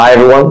Hi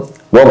everyone,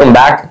 welcome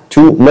back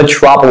to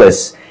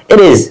Metropolis. It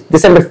is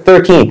December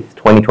 13th,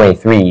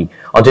 2023.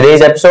 On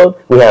today's episode,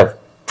 we have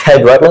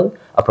Ted Rutland,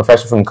 a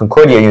professor from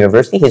Concordia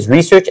University. His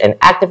research and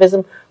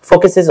activism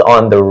focuses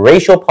on the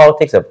racial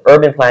politics of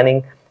urban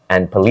planning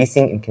and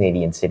policing in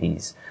Canadian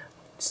cities.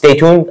 Stay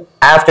tuned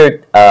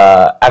after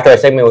our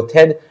segment with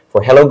Ted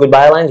for Hello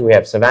Goodbye Lines. We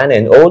have Savannah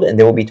and Ode, and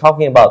they will be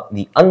talking about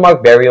the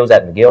unmarked burials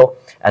at McGill,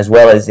 as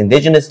well as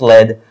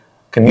Indigenous-led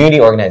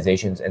community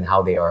organizations and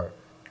how they are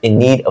in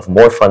need of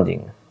more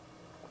funding.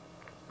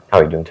 How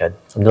are you doing, Ted?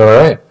 I'm doing all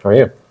right. How are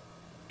you?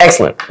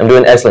 Excellent. I'm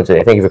doing excellent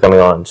today. Thank you for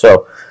coming on.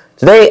 So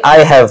today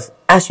I have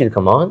asked you to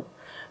come on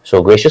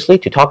so graciously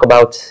to talk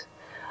about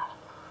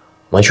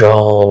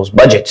Montreal's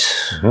budget.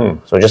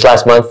 So just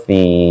last month,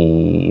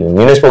 the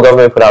municipal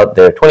government put out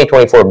their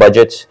 2024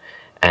 budget,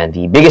 and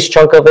the biggest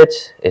chunk of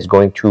it is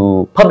going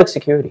to public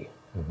security.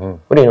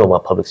 What do you know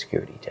about public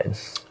security, Ted?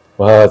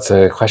 Well, it's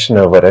a question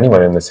of what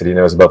anyone in the city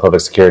knows about public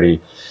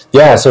security.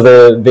 Yeah, so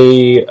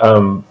they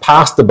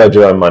passed the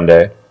budget on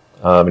Monday.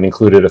 It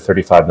included a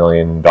 $35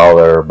 million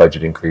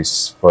budget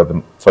increase for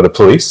the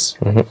police.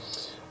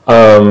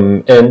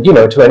 And, you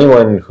know, to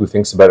anyone who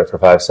thinks about it for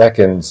 5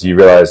 seconds, you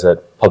realize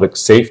that public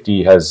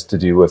safety has to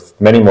do with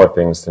many more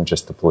things than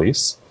just the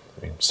police.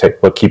 I mean,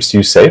 what keeps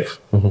you safe?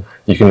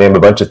 You can name a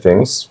bunch of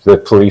things. The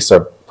police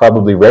are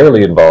probably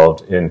rarely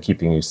involved in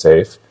keeping you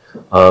safe.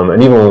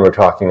 And even when we're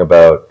talking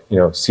about, you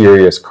know,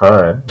 serious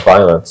crime,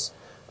 violence,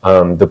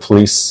 the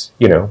police,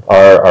 you know,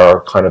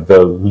 are kind of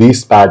the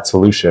least bad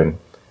solution,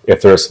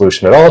 if they're a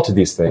solution at all to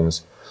these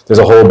things. There's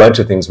a whole bunch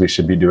of things we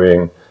should be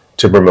doing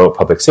to promote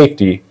public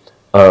safety,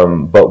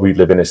 but we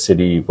live in a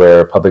city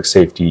where public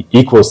safety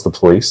equals the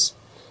police.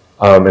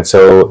 And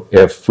so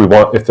if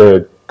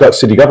the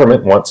city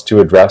government wants to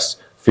address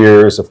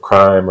fears of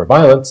crime or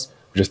violence,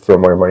 we just throw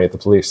more money at the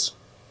police.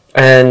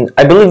 And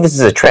I believe this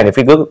is a trend. If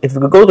we go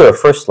to our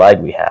first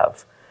slide we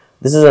have,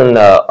 this is an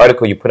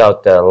article you put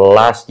out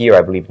last year,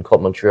 I believe, in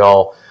Cult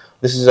Montreal.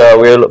 This is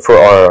for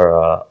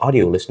our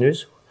audio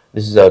listeners.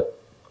 This is an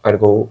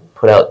article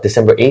put out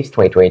December 8th,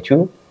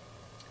 2022.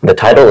 The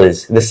title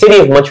is "The City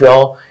of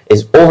Montreal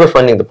is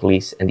Overfunding the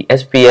Police, and the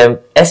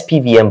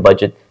SPVM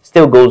budget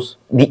still goes.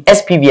 The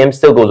SPVM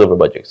still goes over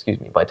budget." Excuse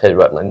me, by Ted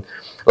Rutland.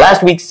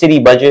 Last week's city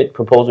budget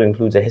proposal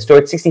includes a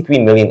historic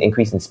 $63 million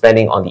increase in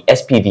spending on the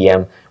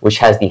SPVM, which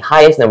has the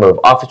highest number of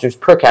officers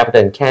per capita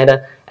in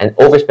Canada, and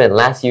overspent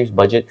last year's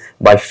budget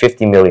by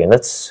 $50 million.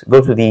 Let's go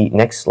to the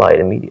next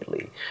slide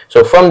immediately.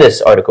 So from this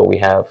article, we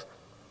have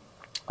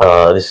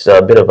this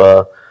bit of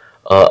a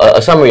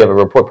summary of a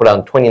report put out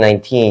in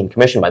 2019,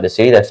 commissioned by the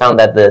city, that found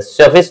that the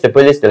Service de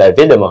Police de la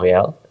Ville de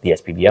Montréal, the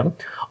SPVM,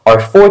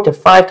 are 4 to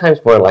 5 times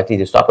more likely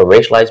to stop a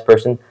racialized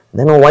person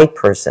than a white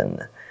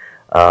person.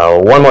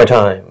 One more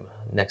time.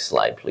 Next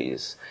slide,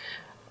 please.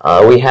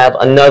 We have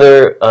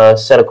another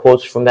set of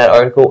quotes from that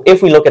article.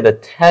 If we look at the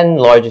 10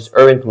 largest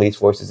urban police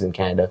forces in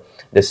Canada,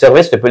 the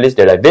Service de Police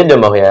de la Ville de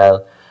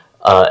Montréal,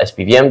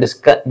 SPVM,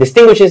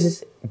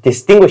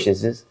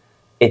 distinguishes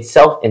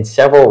itself in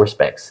several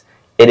respects.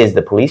 It is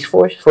the police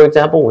force, for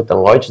example, with the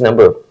largest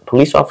number of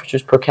police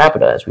officers per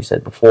capita, as we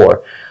said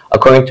before.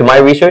 According to my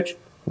research,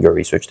 your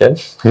research,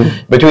 Ted,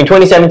 between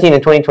 2017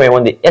 and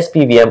 2021, the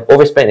SPVM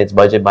overspent its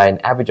budget by an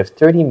average of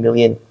 $30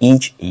 million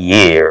each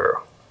year.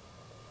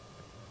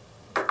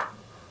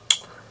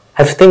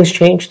 Have things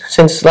changed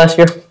since last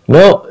year?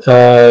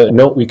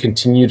 No, we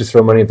continue to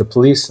throw money at the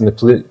police, and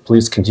the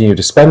police continue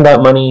to spend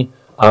that money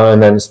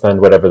and then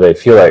spend whatever they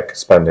feel like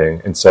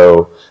spending. And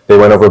so they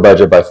went over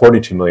budget by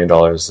 $42 million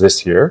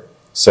this year.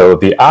 So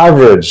the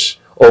average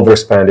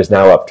overspend is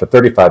now up to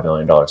 $35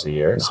 million a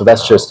year. So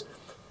that's just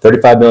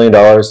 $35 million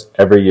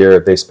every year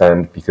they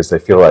spend because they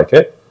feel like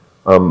it.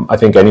 I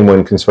think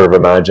anyone can sort of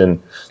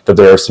imagine that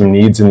there are some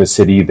needs in the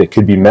city that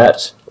could be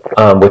met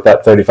with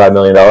that $35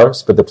 million,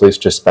 but the police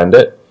just spend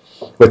it.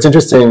 What's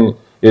interesting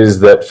is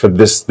that for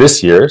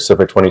this year, so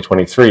for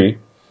 2023,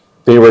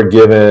 they were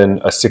given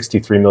a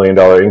 $63 million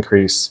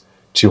increase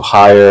to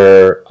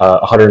hire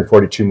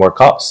 142 more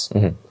cops.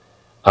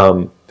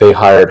 They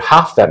hired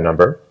half that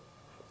number.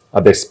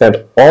 They spent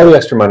all the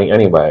extra money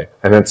anyway,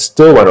 and then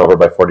still went over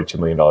by $42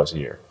 million a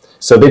year.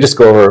 So they just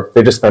go over,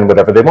 they just spend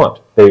whatever they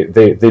want.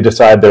 They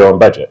decide their own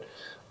budget.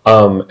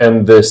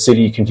 And the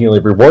city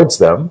continually rewards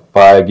them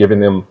by giving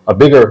them a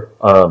bigger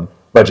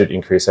budget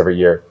increase every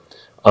year.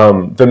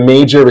 The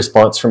major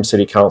response from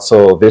City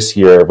Council this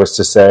year was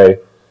to say,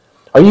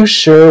 are you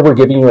sure we're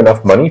giving you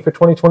enough money for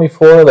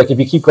 2024? Like, if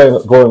you keep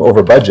going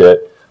over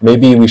budget,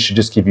 maybe we should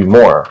just give you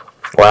more.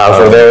 Wow,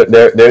 so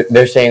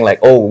they're saying like,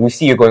 oh, we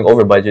see you're going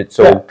over budget,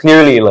 so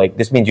clearly like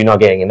this means you're not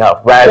getting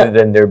enough, rather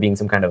than there being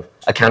some kind of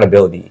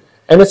accountability.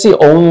 And it's the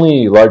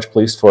only large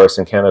police force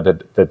in Canada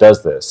that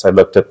does this. I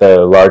looked at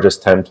the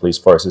largest 10 police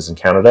forces in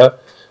Canada.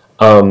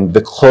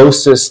 The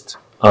closest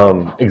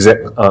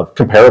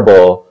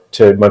comparable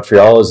to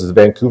Montreal is the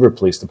Vancouver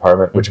Police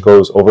Department, which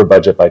goes over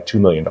budget by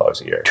 $2 million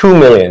a year. $2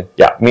 million?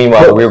 Yeah.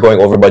 Meanwhile, we were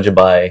going over budget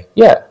by...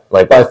 Yeah,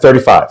 like by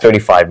 35.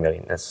 $35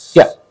 million. That's...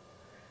 Yeah.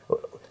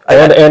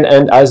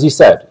 And as you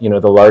said,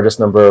 the largest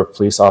number of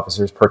police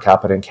officers per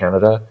capita in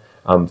Canada,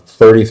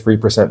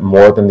 33%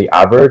 more than the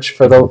average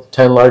for the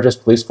 10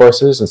 largest police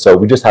forces. And so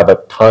we just have a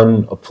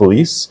ton of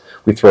police.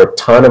 We throw a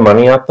ton of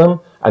money at them,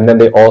 and then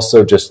they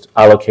also just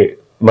allocate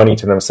money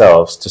to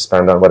themselves to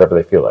spend on whatever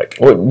they feel like.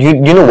 Well, you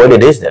know what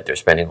it is that they're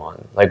spending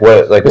on?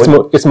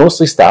 It's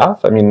mostly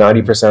staff. I mean,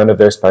 90% of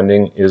their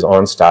spending is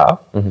on staff,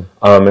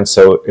 and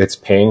so it's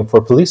paying for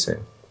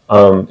policing.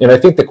 And I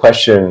think the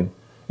question,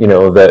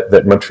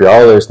 that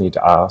Montrealers need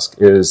to ask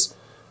is,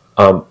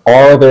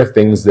 are there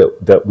things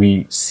that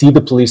we see the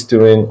police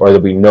doing, or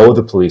that we know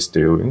the police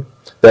doing,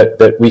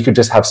 that we could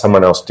just have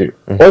someone else do,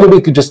 or that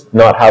we could just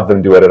not have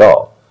them do it at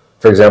all?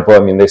 For example, I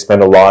mean, they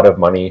spend a lot of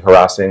money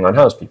harassing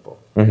unhoused people.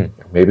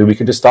 Maybe we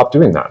could just stop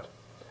doing that.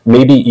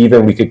 Maybe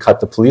even we could cut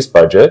the police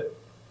budget,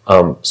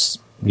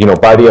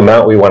 by the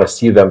amount we want to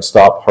see them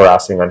stop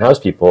harassing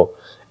unhoused people,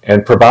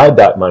 and provide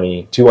that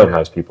money to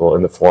unhoused people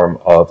in the form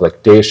of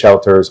like day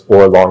shelters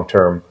or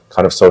long-term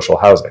kind of social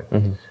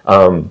housing.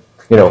 A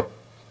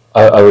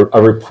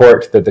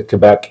report that the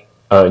Quebec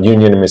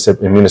Union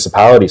of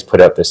Municipalities put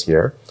out this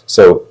year.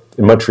 So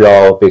in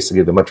Montreal,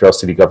 basically the Montreal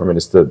city government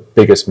is the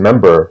biggest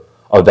member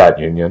of that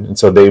union, and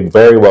so they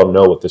very well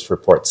know what this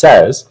report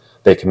says.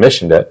 They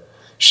commissioned it.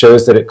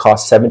 Shows that it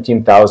costs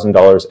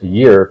 $17,000 a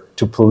year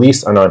to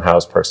police an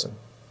unhoused person.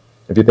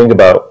 If you think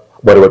about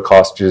what it would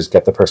cost to just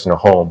get the person a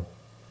home,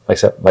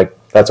 like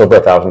that's over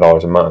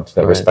 $1,000 a month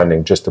that we're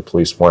spending just to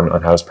police one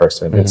unhoused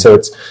person. And so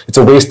it's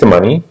a waste of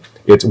money.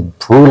 It's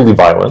brutally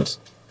violent,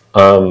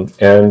 and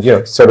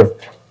sort of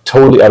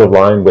totally out of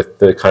line with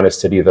the kind of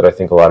city that I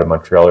think a lot of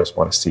Montrealers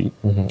want to see.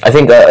 I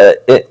think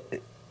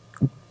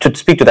to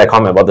speak to that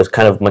comment about this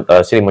kind of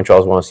city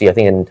Montrealers want to see, I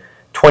think in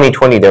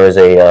 2020 there was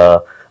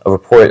a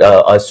report,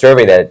 a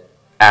survey that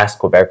asked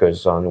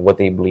Quebecers on what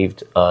they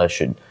believed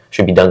should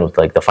be done with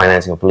like the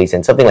financing of police,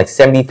 and something like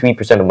 73%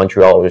 of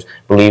Montrealers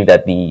believe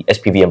that the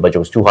SPVM budget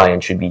was too high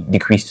and should be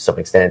decreased to some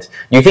extent.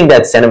 Do you think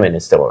that sentiment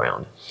is still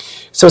around?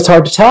 So it's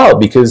hard to tell,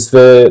 because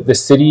the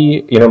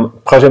city,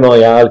 Projet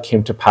Montréal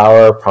came to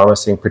power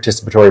promising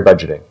participatory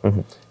budgeting.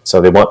 So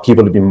they want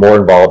people to be more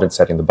involved in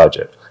setting the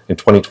budget. In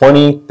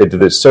 2020, they did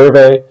this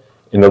survey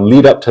in the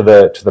lead up to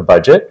the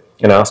budget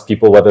and asked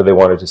people whether they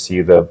wanted to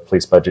see the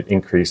police budget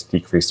increase,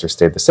 decreased, or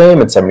stayed the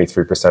same. And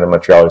 73% of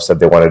Montrealers said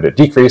they wanted it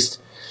decreased.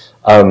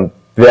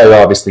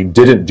 They obviously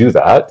didn't do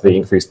that. They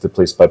increased the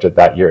police budget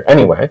that year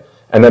anyway.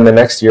 And then the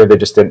next year, they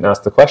just didn't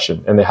ask the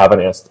question, and they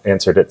haven't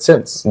answered it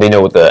since. They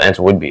know what the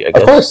answer would be, I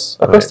guess.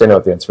 Of course they know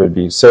what the answer would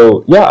be.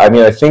 So yeah, I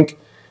mean, I think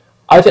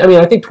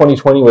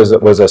 2020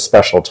 was a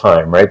special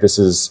time, right? This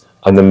is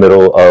in the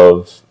middle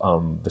of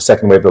the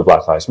second wave of the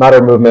Black Lives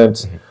Matter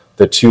movement,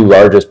 the two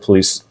largest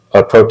police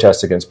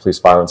protests against police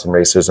violence and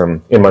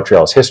racism in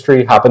Montreal's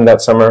history happened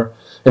that summer.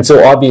 And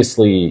so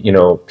obviously,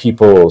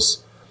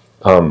 people's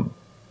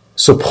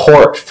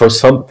support for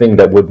something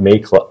that would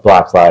make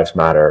Black Lives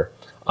Matter,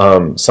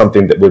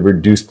 something that would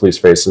reduce police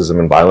racism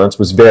and violence,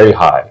 was very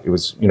high. It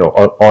was,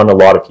 on a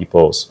lot of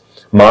people's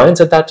minds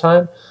at that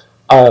time.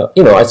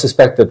 I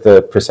suspect that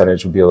the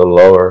percentage would be a little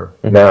lower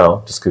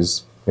now, just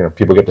because,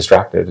 people get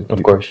distracted.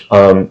 Of course.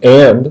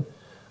 And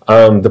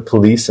the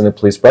police and the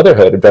police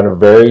brotherhood have done a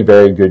very,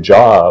 very good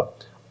job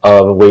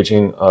of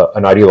waging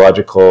an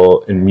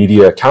ideological and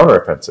media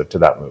counteroffensive to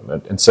that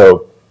movement. And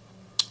so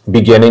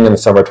beginning in the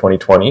summer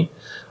 2020,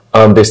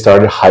 they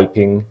started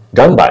hyping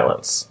gun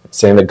violence,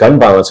 saying that gun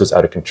violence was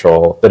out of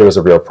control, that it was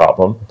a real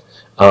problem.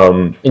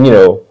 And,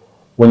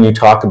 when you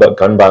talk about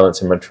gun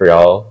violence in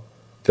Montreal,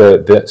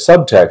 the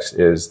subtext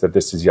is that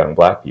this is young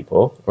Black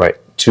people. Right.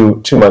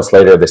 Two months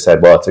later, they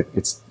said, well,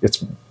 it's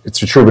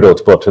attributable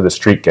to the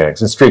street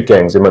gangs. And street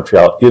gangs in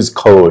Montreal is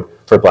code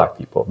for Black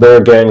people. There are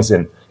gangs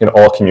in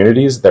all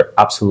communities. It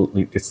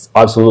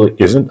absolutely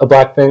isn't a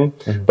Black thing,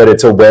 but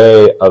it's a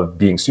way of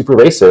being super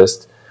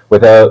racist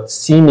without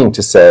seeming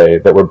to say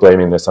that we're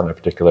blaming this on a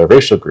particular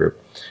racial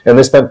group. And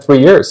they spent 3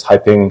 years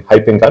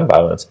hyping gun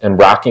violence and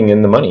racking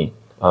in the money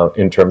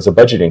in terms of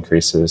budget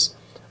increases.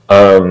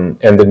 And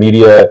the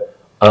media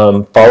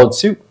followed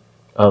suit.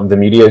 The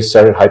media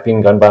started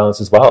hyping gun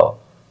violence as well.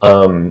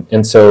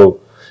 And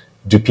so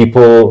do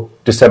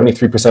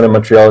 73% of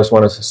Montrealers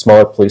want a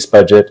smaller police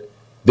budget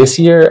this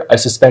year? I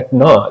suspect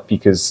not,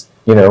 because,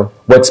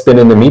 what's been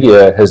in the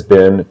media has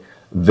been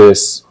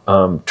this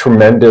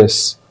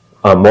tremendous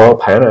moral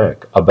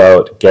panic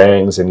about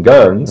gangs and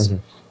guns.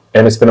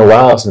 And it's been a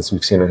while since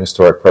we've seen a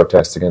historic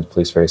protest against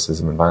police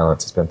racism and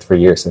violence. It's been 3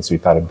 years since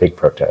we've had a big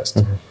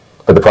protest.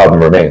 But the problem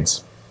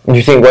remains. Do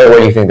you think, why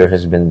do you think there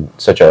has been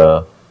such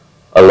a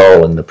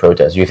lull in the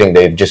protest? Do you think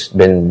they've just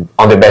been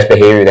on their best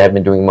behavior, they haven't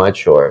been doing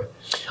much, or?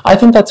 I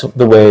think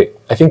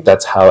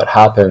that's how it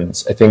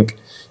happens. I think,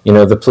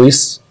 the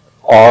police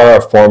are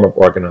a form of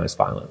organized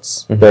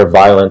violence. They're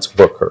violence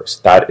workers.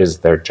 That is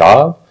their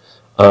job.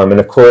 And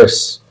of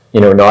course,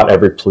 not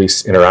every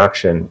police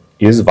interaction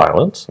is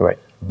violent. Right.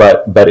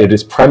 But it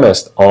is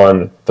premised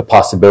on the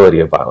possibility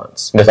of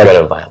violence. The threat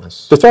of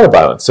violence. The threat of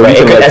violence. So it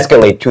could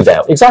escalate to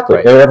that. Exactly.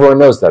 Right. And everyone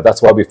knows that.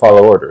 That's why we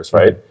follow orders,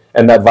 right?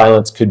 And that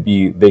violence could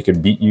be, they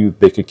could beat you,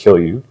 they could kill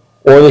you,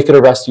 or they could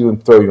arrest you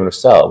and throw you in a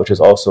cell, which is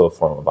also a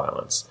form of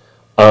violence.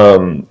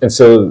 And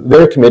so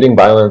they're committing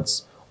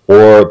violence,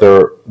 or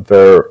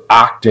they're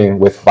acting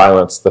with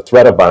violence, the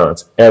threat of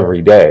violence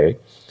every day.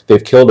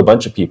 They've killed a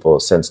bunch of people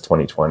since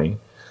 2020.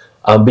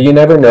 But you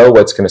never know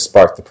what's going to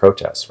spark the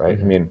protests, right?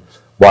 I mean,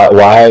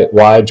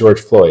 why George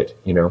Floyd?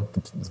 You know,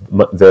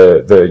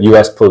 the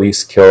U.S.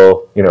 police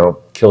kill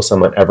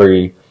someone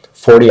every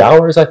 40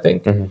 hours, I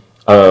think.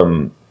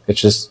 It's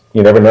just,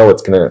 you never know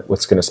what's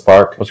gonna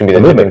spark what's gonna be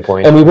the movement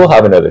point, and we will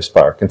have another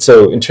spark. And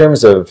so, in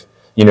terms of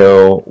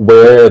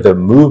where the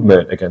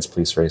movement against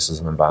police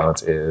racism and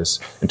violence is,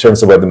 in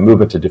terms of where the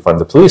movement to defund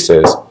the police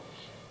is,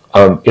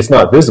 it's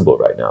not visible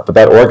right now, but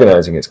that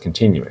organizing is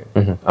continuing.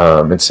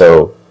 And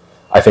so,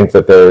 I think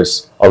that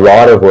there's a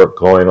lot of work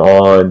going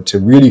on to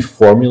really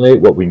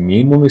formulate what we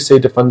mean when we say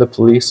defund the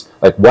police.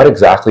 Like, what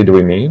exactly do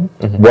we mean?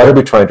 What are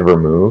we trying to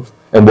remove?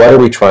 And what are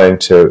we trying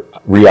to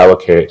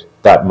reallocate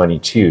that money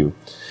to?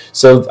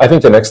 So I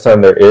think the next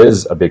time there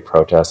is a big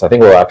protest, I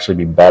think we'll actually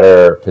be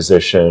better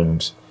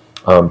positioned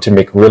to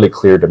make really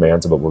clear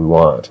demands about what we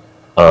want.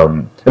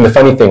 And the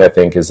funny thing, I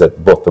think, is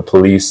that both the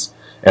police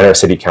and our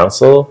city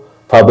council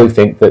probably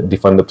think that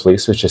defund the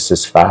police was just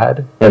this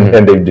fad,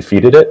 and they've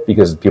defeated it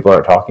because people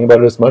aren't talking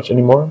about it as much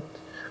anymore.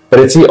 But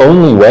it's the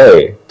only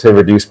way to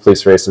reduce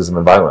police racism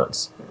and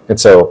violence. And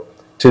so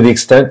to the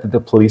extent that the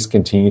police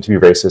continue to be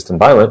racist and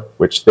violent,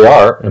 which they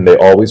are, and they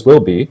always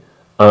will be,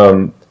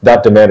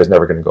 that demand is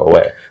never going to go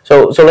away.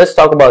 So let's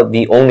talk about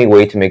the only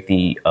way to make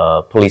the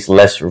police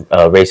less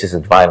racist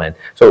and violent.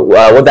 So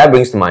what that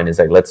brings to mind is,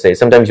 like, let's say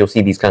sometimes you'll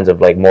see these kinds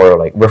of like more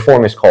like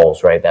reformist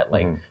calls, right? That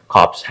like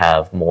cops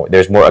have more,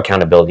 there's more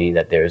accountability,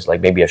 that there's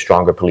like maybe a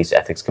stronger police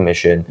ethics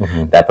commission,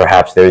 that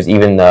perhaps there's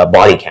even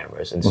body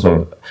cameras. And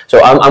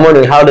so I'm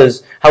wondering, how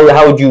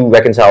would you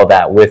reconcile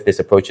that with this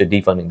approach to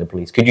defunding the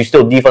police? Could you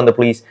still defund the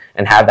police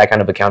and have that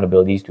kind of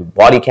accountabilities to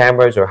body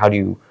cameras, or how do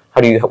you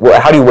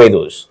weigh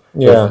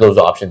those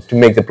options to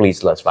make the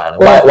police less violent?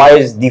 Well, why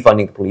is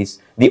defunding the police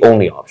the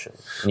only option?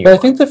 Well, I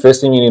think the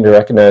first thing you need to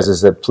recognize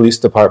is that police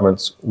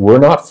departments were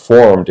not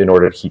formed in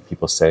order to keep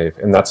people safe,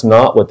 and that's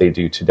not what they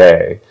do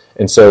today.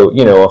 And so,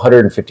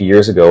 150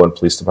 years ago, when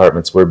police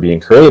departments were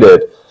being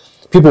created,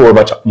 people were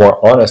much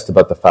more honest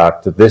about the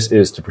fact that this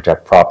is to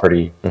protect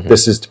property,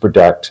 this is to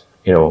protect,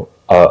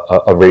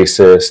 a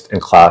racist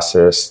and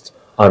classist,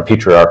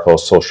 unpatriarchal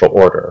social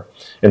order.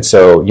 And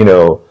so,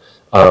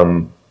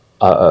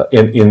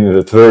 in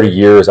the 30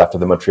 years after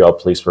the Montreal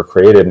police were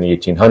created in the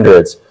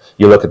 1800s,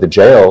 you look at the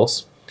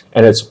jails,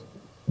 and it's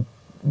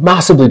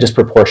massively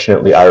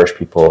disproportionately Irish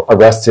people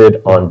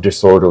arrested on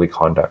disorderly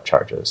conduct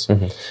charges.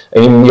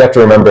 And you have to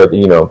remember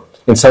that,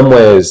 in some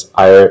ways,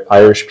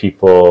 Irish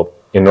people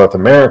in North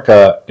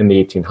America in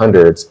the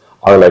 1800s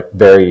are like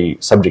very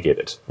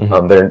subjugated.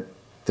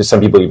 Some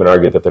people even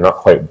argue that they're not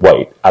quite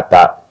white at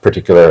that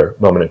particular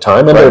moment in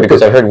time. And right,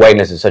 because I heard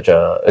whiteness is a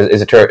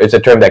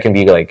term that can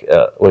be like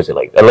what is it,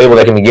 like a label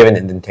that can be given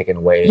and then taken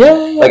away.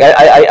 Like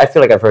I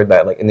feel like I've heard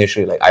that, like,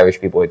 initially, like, Irish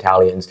people,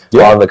 Italians, a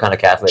lot of the kind of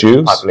Catholic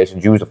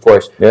population, Jews, of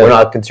course, were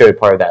not considered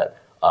part of that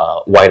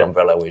white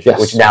umbrella,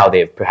 which now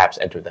they've perhaps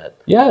entered that.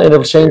 Yeah,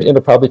 it'll change.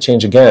 It'll probably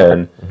change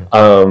again.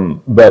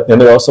 But then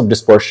they're also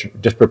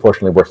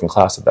disproportionately working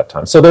class at that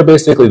time. So they're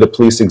basically, the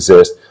police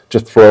exist to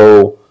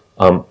throw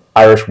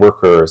Irish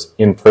workers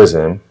in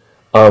prison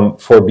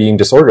for being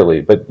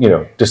disorderly. But,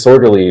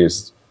 disorderly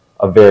is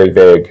a very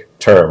vague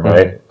term,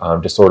 right?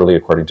 Disorderly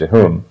according to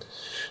whom?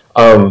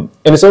 And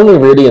it's only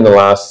really in the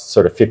last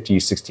sort of 50,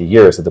 60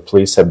 years that the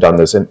police have done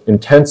this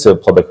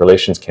intensive public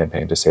relations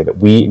campaign to say that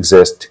we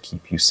exist to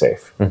keep you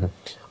safe.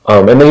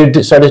 And they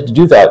decided to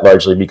do that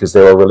largely because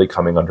they were really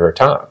coming under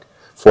attack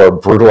for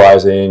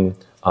brutalizing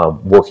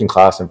working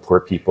class and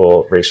poor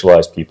people,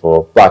 racialized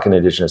people, Black and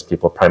Indigenous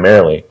people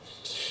primarily.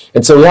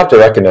 And so we have to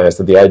recognize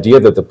that the idea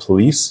that the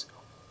police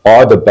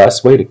are the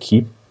best way to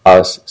keep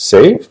us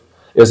safe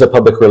is a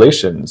public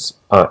relations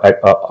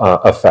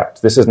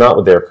effect. This is not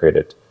what they're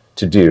created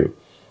to do.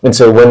 And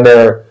so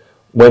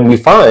when we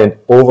find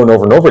over and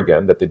over and over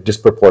again that they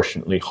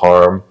disproportionately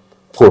harm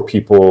poor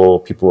people,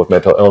 people with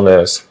mental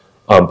illness,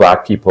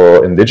 Black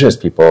people, Indigenous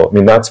people, I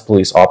mean, that's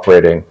police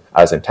operating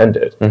as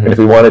intended. And if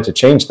we wanted to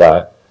change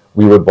that,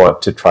 we would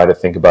want to try to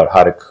think about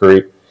how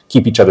to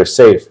keep each other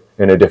safe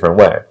in a different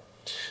way.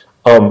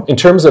 In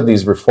terms of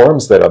these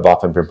reforms that have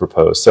often been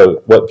proposed,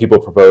 so what people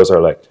propose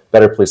are like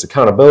better police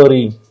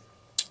accountability,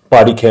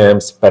 body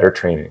cams, better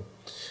training.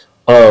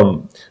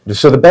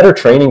 So the better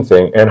training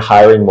thing and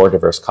hiring more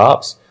diverse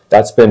cops,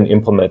 that's been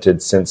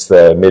implemented since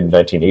the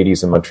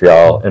mid-1980s in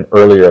Montreal and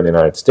earlier in the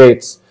United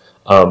States.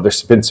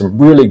 There's been some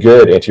really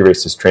good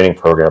anti-racist training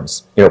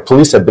programs.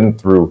 Police have been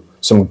through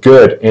some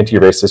good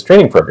anti-racist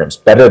training programs,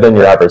 better than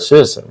your average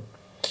citizen.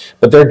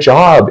 But their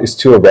job is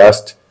to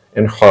arrest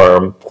and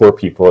harm poor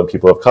people and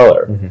people of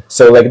color.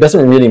 So, like, it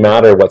doesn't really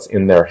matter what's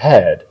in their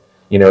head.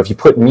 If you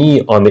put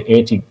me on the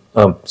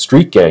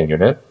anti-street gang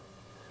unit,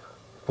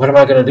 what am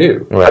I going to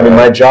do? I mean,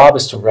 my job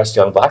is to arrest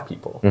young Black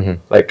people.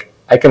 Like,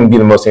 I can be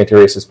the most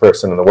anti-racist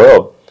person in the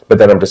world, but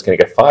then I'm just going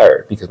to get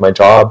fired because my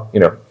job,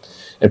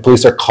 and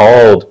police are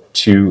called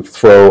to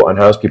throw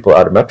unhoused people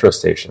out of metro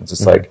stations.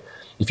 It's like,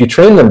 if you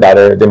train them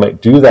better, they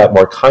might do that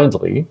more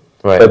kindly.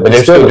 Right, but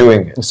they're still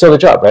doing it. It's still the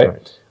job,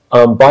 right?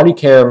 Body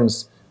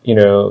cams,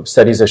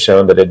 studies have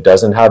shown that it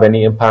doesn't have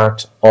any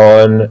impact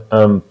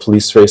on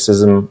police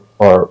racism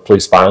or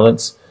police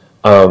violence.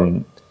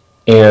 And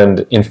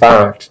in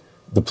fact,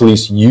 the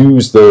police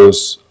use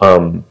those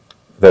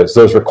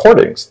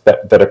recordings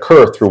that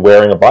occur through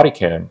wearing a body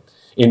cam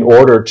in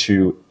order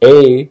to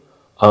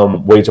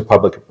wage a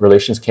public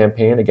relations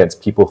campaign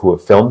against people who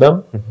have filmed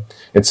them.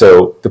 And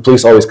so the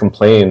police always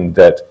complain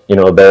that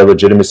their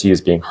legitimacy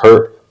is being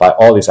hurt by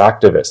all these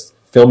activists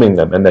filming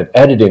them and then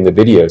editing the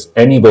videos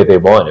any way they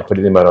want and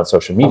putting them out on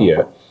social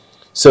media.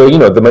 So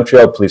the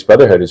Montreal Police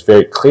Brotherhood is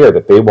very clear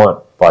that they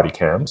want body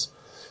cams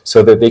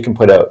so that they can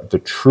put out the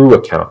true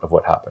account of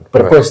what happened.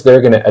 But of course,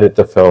 they're going to edit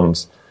the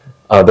films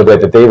the way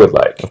that they would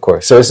like. Of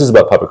course. So this is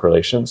about public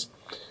relations.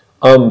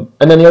 And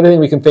then the other thing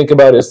we can think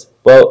about is,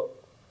 well,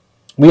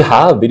 we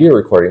have video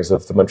recordings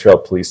of the Montreal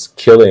police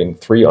killing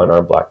 2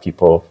 unarmed black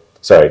people,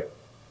 1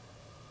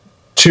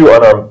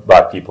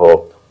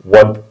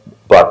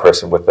 black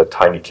person with a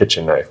tiny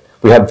kitchen knife.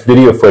 We have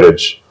video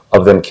footage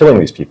of them killing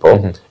these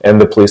people, and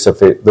the police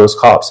those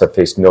cops have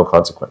faced no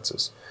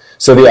consequences.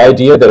 So the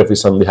idea that if we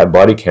suddenly had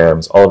body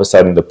cams, all of a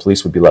sudden the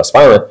police would be less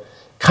violent,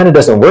 kind of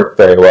doesn't work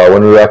very well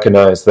when we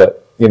recognize that,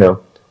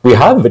 we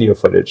have video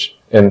footage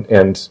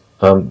and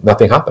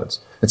nothing happens.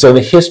 And so in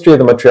the history of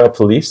the Montreal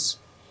police,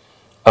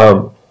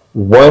 1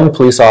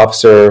 police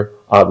officer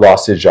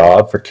lost his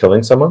job for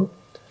killing someone,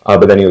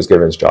 but then he was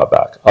given his job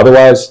back.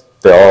 Otherwise,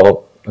 they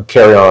all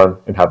carry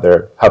on and have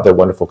their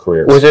wonderful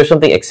careers. Was there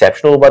something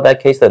exceptional about that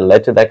case that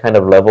led to that kind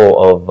of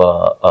level of,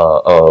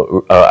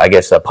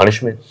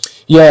 punishment?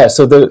 Yeah,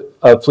 so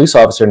a police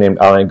officer named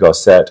Alain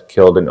Gosset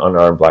killed an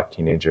unarmed black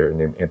teenager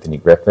named Anthony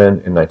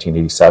Griffin in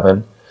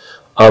 1987.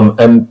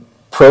 And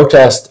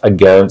protests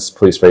against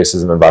police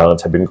racism and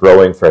violence had been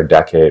growing for a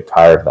decade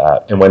prior to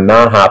that. And when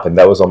that happened,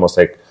 that was almost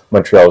like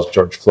Montreal's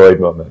George Floyd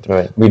moment.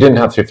 Right. We didn't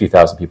have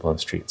 50,000 people in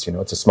the streets.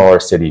 It's a smaller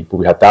city, but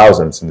we had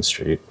thousands in the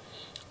street.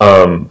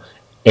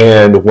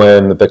 And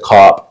when the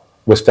cop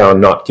was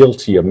found not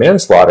guilty of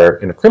manslaughter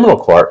in a criminal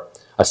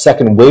court, a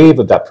second wave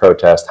of that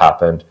protest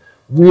happened.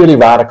 Really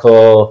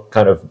radical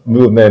kind of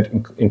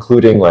movement,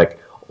 including like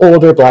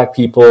older black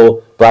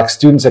people, black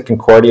students at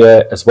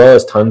Concordia, as well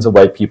as tons of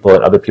white people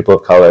and other people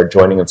of color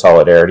joining in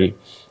solidarity.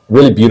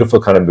 Really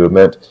beautiful kind of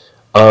movement,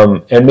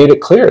 and made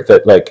it clear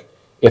that like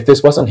if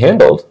this wasn't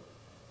handled,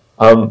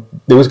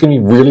 it was going to be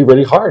really,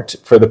 really hard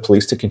for the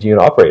police to continue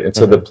to operate. And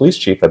so the police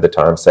chief at the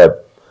time said,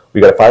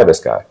 "We got to fire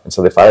this guy," and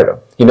so they fired him.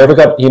 He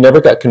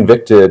never got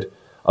convicted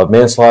of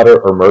manslaughter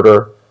or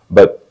murder,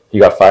 but he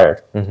got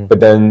fired.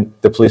 But then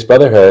the Police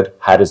Brotherhood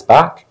had his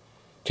back,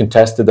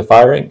 contested the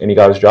firing, and he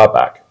got his job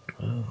back.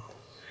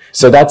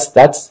 So that's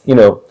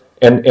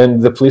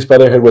and the Police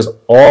Brotherhood was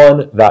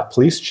on that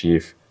police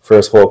chief for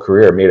his whole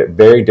career, made it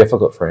very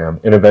difficult for him,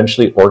 and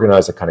eventually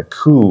organized a kind of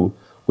coup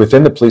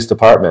within the police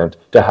department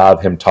to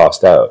have him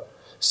tossed out.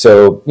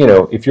 So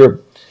if you're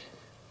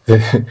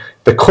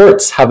the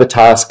courts have the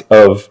task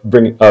of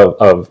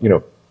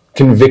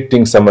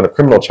convicting someone of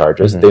criminal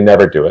charges. They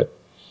never do it.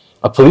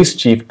 A police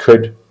chief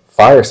could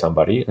fire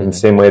somebody in the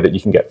same way that you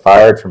can get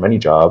fired from any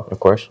job. Of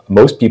course.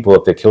 Most people,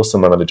 if they kill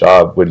someone on the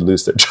job, would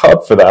lose their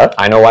job for that.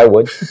 I know I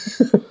would.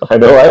 I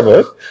know I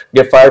would.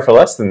 Get fired for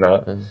less than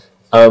that.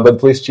 But the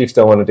police chiefs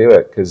don't want to do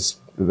it because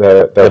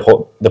the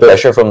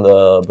pressure from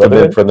the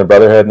brotherhood? From the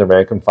brotherhood and the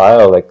rank and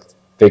file, like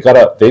they've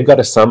got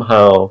to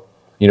somehow,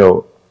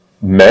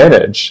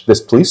 manage this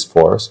police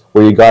force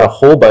where you got a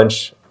whole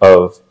bunch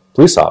of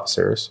police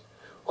officers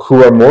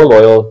who are more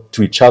loyal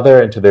to each other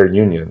and to their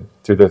union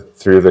through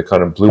the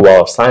kind of blue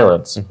wall of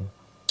silence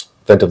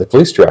than to the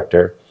police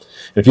director.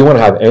 And if you want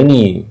to have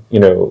any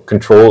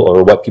control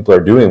over what people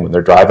are doing when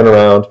they're driving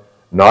around,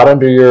 not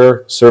under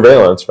your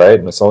surveillance, right?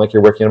 And it's not like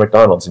you're working at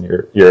McDonald's and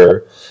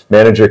your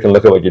manager can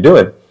look at what you're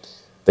doing,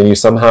 then you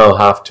somehow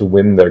have to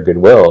win their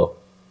goodwill.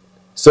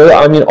 So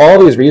I mean, all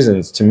these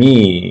reasons to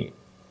me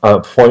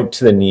point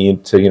to the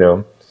need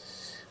to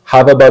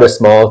have about as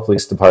small a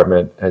police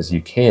department as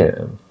you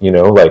can.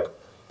 Like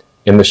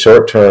in the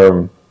short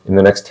term, in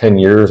the next 10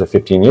 years or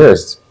 15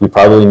 years, we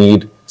probably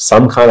need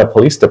some kind of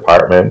police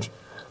department,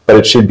 but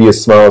it should be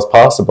as small as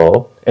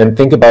possible. And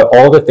think about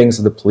all the things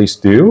that the police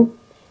do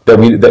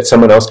that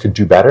someone else could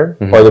do better,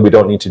 or that we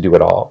don't need to do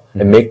at all,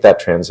 and make that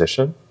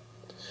transition.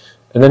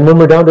 And then when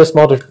we're down to a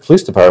small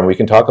police department, we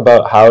can talk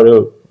about how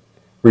to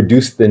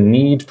reduce the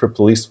need for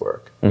police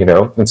work.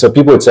 And so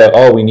people would say,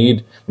 "Oh, we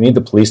need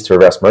the police to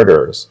arrest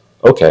murderers."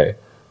 Okay,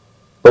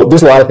 but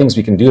there's a lot of things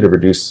we can do to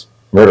reduce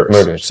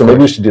murders. So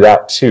maybe we should do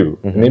that too.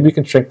 And maybe we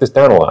can shrink this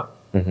down a lot.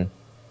 One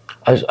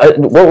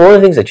of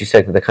the things that you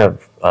said that kind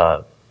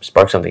of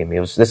sparked something in me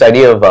was this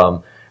idea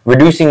of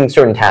reducing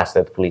certain tasks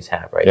that the police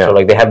have, right? Yeah. So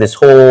like they have this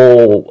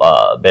whole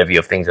bevy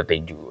of things that they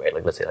do, right?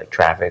 Like let's say like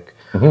traffic,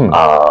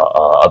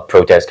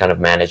 protest kind of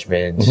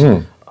management,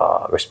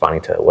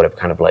 responding to whatever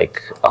kind of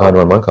like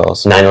 911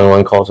 calls.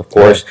 911 calls, of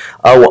course.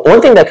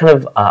 One thing that kind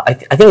of I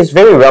think is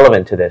very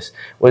relevant to this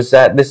was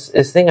that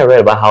this thing I read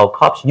about how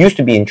cops used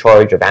to be in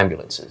charge of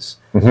ambulances.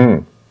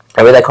 Mm-hmm.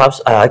 I read that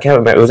cops, I can't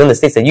remember, it was in the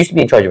States, that used to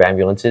be in charge of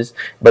ambulances,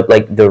 but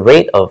like the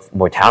rate of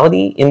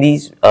mortality in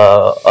these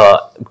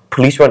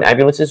police-run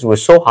ambulances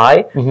was so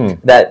high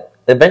that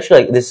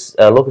eventually like, this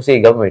local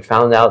city government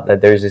found out that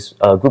there's this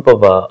group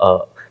of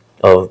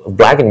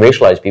black and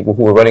racialized people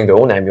who were running their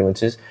own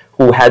ambulances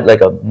who had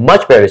like a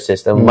much better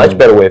system, much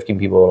better way of keeping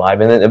people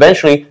alive. And then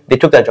eventually they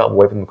took that job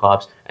away from the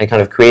cops and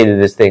kind of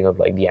created this thing of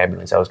like the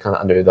ambulance that was kind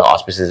of under the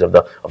auspices of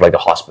like the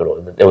hospital.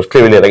 It was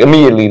clearly like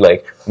immediately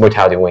like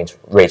mortality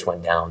rates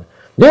went down.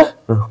 Yeah,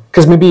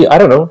 because maybe, I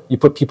don't know, you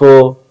put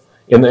people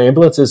in the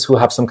ambulances who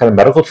have some kind of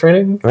medical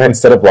training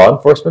instead of law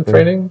enforcement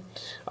training.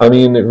 I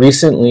mean,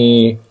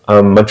 recently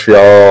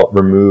Montreal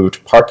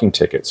removed parking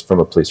tickets from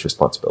a police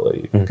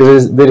responsibility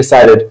because they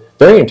decided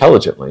very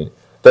intelligently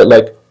that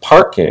like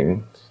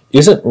parking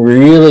isn't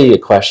really a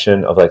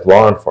question of like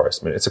law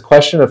enforcement. It's a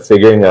question of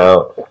figuring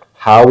out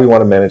how we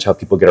want to manage how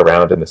people get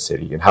around in the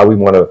city and how we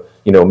want to,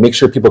 you know, make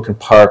sure people can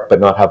park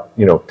but not have,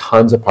 you know,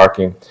 tons of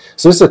parking.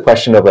 So this is a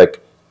question of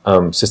like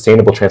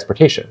sustainable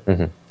transportation.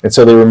 And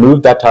so they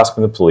removed that task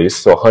from the police.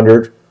 So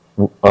 100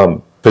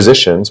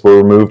 positions were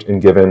removed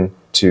and given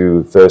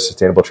to the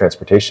Sustainable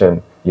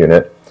Transportation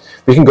Unit.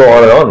 We can go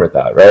on and on with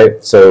that,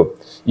 right? So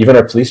even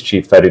our police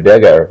chief, Fadi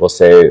Degar, will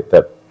say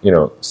that, you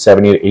know,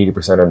 70 to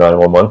 80% of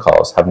 911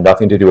 calls have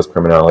nothing to do with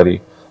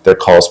criminality. They're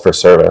calls for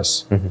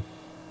service.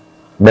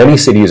 Many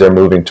cities are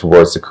moving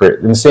towards the career,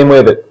 in the same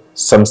way that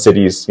some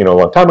cities, you know, a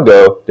long time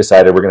ago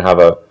decided we're going to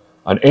have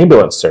an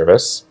ambulance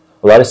service.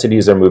 A lot of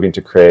cities are moving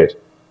to create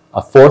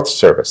a fourth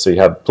service. So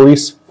you have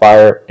police,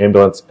 fire,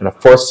 ambulance, and a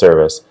fourth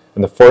service.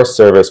 And the fourth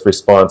service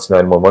responds to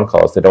 911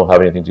 calls that don't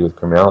have anything to do with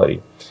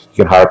criminality. You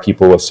can hire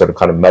people with sort of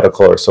kind of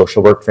medical or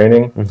social work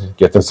training,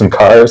 get them some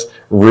cars,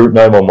 route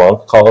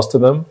 911 calls to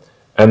them,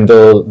 and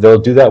they'll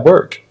do that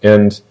work.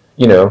 And,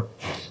 you know,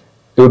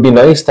 it would be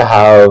nice to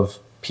have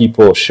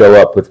people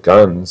show up with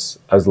guns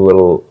as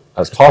little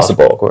as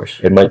possible. Of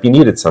course. It might be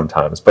needed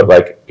sometimes, but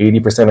like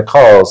 80% of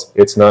calls,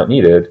 it's not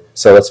needed.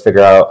 So let's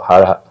figure out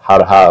how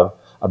to have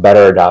a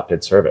better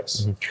adapted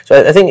service.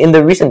 So I think in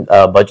the recent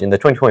budget, in the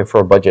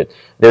 2024 budget,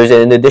 there's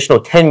an additional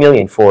 10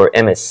 million for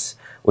MS,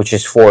 which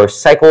is for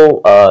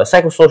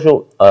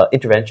psychosocial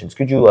interventions.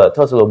 Could you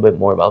tell us a little bit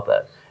more about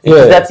that?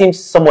 Because that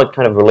seems somewhat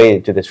kind of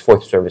related to this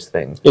fourth service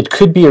thing. It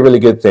could be a really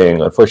good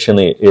thing.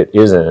 Unfortunately, it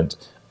isn't.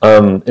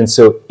 And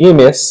so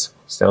EMIS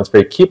stands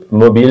for Équipe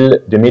Mobile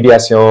de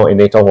Médiation et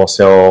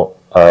d'Intervention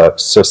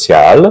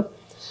Sociale,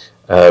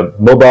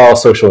 Mobile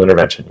Social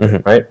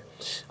Intervention, right?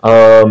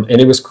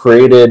 And it was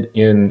created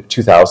in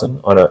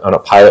 2000 on a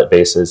pilot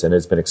basis and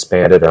has been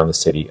expanded around the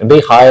city. And they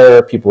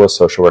hire people with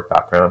social work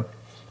background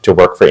to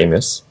work for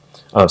EMIS.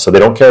 So they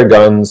don't carry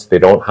guns, they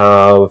don't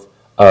have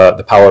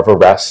the power of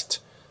arrest,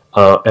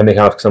 and they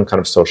have some kind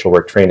of social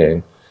work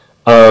training.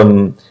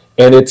 And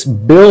it's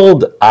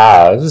billed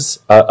as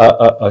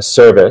a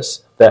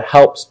service that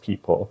helps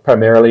people,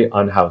 primarily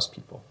unhoused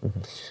people.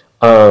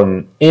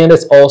 And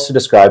it's also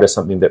described as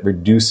something that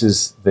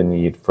reduces the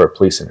need for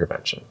police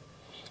intervention.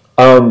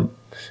 But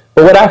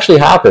what actually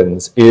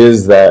happens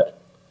is that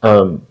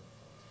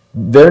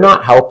they're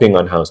not helping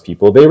unhoused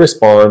people. They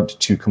respond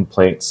to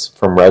complaints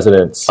from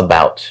residents,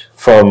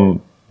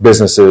 from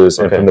businesses,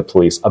 and from the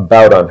police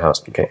about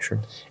unhoused people.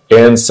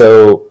 And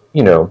so,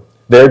 you know,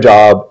 their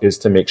job is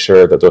to make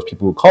sure that those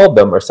people who called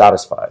them are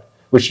satisfied,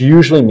 which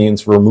usually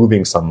means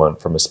removing someone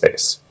from a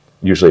space,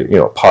 usually, you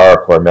know, a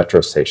park or a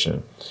metro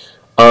station.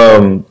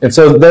 And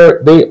so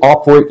they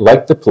operate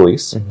like the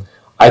police.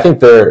 I think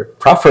they're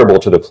preferable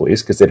to the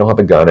police because they don't have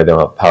a gun and they don't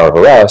have power of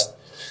arrest.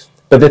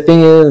 But the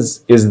thing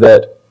is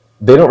that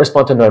they don't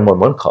respond to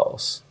 911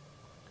 calls.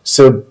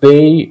 So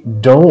they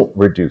don't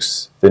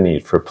reduce the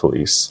need for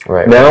police.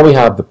 Now we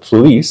have the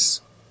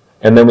police,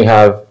 and then we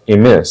have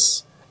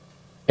EMIS.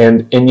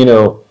 And you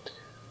know,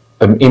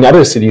 in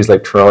other cities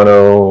like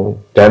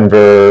Toronto,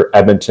 Denver,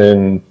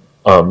 Edmonton,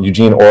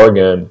 Eugene,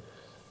 Oregon,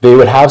 they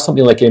would have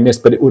something like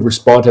EMIS, but it would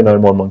respond to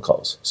 911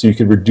 calls. So you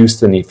could reduce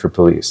the need for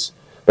police.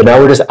 But now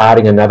we're just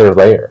adding another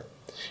layer.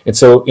 And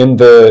so in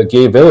the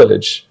gay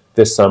village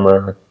this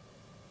summer,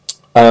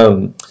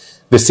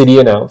 the city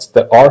announced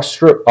that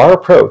our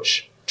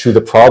approach to the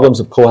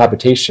problems of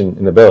cohabitation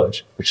in the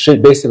village, which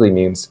basically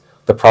means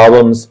the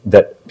problems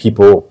that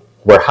people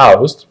who are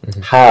housed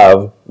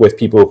have with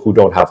people who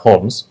don't have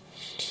homes,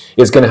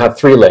 is going to have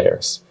 3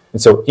 layers.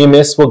 And so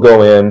EMIS will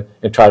go in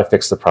and try to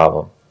fix the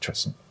problem,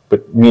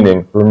 but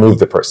meaning remove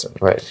the person.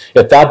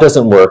 If that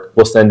doesn't work,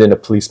 we'll send in a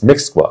police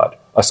mixed squad,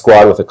 a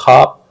squad with a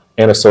cop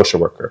and a social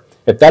worker.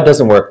 If that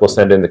doesn't work, we'll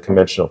send in the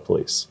conventional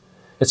police.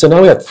 And so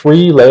now we have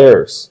 3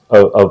 layers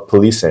of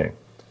policing.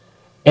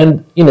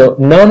 And, you know,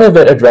 none of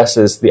it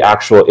addresses the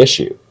actual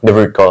issue. The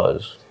root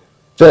cause.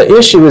 The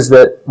issue is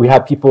that we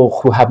have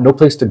people who have no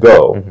place to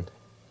go.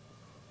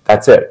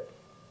 That's it.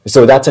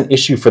 So that's an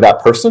issue for that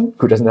person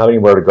who doesn't have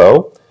anywhere to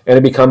go. And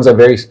it becomes a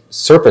very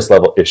surface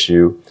level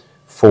issue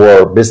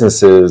for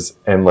businesses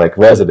and like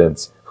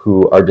residents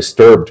who are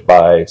disturbed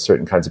by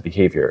certain kinds of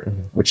behavior,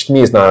 which to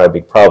me is not a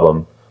big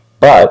problem,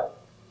 but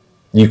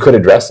you could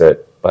address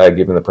it by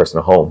giving the person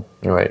a home,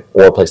 right,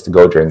 or a place to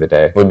go during the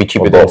day. Would be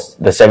cheaper than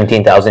the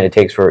 17,000 it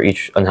takes for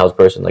each unhoused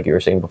person, like you were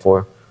saying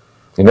before.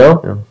 You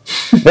know,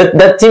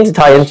 that seems to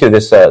tie into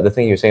this the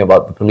thing you were saying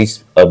about the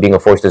police being a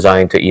force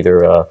designed to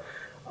either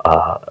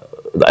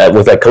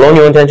with like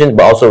colonial intentions,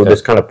 but also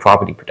this kind of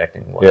property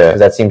protecting one. Yeah, because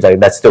that seems like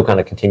that still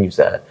kind of continues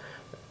that.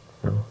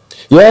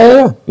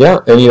 Yeah.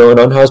 And an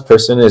unhoused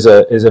person is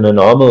an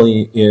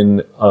anomaly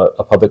in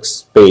a public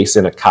space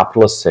in a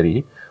capitalist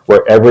city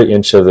where every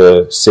inch of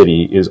the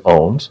city is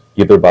owned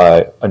either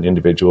by an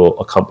individual,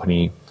 a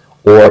company,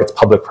 or it's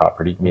public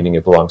property, meaning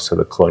it belongs to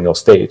the colonial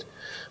state.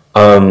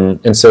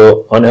 And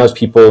so unhoused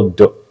people,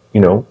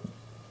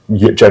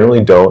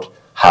 generally don't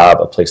have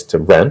a place to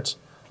rent.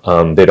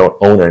 They don't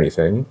own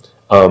anything,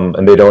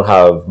 and they don't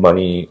have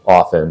money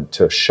often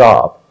to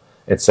shop.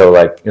 And so,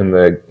 like in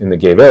the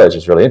gay village,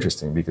 it's really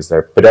interesting because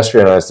they're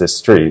pedestrianized this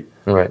street,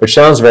 which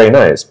sounds very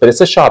nice, but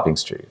it's a shopping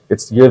street.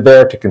 You're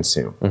there to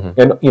consume,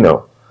 and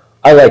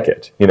I like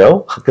it,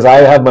 because I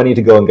have money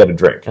to go and get a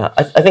drink.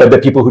 I think but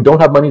the people who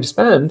don't have money to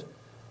spend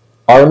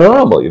are an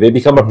anomaly. They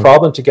become a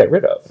problem to get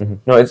rid of.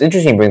 No, it's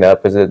interesting you bring that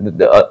up because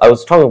I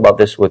was talking about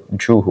this with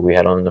Drew, who we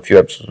had on a few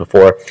episodes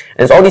before,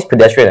 and it's all these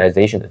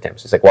pedestrianization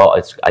attempts. It's like,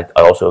 well, I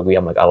also agree.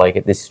 I'm like, I like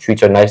it. These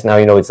streets are nice now.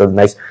 It's a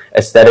nice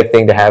aesthetic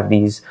thing to have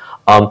these.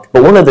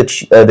 But one of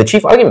the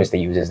chief arguments they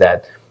use is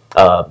that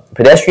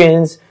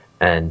pedestrians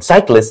and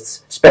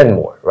cyclists spend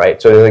more,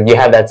 right? So you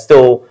have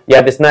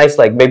this nice,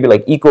 like maybe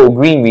like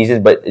eco-green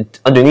reasons, but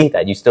underneath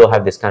that, you still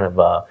have this kind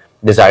of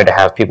desire to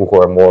have people who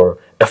are more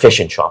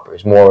efficient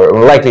shoppers, more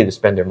likely to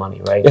spend their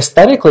money, right?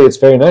 Aesthetically, it's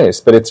very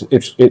nice, but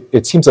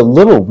it seems a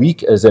little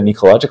weak as an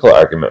ecological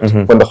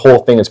argument when the whole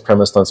thing is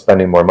premised on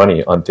spending more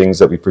money on things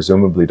that we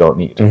presumably don't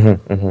need.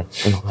 No,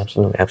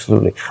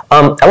 absolutely.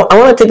 I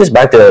want to take this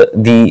back to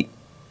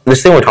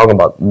this thing we're talking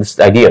about, this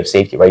idea of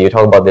safety, right? You're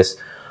talking about this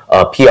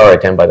PR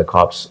attempt by the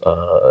cops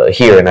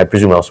here, and I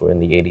presume elsewhere in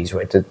the 80s,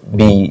 right?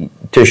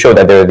 To show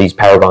that there are these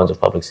paragons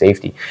of public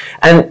safety.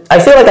 And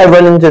I feel like I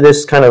run into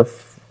this kind of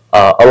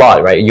a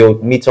lot, right?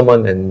 You'll meet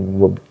someone and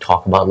we'll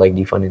talk about like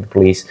defunding the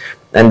police,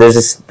 and there's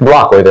this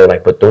block where they're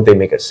like, but don't they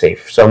make us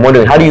safe? So I'm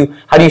wondering, how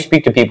do you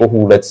speak to people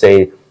who, let's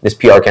say, this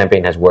PR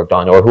campaign has worked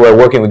on, or who are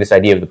working with this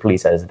idea of the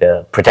police as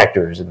the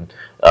protectors and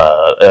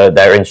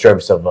that are in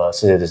service of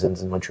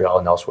citizens in Montreal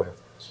and elsewhere?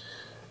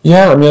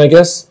 Yeah, I mean, I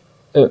guess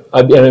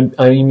I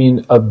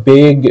mean a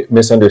big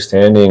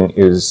misunderstanding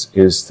is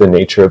the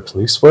nature of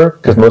police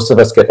work, because most of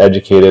us get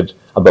educated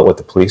about what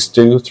the police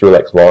do through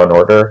like Law and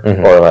Order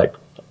or like,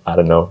 I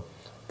don't know,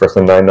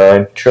 Brooklyn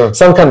Nine-Nine,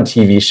 some kind of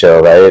TV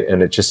show, right?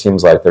 And it just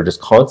seems like they're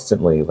just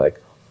constantly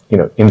like,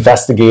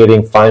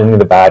 investigating, finding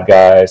the bad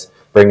guys,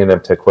 bringing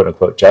them to quote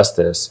unquote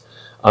justice.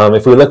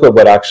 If we look at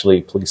what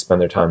actually police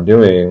spend their time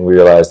doing, we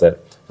realize that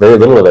very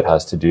little of it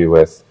has to do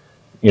with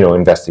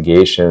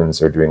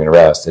investigations or doing an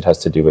arrest. It has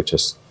to do with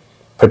just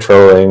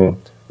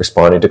patrolling,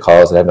 responding to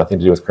calls that have nothing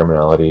to do with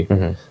criminality.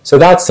 So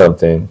that's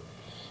something.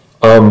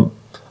 I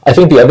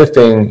think the other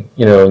thing,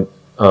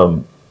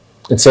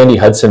 and Sandy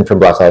Hudson from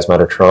Black Lives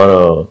Matter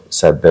Toronto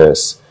said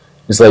this,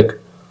 is like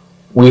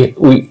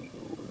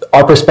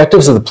our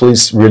perspectives of the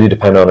police really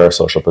depend on our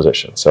social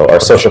position. So our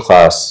social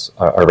class,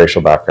 our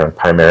racial background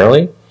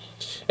primarily.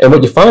 And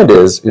what you find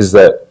is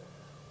that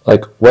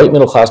like white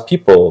middle class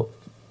people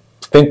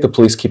think the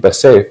police keep us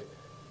safe,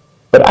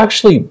 but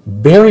actually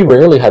very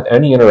rarely have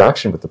any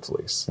interaction with the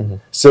police.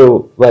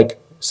 So like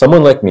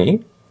someone like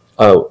me,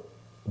 a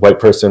white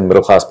person,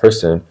 middle class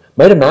person,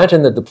 might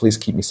imagine that the police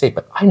keep me safe,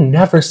 but I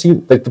never see,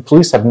 like the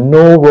police have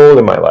no role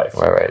in my life.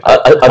 Right.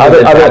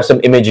 Other than some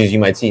images you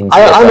might see.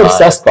 I'm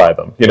obsessed by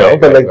them,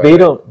 but like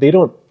they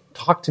don't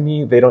talk to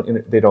me. They don't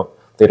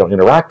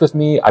interact with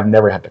me. I've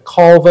never had to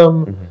call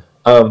them.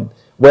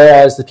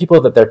 Whereas the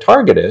people that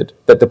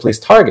the police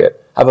target,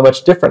 have a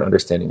much different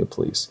understanding of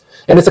police.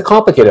 And it's a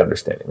complicated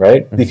understanding,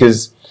 right?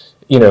 Because,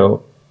 in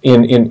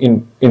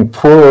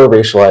poorer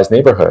racialized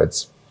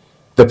neighborhoods,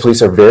 the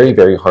police are very,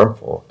 very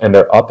harmful, and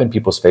they're up in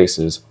people's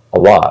faces a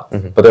lot.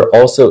 But there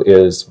also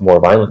is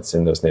more violence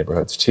in those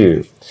neighborhoods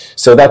too.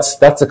 So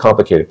that's a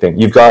complicated thing.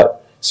 You've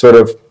got sort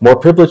of more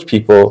privileged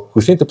people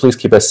who think the police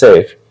keep us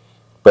safe,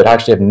 but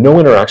actually have no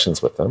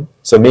interactions with them.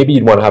 So maybe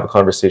you'd want to have a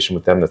conversation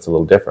with them that's a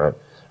little different.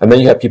 And then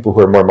you have people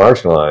who are more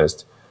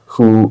marginalized,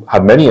 who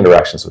have many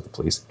interactions with the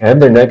police,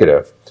 and they're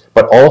negative,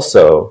 but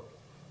also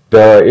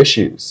there are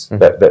issues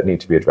that need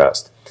to be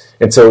addressed.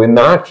 And so in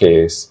that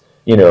case,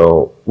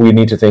 we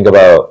need to think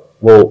about,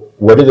 well,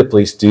 what do the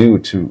police do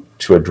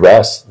to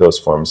address those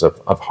forms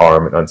of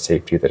harm and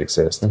unsafety that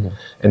exist? And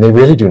they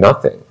really do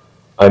nothing.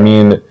 I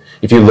mean,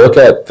 if you look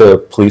at the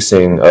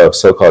policing of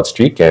so-called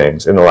street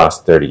gangs in the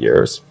last 30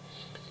 years,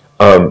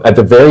 at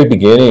the very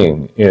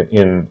beginning,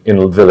 in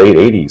the late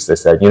 80s, they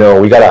said,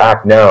 we got to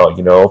act now,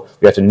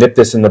 we have to nip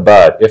this in the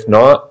bud. If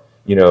not,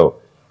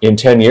 in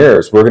 10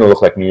 years, we're going to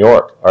look like New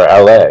York or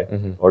LA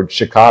or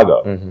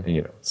Chicago. And,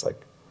 it's like,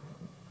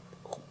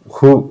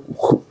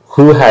 who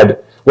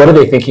what are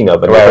they thinking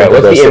of? And Right.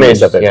 What's the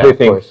image of it? Yeah,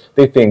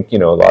 they think,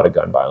 a lot of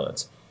gun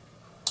violence.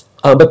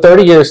 But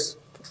 30 years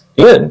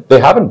in, they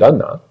haven't done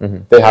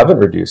that. They haven't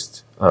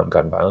reduced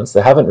gun violence.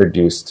 They haven't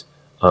reduced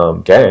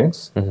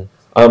gangs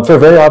for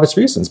very obvious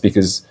reasons,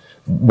 because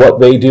what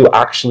they do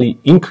actually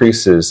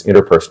increases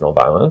interpersonal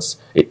violence.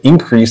 It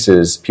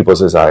increases people's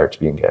desire to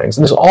be in gangs.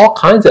 And there's all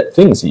kinds of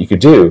things that you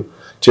could do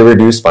to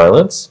reduce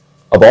violence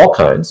of all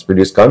kinds,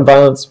 reduce gun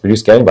violence,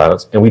 reduce gang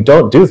violence, and we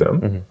don't do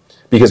them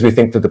because we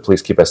think that the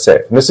police keep us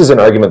safe. And this is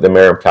an argument that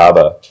Miriam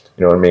Kaba,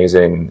 an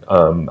amazing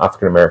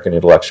African-American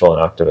intellectual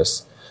and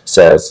activist,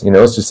 says.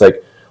 It's just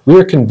like, we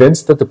are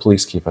convinced that the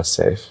police keep us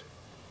safe.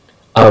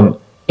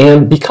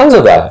 And because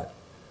of that,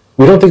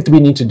 we don't think that we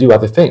need to do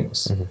other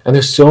things. And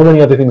there's so many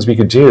other things we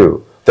could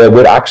do that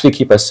would actually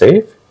keep us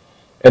safe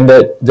and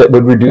that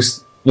would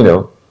reduce,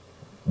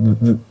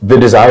 the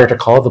desire to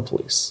call the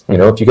police.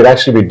 If you could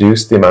actually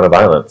reduce the amount of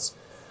violence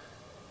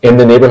in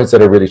the neighborhoods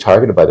that are really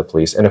targeted by the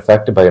police and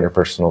affected by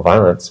interpersonal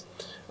violence,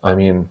 I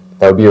mean,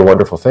 that would be a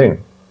wonderful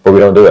thing, but we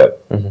don't do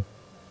it. Do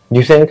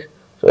you think,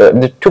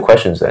 there's two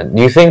questions then.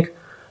 Do you think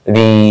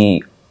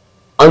the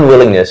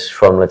unwillingness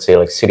from, let's say,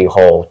 like City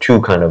Hall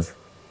to kind of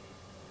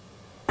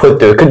put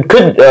their,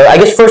 I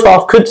guess first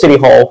off, could City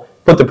Hall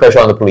put the pressure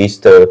on the police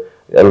to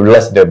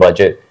lessen their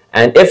budget?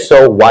 And if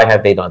so, why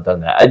have they not done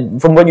that?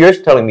 From what you're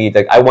telling me,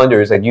 like, I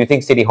wonder, is like, do you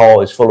think City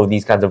Hall is full of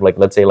these kinds of, like,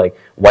 let's say, like,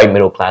 white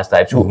middle class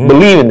types who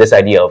believe in this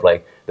idea of,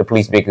 like, the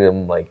police making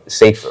them, like,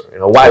 safer?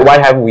 Why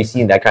haven't we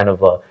seen that kind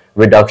of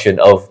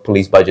reduction of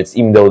police budgets,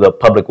 even though the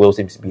public will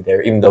seems to be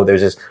there, even though there's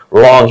this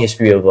long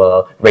history of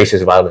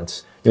racist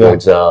violence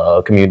towards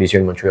communities here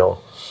in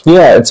Montreal?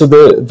 Yeah, and so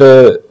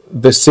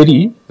the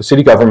city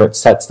government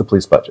sets the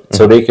police budget.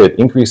 So they could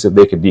increase it,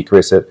 they could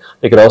decrease it.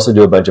 They could also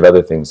do a bunch of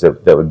other things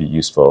that would be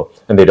useful,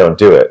 and they don't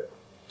do it.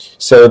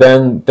 So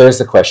then there's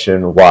the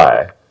question,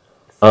 why?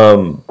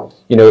 In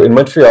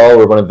Montreal,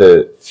 we're one of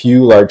the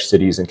few large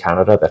cities in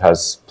Canada that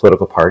has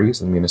political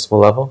parties at the municipal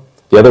level.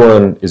 The other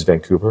one is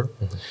Vancouver.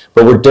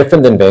 But we're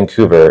different than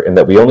Vancouver in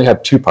that we only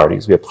have two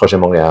parties. We have Projet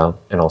Montréal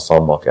and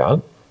Ensemble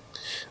Montréal.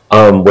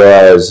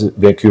 Whereas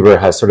Vancouver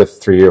has sort of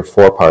 3 or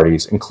 4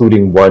 parties,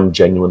 including one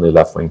genuinely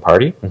left-wing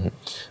party.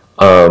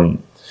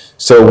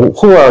 So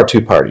who are our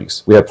two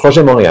parties? We have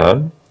Projet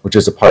Montréal, which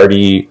is a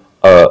party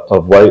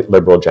of white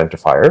liberal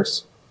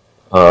gentrifiers,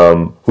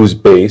 whose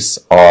base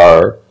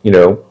are,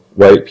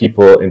 white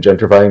people in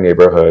gentrifying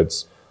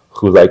neighborhoods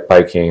who like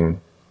biking,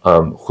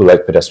 who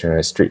like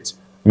pedestrianized streets.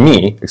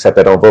 Me, except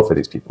I don't vote for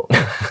these people.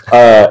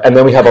 And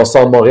then we have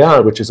Ensemble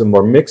Montréal, which is a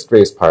more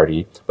mixed-race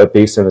party, but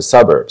based in the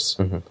suburbs.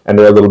 And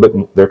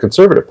they're a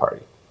conservative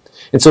party.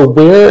 And so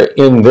where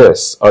in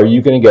this are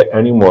you going to get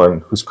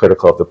anyone who's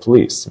critical of the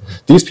police?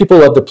 These people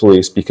love the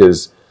police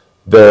because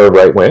they're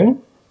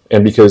right-wing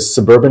and because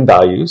suburban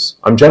values,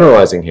 I'm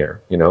generalizing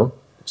here,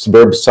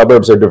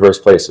 suburbs are diverse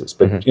places,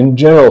 but in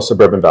general,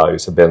 suburban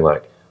values have been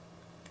like,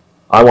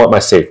 I want my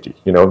safety,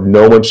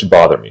 no one should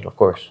bother me. Of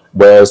course.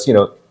 Whereas,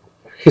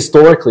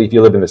 historically, if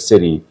you live in the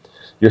city,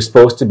 you're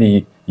supposed to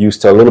be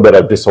used to a little bit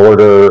of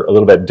disorder, a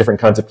little bit of different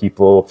kinds of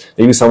people.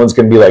 Maybe someone's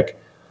going to be like,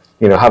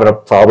 having a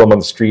problem on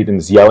the street and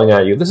is yelling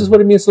at you. This is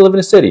what it means to live in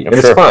a city, and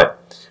it's fine.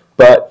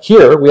 But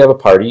here we have a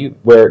party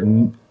where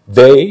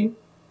they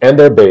and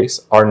their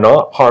base are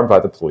not harmed by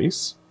the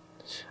police,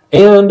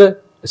 and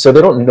so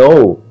they don't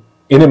know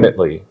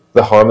intimately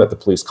the harm that the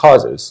police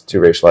causes to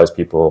racialized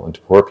people and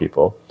to poor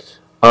people,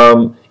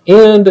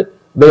 and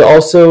they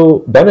also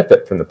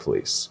benefit from the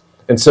police.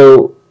 And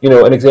so,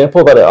 an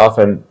example that I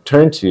often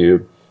turn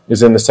to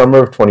is in the summer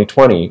of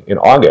 2020, in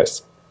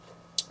August,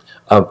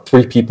 4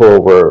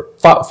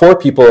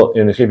 people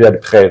in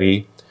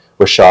Rivière-des-Prairies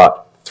were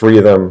shot, 3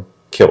 of them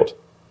killed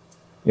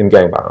in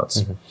gang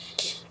violence.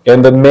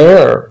 And the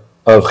mayor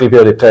of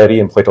Rivière-des-Prairies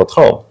in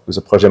Pointe-aux-Trembles, who's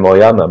a Projet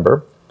Montréal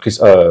member,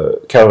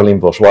 Caroline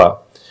Bourgeois,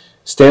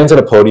 stands at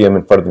a podium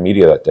in front of the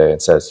media that day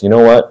and says, you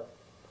know what?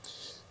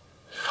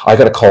 I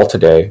got a call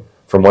today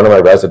from one of my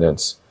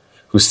residents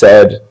who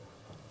said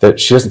that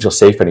she doesn't feel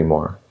safe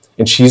anymore,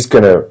 and she's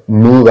going to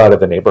move out of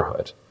the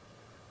neighborhood.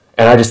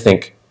 And I just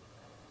think,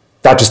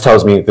 that just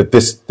tells me that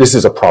this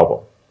is a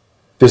problem.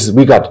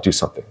 We got to do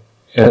something.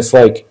 And it's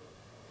like,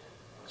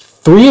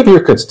 3 of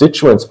your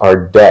constituents are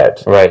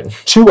dead. Right.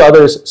 2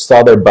 others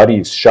saw their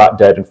buddies shot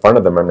dead in front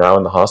of them and are now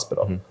in the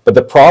hospital. But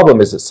the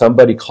problem is that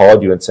somebody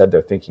called you and said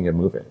they're thinking of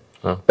moving.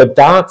 But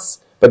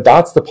that's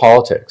the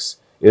politics.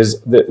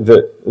 Is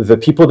the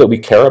people that we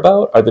care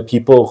about are the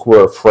people who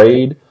are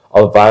afraid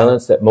of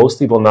violence that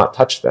mostly will not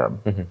touch them.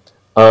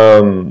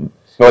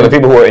 Or the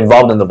people who are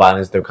involved in the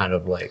violence, they're kind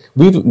of like...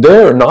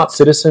 They're not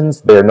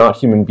citizens, they're not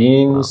human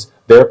beings,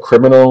 they're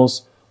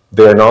criminals,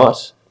 they're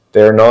not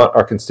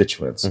our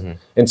constituents.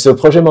 And so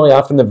Projet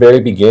Montréal from the very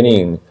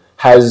beginning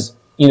has,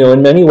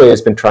 in many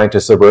ways been trying to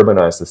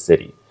suburbanize the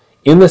city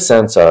in the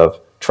sense of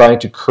trying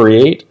to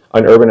create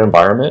an urban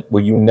environment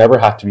where you never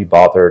have to be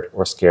bothered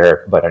or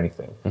scared about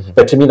anything.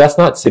 But to me, that's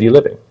not city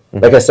living.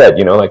 Like I said,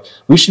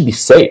 we should be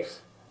safe.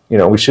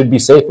 We should be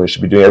safe. We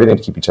should be doing everything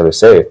to keep each other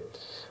safe.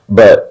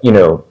 But,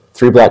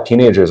 three black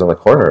teenagers on the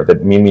corner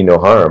that mean me no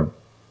harm,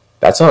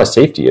 that's not a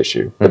safety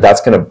issue, but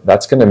that's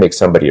gonna make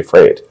somebody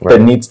afraid. Right.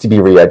 That needs to be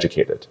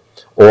re-educated.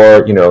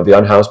 Or, you know, the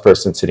unhoused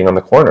person sitting on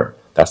the corner,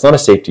 that's not a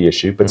safety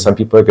issue, but some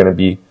people are going to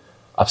be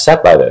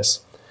upset by this.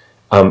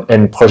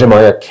 And Projet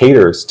Montréal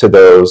caters to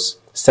those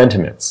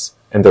sentiments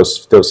and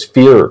those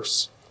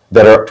fears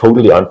that are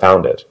totally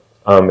unfounded.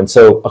 And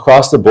so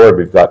across the board,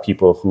 we've got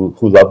people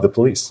who love the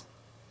police.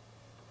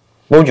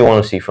 What would you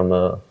want to see from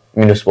the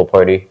municipal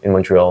party in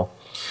Montreal?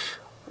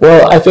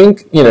 Well, I think,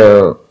 you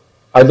know,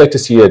 I'd like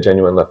to see a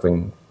genuine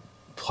left-wing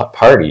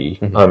party.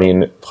 I mean,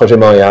 Projet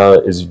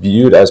Montréal is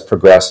viewed as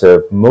progressive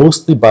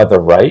mostly by the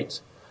right.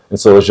 And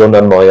so a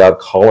Journal de Montréal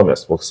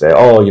columnist will say,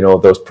 oh, you know,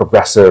 those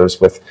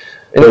progressives with...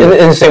 In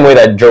the same way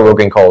that Joe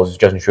Rogan calls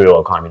Justin Trudeau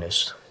a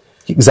communist.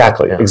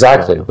 Exactly, Yeah,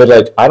 exactly. yeah. But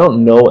like, I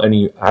don't know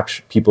any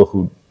people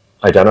who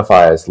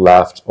identify as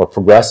left or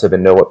progressive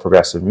and know what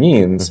progressive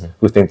means,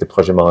 who think that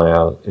Projet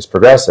Montréal is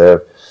progressive.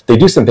 They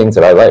do some things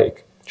that I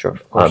like. Sure,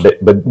 of course.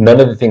 But none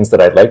of the things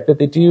that I like that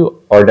they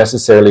do are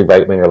necessarily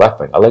right-wing or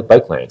left-wing. I like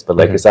bike lanes, but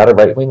like, is that a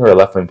right-wing or a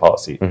left-wing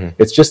policy?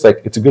 It's just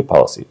like, it's a good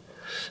policy.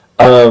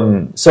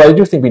 So I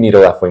do think we need a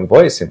left-wing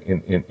voice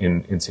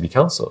in city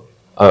council,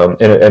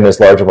 and as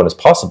large a one as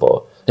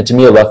possible. And to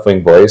me, a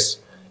left-wing voice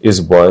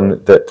is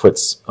one that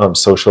puts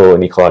social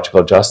and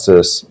ecological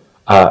justice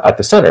at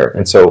the center.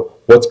 And so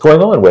what's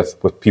going on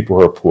with people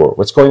who are poor?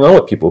 What's going on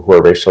with people who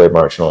are racially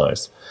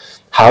marginalized?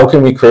 How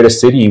can we create a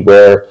city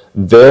where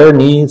their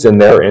needs and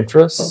their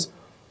interests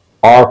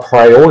are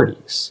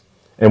priorities?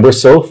 And we're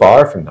so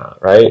far from that,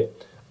 right?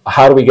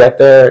 How do we get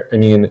there? I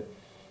mean,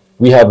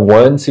 we have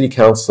one city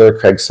councillor,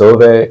 Craig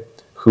Sauvé,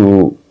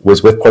 who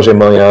was with Projet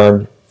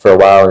Montréal for a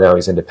while, and now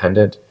he's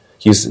independent.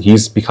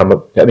 He's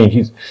become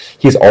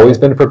he's always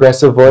been a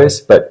progressive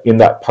voice, but in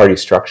that party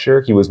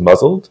structure, he was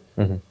muzzled.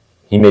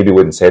 He maybe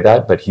wouldn't say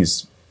that, but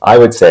I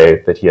would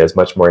say that he has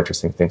much more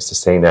interesting things to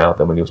say now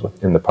than when he was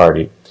in the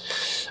party.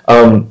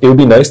 It would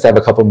be nice to have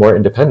a couple more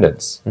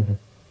independents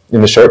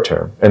in the short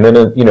term. And then,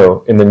 you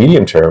know, in the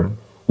medium term,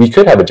 we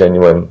could have a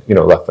genuine, you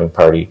know, left-wing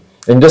party.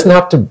 And it doesn't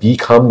have to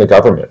become the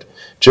government.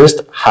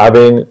 Just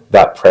having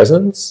that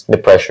presence, The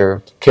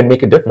pressure. can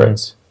make a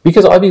difference.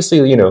 Because obviously,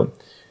 you know,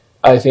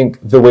 I think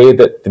the way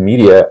that the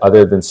media,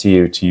 other than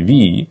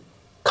CUTV,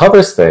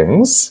 covers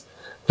things,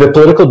 the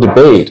political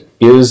debate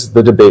is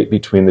the debate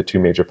between the two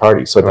major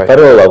parties. So at the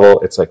federal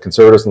level, it's like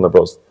conservatives and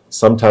liberals.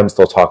 Sometimes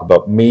they'll talk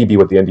about maybe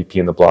what the NDP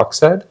and the Bloc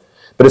said,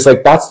 but it's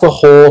like that's the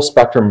whole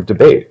spectrum of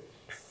debate.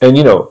 And,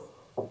 you know,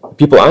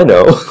 people I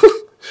know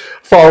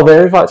fall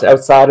very much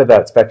outside of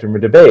that spectrum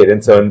of debate.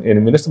 And so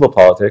in municipal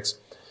politics,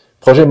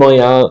 Projet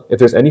Montréal, if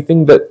there's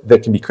anything that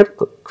can be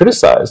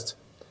criticized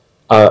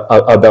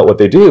about what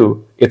they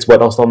do, it's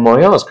what Ensemble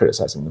Montréal is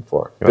criticizing them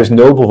for. There's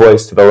no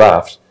voice to the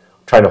left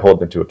trying to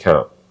hold them to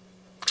account.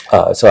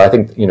 So I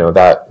think, you know,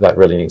 that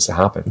really needs to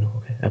happen.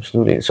 Okay,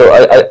 absolutely. So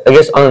I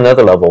guess on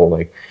another level,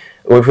 like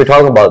if we're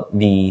talking about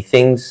the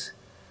things,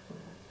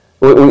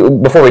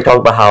 before we talk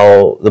about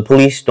how the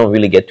police don't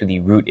really get to the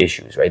root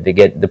issues, right?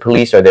 The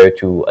police are there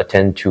to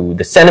attend to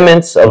the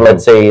sentiments of,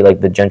 let's say, like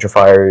the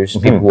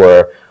gentrifiers, people who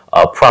are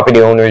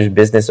property owners,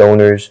 business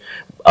owners,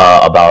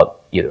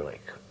 about either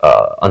like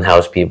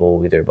unhoused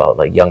people, either about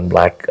like young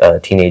black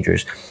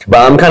teenagers. But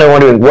I'm kind of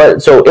wondering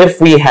so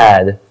if we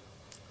had,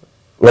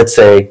 let's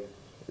say,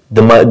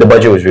 the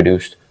budget was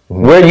reduced,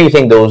 where do you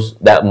think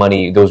that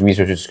money, those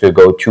resources could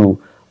go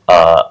to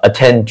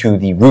attend to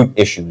the root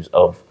issues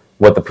of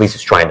what the police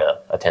is trying to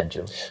attend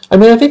to? I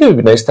mean, I think it would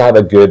be nice to have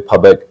a good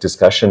public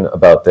discussion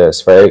about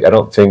this, right?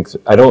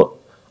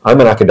 I'm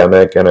an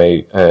academic, and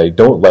I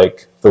don't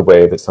like the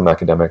way that some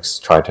academics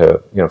try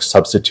to, you know,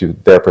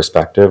 substitute their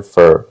perspective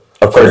for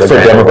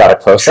democratic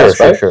process,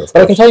 right? Sure,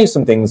 but I can tell you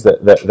some ththings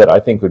that I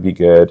think would be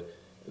good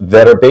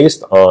that are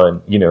based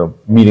on, you know,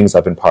 meetings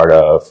I've been part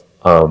of,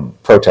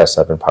 protests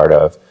I've been part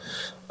of.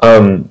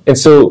 And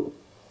so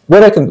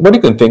what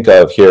you can think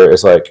of here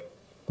is like,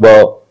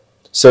 well,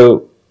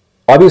 so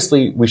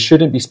obviously we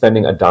shouldn't be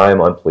spending a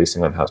dime on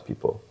policing unhoused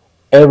people.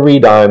 Every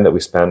dime that we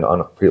spend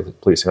on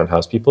policing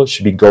unhoused people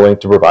should be going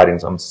to providing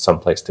some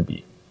place to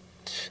be.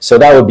 So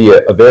that would be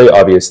a very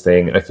obvious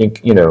thing. I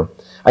think, you know,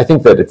 I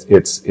think that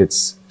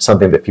it's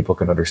something that people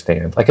can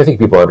understand. Like, I think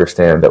people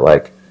understand that,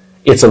 like,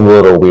 it's a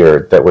little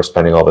weird that we're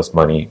spending all this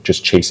money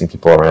just chasing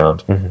people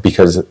around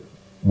because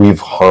we've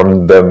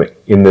harmed them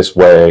in this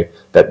way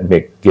that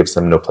gives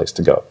them no place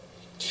to go.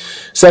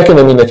 Second,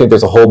 I mean, I think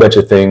there's a whole bunch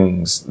of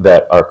things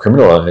that are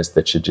criminalized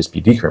that should just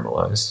be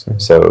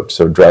decriminalized.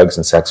 So drugs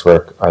and sex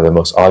work are the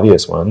most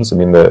obvious ones. I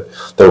mean, the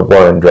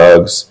war on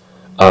drugs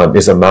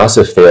is a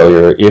massive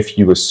failure if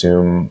you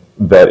assume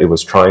that it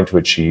was trying to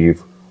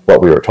achieve what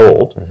we were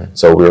told.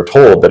 So we were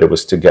told that it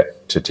was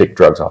to take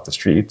drugs off the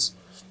streets,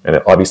 and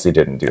it obviously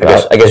didn't do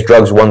that. I guess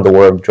drugs won the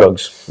war on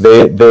drugs.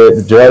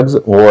 The drugs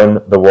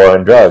won the war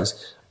on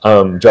drugs.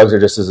 Drugs are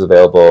just as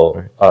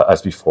available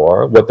as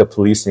before. What the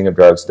policing of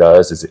drugs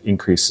does is it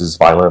increases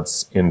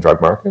violence in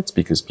drug markets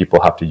because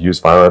people have to use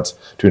violence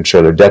to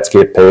ensure their debts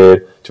get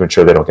paid, to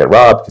ensure they don't get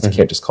robbed, because you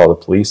can't just call the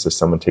police if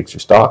someone takes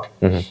your stock.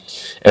 And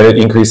it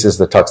increases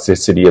the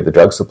toxicity of the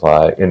drug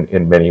supply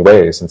in many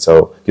ways. And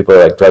so people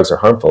are like, drugs are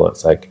harmful.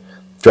 It's like,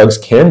 drugs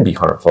can be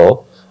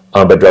harmful,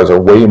 but drugs are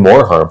way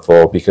more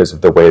harmful because of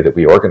the way that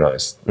we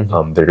organize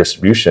their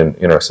distribution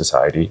in our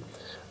society.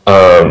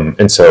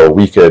 And so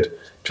we could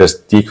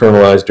just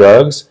decriminalize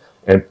drugs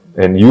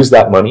and use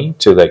that money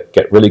to like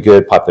get really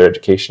good popular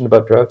education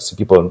about drugs, so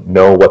people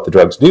know what the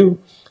drugs do,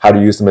 how to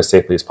use them as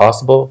safely as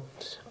possible.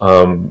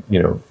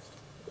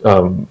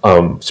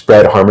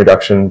 Spread harm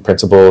reduction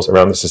principles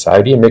around the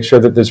society, and make sure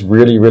that there's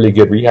really, really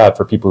good rehab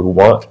for people who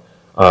want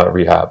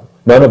rehab.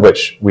 None of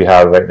which we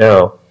have right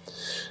now.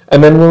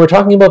 And then when we're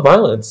talking about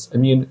violence, I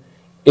mean,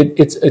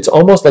 it's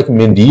almost like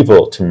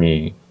medieval to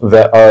me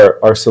that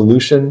our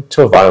solution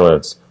to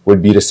violence would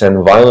be to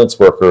send violence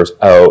workers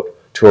out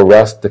to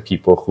arrest the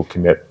people who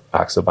commit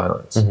acts of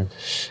violence.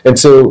 And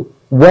so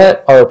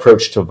what our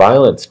approach to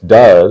violence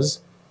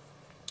does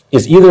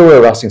is either we're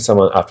arresting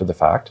someone after the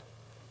fact,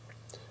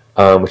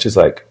 which is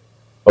like,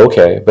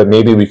 okay, but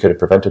maybe we could have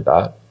prevented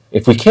that.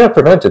 If we can't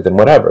prevent it, then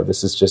whatever.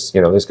 This is just,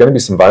 there's going to be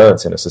some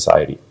violence in a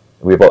society.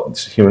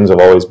 Humans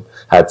have always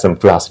had some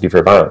capacity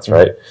for violence,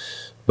 right?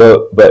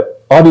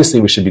 But obviously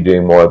we should be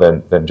doing more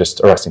than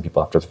just arresting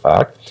people after the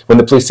fact. When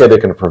the police say they're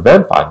going to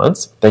prevent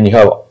violence, then you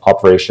have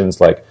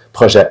operations like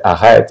Projet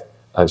Arrête,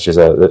 which is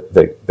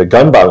the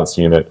gun violence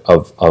unit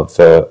of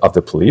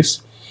the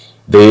police.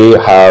 They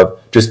have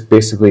just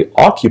basically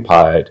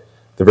occupied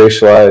the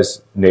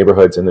racialized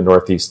neighborhoods in the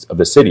northeast of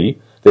the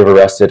city. They've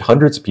arrested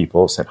hundreds of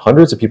people, sent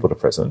hundreds of people to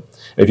prison.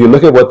 If you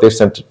look at what they've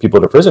sent people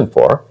to prison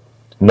for,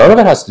 none of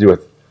it has to do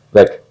with,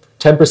 like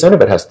 10%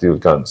 of it has to do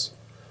with guns.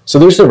 So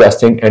they're just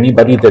arresting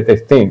anybody that they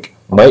think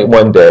might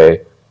one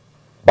day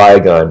buy a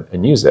gun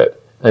and use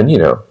it. And,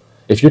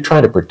 if you're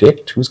trying to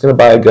predict who's going to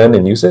buy a gun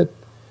and use it,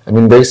 I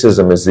mean,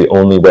 racism is the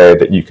only way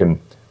that you can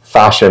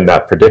fashion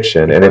that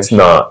prediction, and it's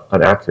not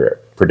an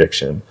accurate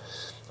prediction.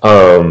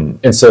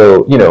 And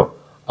so,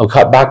 I'll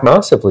cut back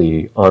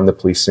massively on the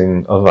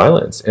policing of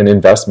violence and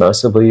invest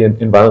massively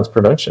in violence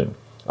prevention.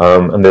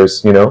 And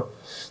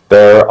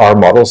there are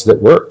models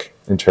that work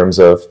in terms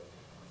of,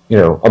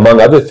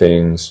 among other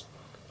things,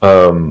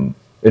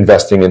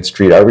 investing in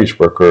street outreach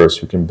workers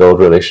who can build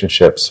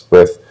relationships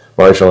with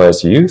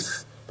marginalized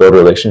youth, build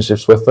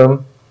relationships with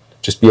them,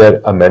 just be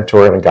a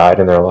mentor and a guide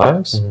in their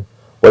lives.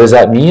 What does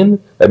that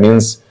mean? That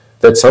means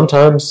that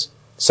sometimes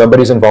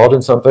somebody's involved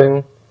in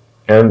something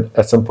and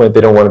at some point they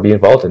don't want to be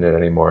involved in it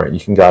anymore. You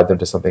can guide them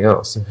to something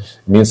else. It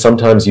means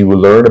sometimes you will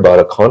learn about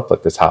a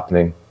conflict that's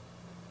happening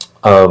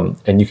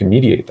and you can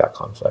mediate that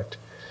conflict.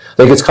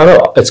 Like it's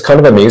kind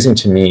of amazing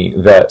to me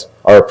that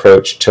our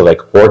approach to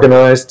like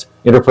organized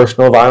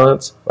interpersonal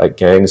violence, like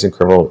gangs and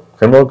criminal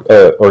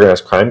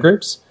organized crime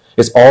groups,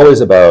 is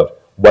always about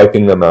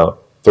wiping them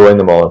out, throwing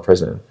them all in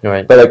prison.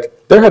 Right. But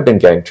like there have been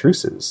gang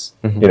truces,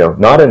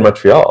 not in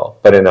Montreal,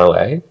 but in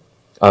LA,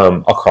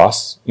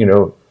 across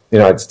the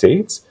United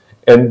States,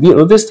 and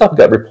this stuff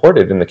got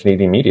reported in the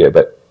Canadian media.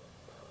 But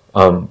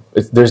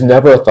there's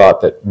never a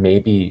thought that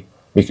maybe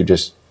we could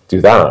just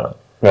do that.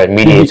 Right,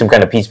 mediate some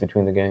kind of peace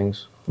between the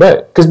gangs.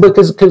 Right,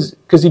 because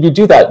if you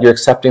do that, you're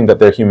accepting that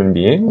they're human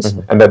beings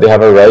and that they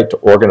have a right to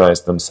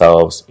organize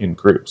themselves in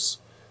groups.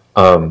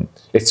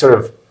 It sort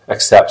of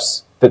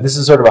accepts that this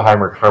is sort of a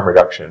harm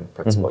reduction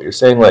principle. You're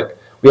saying like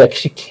we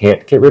actually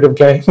can't get rid of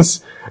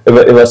gangs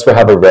unless we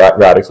have a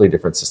radically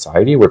different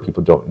society where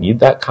people don't need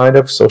that kind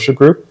of social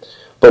group,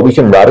 but we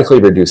can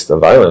radically reduce the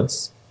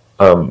violence.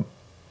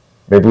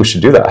 Maybe we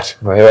should do that,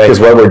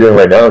 because what we're doing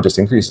right now just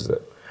increases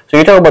it. So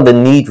you're talking about the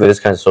need for this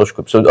kind of social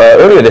group. So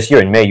earlier this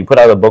year in May, you put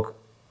out a book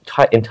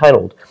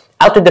entitled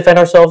 "Out to Defend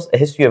Ourselves: A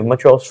History of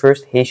Montreal's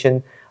First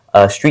Haitian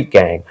Street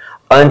Gang."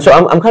 And so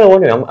I'm kind of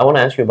wondering, I want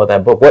to ask you about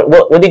that book.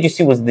 What did you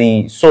see was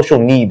the social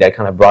need that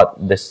kind of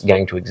brought this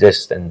gang to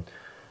exist, and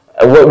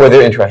what were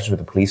their interactions with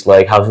the police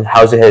like? How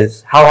has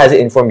it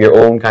informed your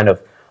own kind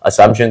of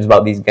assumptions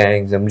about these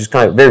gangs? I'm just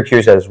kind of very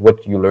curious as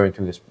what you learned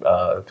through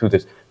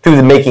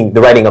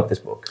the writing of this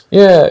book.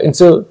 Yeah, and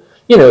so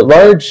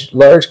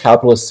large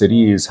capitalist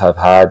cities have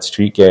had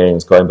street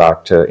gangs going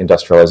back to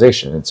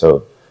industrialization, and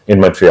so in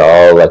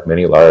Montreal, like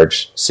many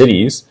large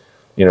cities,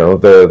 there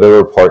were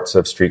reports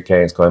of street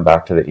gangs going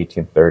back to the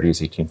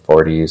 1830s,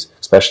 1840s,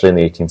 especially in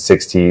the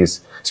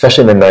 1860s,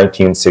 especially in the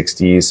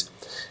 1960s.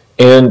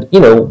 And,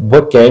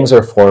 what gangs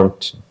are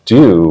formed to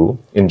do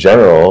in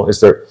general is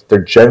they're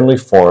generally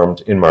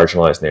formed in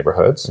marginalized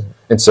neighborhoods.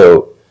 And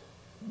so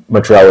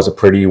Montreal was a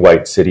pretty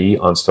white city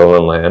on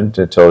stolen land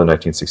until the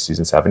 1960s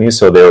and 70s.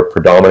 So they were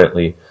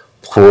predominantly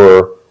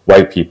poor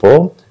white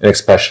people, and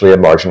especially a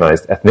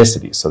marginalized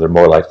ethnicity. So they're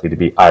more likely to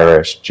be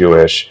Irish,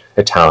 Jewish,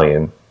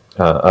 Italian,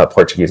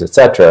 Portuguese,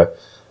 etc.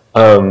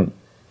 And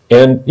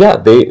yeah,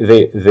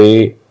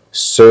 they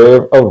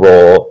serve a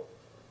role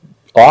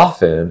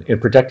often in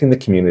protecting the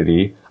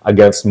community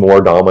against more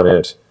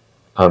dominant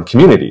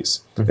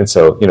communities. And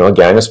so, you know, a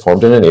gang is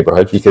formed in a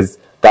neighborhood because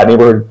that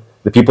neighborhood,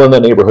 the people in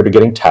that neighborhood are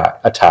getting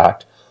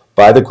attacked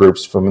by the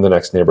groups from the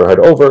next neighborhood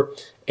over.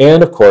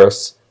 And of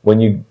course, when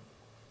you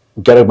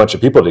get a bunch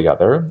of people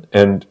together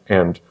and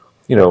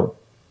you know,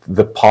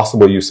 the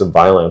possible use of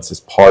violence is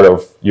part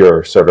of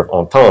your sort of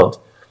entente,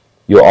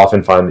 you'll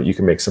often find that you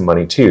can make some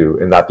money too,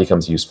 and that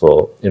becomes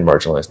useful in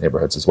marginalized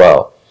neighborhoods as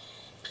well.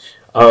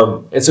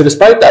 And so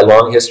despite that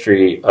long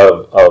history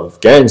of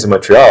gangs in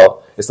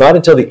Montreal, it's not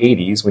until the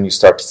 80s when you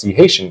start to see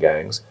Haitian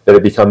gangs that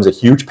it becomes a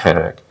huge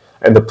panic,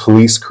 and the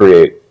police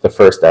create the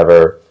first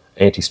ever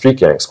anti-street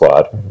gang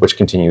squad, which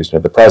continues into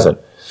the present.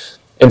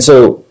 And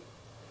so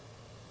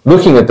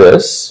looking at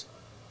this,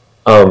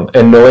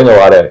 and knowing I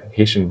have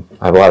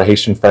a lot of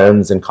Haitian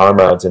friends and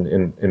comrades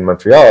in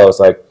Montreal, I was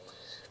like,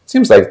 it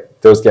seems like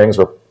those gangs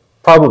were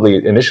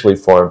probably initially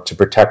formed to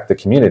protect the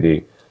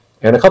community.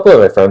 And a couple of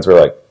my friends were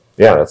like,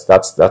 yeah,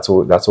 that's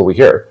what we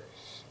hear.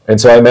 And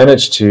so I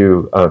managed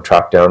to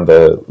track down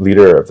the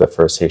leader of the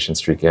first Haitian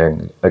street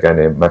gang, a guy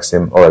named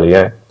Maxime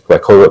Aurélien, who I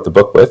co-wrote the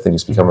book with, and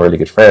he's become a really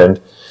good friend.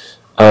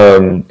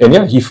 And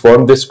yeah, he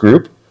formed this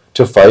group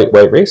to fight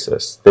white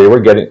racists. They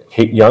were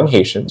young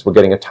Haitians were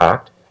getting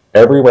attacked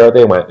everywhere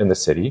they went in the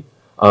city,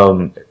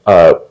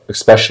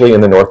 especially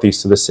in the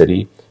northeast of the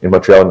city, in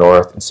Montreal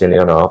North and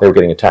Saint-Léonard. They were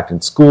getting attacked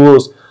in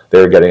schools. They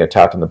were getting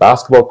attacked in the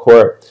basketball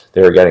court.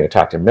 They were getting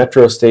attacked in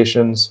metro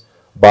stations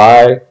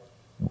by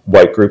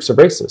white groups of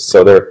racists.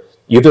 So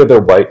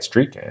they're white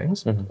street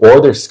gangs, or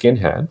they're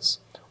skinheads,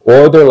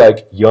 or they're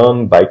like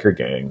young biker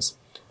gangs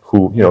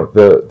who, you know,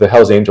 the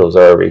Hells Angels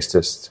are a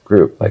racist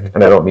group. Like,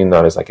 and I don't mean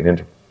that as like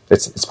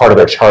it's part of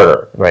their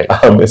charter. Right.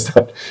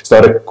 It's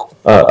not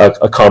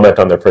a comment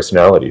on their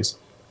personalities.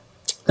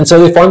 And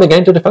so they formed the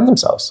gang to defend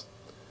themselves.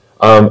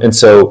 And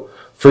so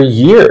for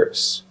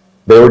years,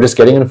 they were just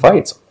getting in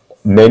fights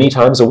many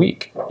times a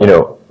week, you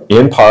know,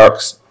 in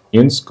parks,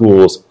 in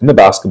schools, in the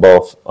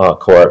basketball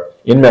court,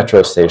 in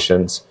metro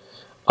stations.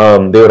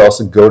 They would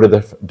also go to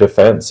the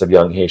defense of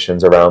young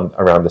Haitians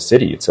around the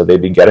city. So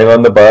they'd be getting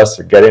on the bus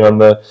or getting on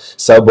the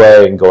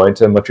subway and going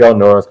to Montreal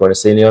North, going to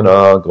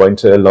Saint-Léonard, going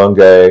to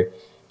Longueuil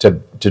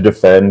to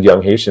defend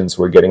young Haitians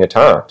who were getting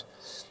attacked.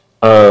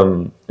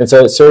 And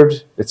so it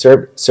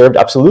served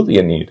absolutely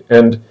a need.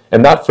 And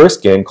that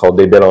first gang called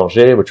Les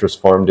Bélangers, which was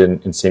formed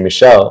in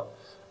Saint-Michel,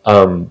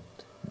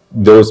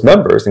 those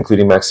members,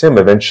 including Maxime,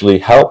 eventually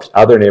helped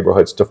other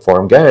neighborhoods to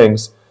form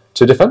gangs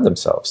to defend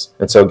themselves.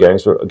 And so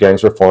gangs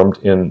were formed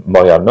in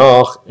Montréal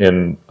Nord,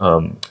 in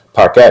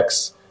Parc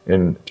X,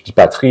 in Petite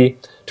Patrie,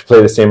 to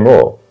play the same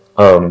role.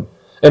 And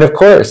of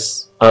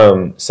course,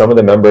 some of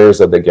the members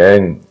of the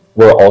gang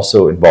were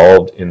also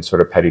involved in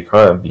sort of petty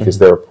crime because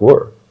they were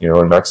poor. You know,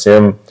 and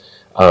Maxime,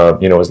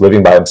 you know, was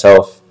living by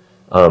himself.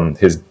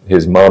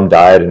 His mom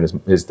died,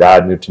 and his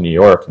dad moved to New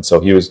York, and so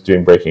he was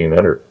doing breaking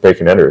and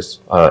enters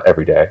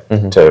every day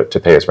to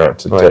pay his rent,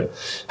 to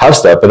house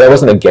stuff. But that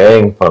wasn't a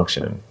gang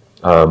function,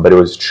 but it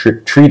was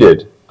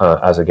treated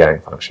as a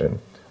gang function.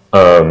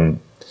 And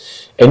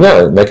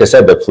yeah, like I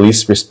said, the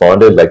police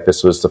responded like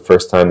this was the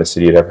first time the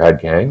city had ever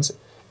had gangs,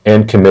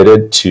 and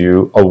committed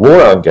to a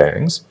war on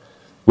gangs,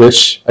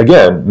 which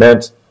again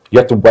meant you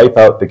have to wipe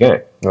out the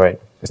gang. Right.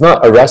 It's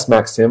not arrest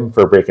Maxime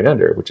for a break and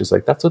enter, which is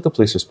like, that's what the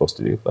police are supposed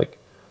to do. Like,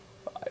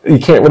 you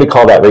can't really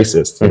call that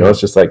racist. You know,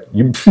 it's just like,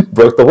 you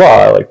broke the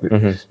law. Like,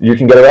 you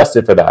can get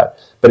arrested for that.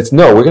 But it's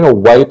no, we're going to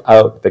wipe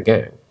out the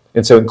gang.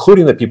 And so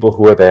including the people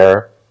who are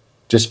there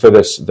just for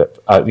this,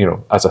 you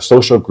know, as a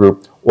social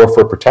group or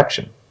for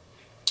protection.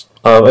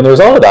 And the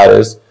result of that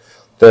is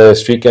the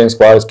street gang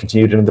squad has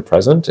continued into the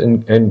present,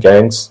 and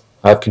gangs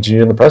have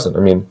continued in the present. I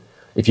mean,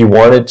 if you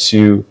wanted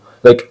to,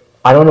 like,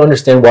 I don't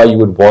understand why you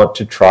would want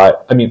to try.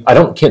 I mean,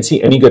 can't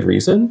see any good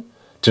reason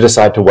to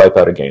decide to wipe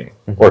out a gang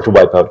or to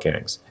wipe out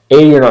gangs.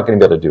 A, you're not going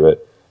to be able to do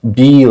it.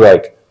 B,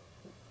 like,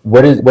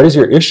 what is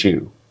your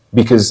issue?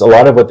 Because a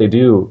lot of what they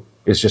do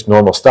is just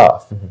normal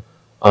stuff.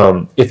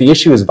 If the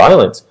issue is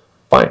violence,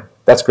 fine,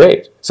 that's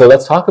great. So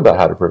let's talk about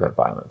how to prevent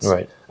violence.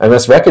 Right. And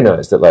let's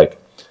recognize that, like,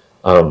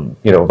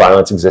 you know,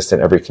 violence exists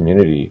in every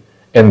community,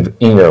 and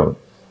you know,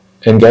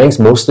 and gangs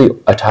mostly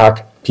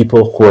attack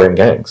people who are in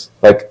gangs.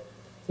 Like,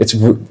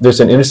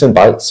 there's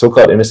an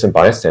so-called innocent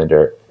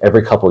bystander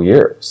every couple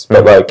years,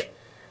 but like,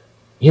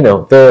 you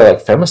know, there are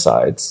like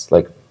femicides,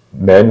 like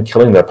men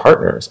killing their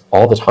partners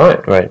all the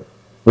time. Right.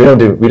 We don't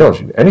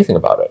do anything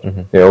about it.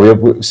 You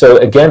know, so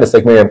again, it's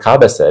like Miriam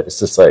Kaba said. It's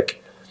just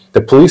like the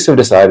police have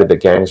decided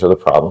that gangs are the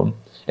problem,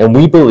 and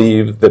we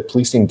believe that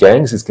policing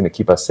gangs is going to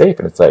keep us safe.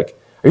 And it's like,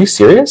 are you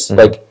serious?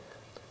 Like,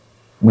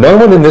 no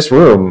one in this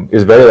room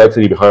is very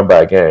likely to be harmed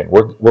by a gang.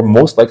 We're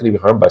most likely to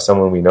be harmed by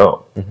someone we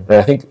know. And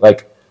I think,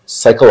 like,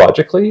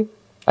 psychologically,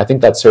 I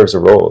think that serves a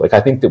role. Like, I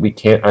think that we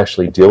can't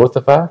actually deal with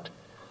the fact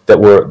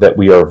that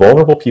we are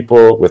vulnerable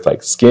people with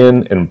like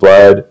skin and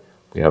blood.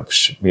 We have,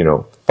 you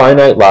know,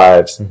 finite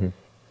lives,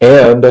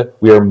 and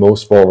we are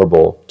most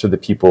vulnerable to the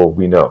people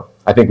we know.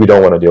 I think we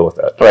don't want to deal with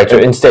that. Right. So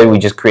instead, we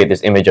just create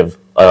this image of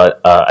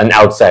an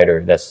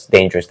outsider that's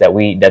dangerous, that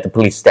the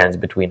police stands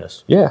between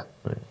us. Yeah.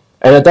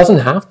 And it doesn't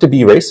have to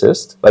be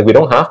racist. Like it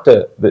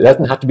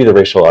doesn't have to be the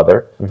racial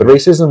other, but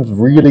racism's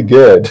really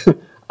good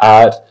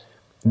at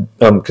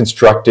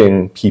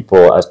constructing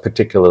people as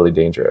particularly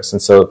dangerous.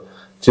 And so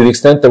to the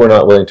extent that we're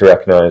not willing to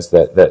recognize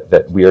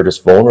that we are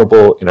just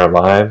vulnerable in our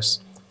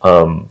lives,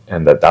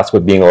 and that's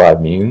what being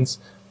alive means,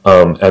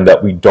 and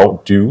that we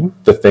don't do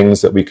the things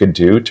that we could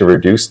do to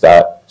reduce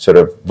that sort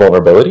of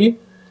vulnerability,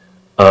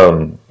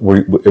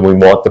 we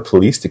want the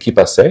police to keep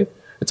us safe,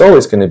 it's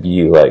always going to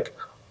be like,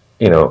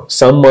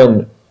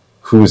 someone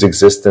whose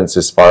existence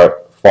is far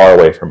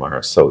away from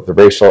ours. So the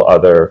racial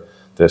other,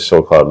 the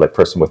so-called like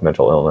person with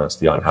mental illness,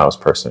 the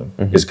unhoused person,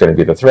 is going to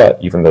be the threat,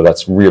 even though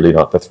that's really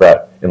not the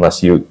threat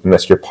unless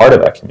you're part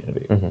of that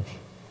community.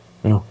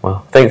 Oh,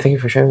 wow. Thank you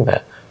for sharing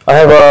that. I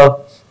have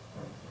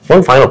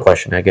one final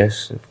question, I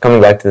guess,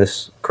 coming back to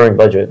this current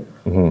budget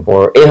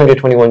for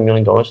 $821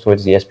 million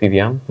towards the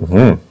SPVM.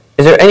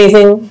 Is there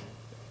anything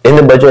in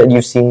the budget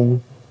you've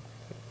seen,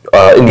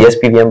 in the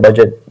SPVM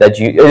budget, that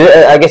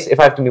I guess if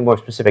I have to be more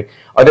specific,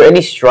 are there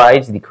any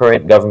strides the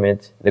current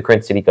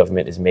city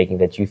government is making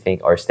that you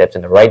think are steps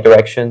in the right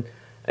direction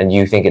and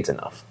you think it's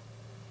enough?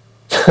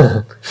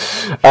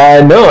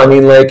 No, I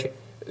mean, like,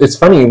 it's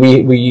funny,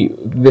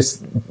 this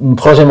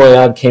Projet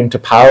Montréal came to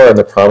power on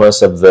the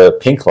promise of the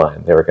Pink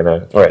Line. They were going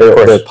to,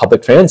 the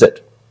public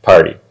transit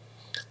party.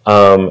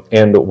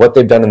 And what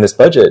they've done in this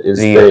budget is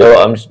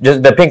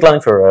just the Pink Line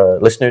for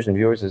listeners and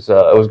viewers is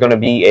it was going to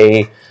be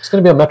a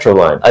metro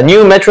line, a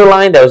new metro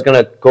line that was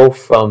going to go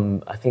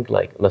from I think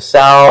like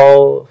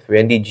LaSalle through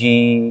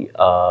NDG.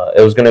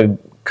 It was going to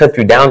cut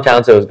through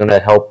downtown, so it was going to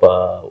help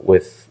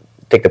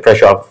take the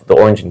pressure off the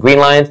orange and green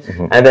lines,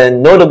 and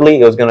then notably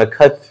it was going to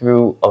cut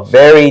through a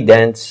very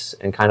dense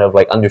and kind of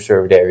like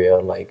underserved area,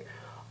 like.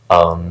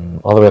 All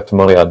the way up to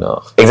Montréal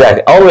Nord.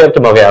 Exactly, all the way up to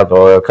Montréal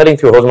Nord, cutting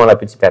through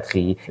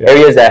Rosemont-la-Petite-Patrie,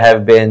 areas that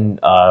have been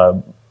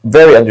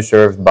very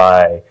underserved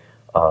by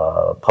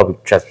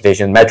public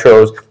transportation,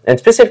 metros, and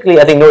specifically,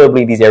 I think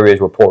notably, these areas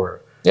were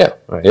poorer. Yeah,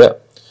 right. Yeah.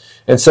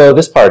 And so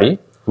this party,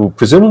 who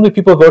presumably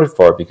people voted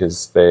for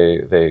because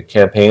they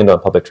campaigned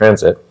on public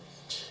transit,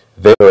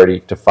 they were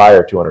ready to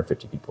fire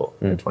 250 people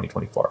in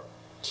 2024.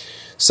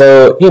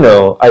 So,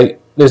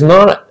 there's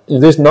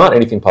not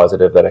anything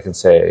positive that I can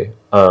say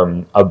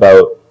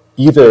about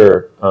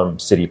either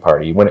city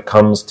party when it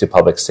comes to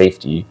public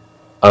safety.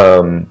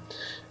 And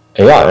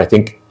I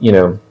think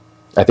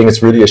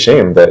it's really a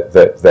shame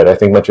that I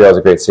think Montreal is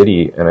a great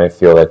city, and I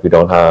feel like we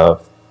don't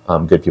have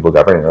good people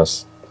governing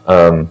us.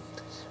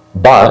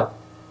 But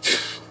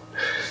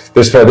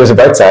there's a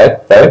bright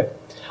side, right?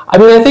 I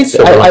mean,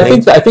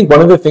 I think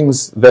one of the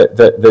things that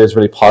is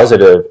really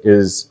positive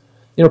is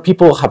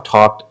people have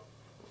talked.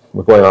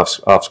 We're going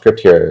off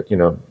script here,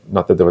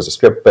 not that there was a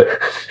script, but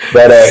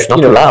not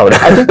loud.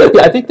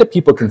 I think that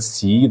people can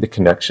see the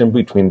connection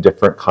between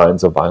different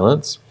kinds of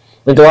violence.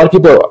 Like a lot of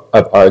people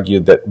have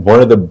argued that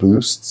one of the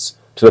boosts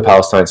to the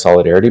Palestine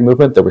solidarity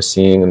movement that we're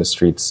seeing in the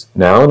streets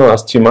now in the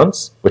last 2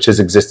 months, which has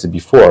existed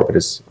before but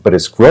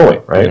is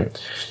growing, right,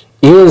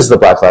 is the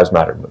Black Lives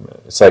Matter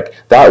movement. It's like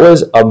that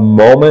was a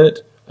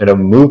moment and a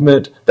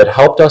movement that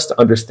helped us to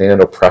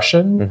understand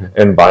oppression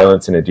and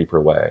violence in a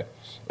deeper way.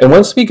 And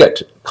once we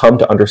come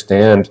to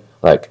understand,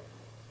 like,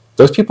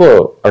 those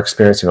people are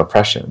experiencing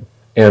oppression,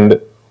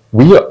 and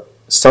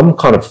some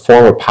kind of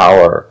form of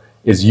power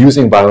is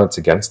using violence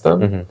against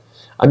them.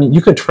 I mean,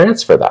 you can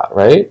transfer that,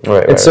 right?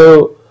 And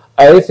so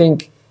I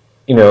think,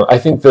 I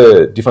think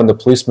the Defund the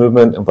Police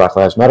movement and Black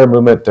Lives Matter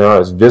movement, they're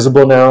not as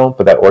visible now,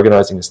 but that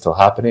organizing is still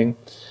happening.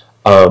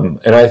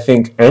 And I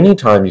think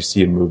anytime you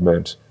see a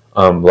movement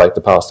like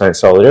the Palestine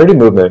Solidarity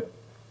movement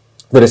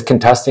that is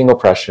contesting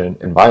oppression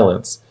and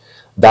violence,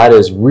 that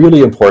is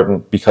really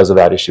important because of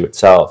that issue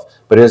itself.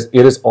 But it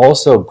is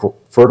also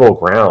fertile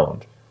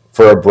ground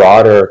for a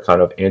broader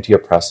kind of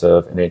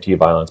anti-oppressive and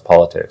anti-violence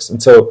politics.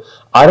 And so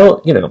I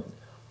don't,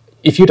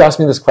 if you'd ask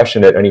me this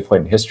question at any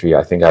point in history,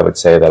 I think I would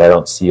say that I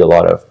don't see a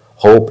lot of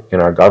hope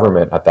in our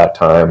government at that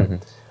time.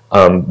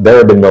 There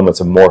have been moments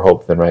of more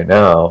hope than right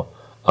now.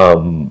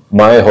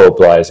 My hope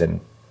lies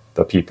in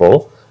the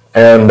people.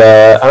 And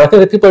I think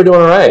that people are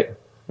doing all right.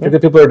 I think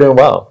that people are doing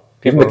well.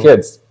 Even the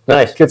kids.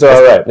 Nice. Kids are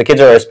all right. The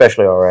kids are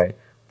especially all right.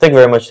 Thank you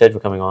very much, Ted, for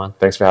coming on.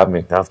 Thanks for having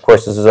me. Now, of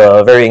course, this is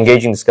a very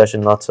engaging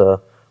discussion. Lots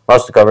to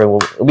cover.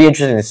 It'll be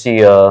interesting to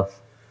see, I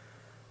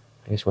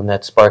guess, when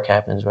that spark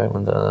happens, right?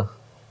 When the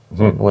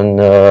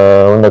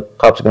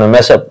cops are going to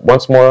mess up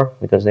once more,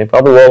 because they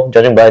probably will,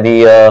 judging by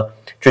the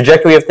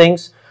trajectory of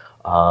things.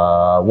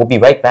 We'll be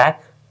right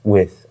back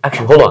with.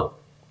 Actually, hold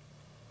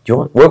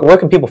on. Where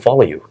can people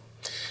follow you?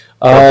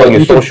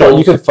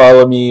 You can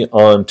follow me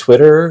on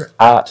Twitter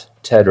at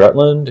Ted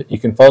Rutland. You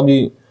can follow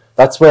me.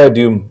 That's where I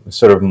do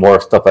sort of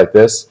more stuff like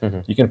this.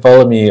 You can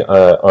follow me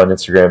on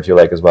Instagram if you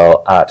like as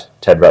well, at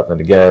Ted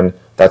Rutland again.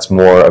 That's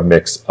more a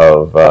mix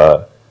of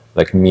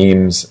like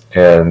memes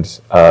and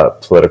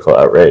political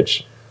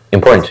outrage.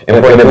 Important.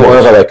 More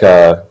of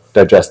a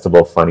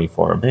digestible, funny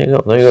form. There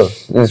you go.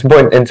 It's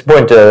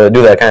important to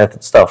do that kind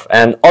of stuff.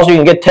 And also, you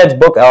can get Ted's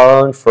book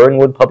on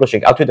Fernwood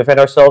Publishing, Out to Defend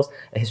Ourselves: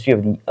 A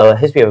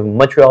History of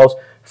Montreal's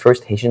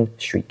First Haitian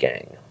Street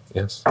Gang.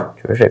 Yes.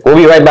 Terrific. We'll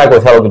be right back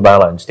with Hello Goodbye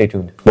Line. Stay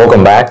tuned.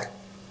 Welcome back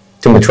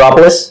to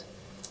Metropolis.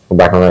 We're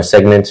back on our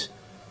segment,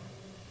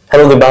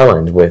 Hello Goodbye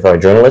Lines, with our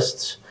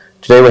journalists.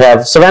 Today we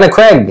have Savannah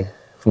Craig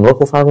from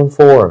Local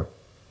 514.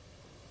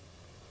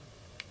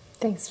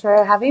 Thanks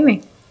for having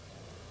me.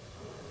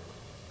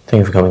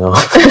 Thank you for coming on.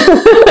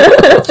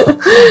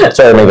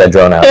 Sorry to make that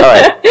drawn out. All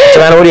right.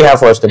 Savannah, what do you have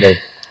for us today?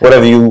 What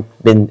have you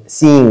been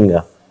seeing?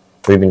 What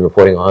have you been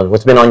reporting on?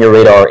 What's been on your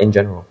radar in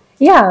general?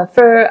 Yeah,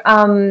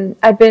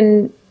 I've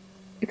been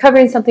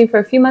covering something for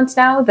a few months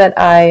now that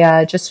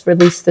I just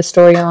released the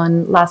story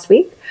on last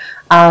week.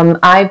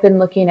 I've been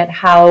looking at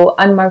how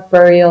unmarked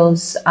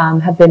burials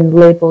have been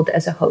labeled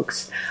as a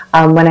hoax.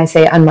 When I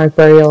say unmarked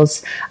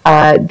burials,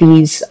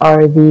 these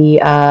are the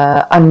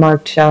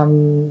unmarked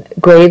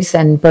graves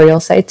and burial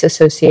sites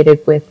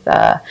associated with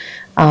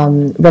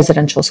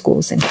residential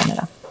schools in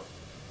Canada.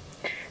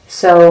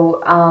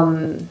 So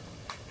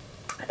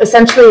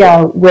essentially,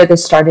 where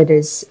this started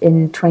is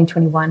in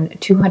 2021,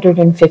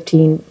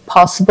 215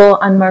 possible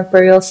unmarked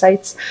burial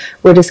sites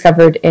were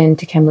discovered in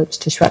Kamloops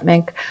to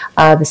Shuapmink.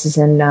 This is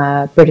in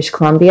British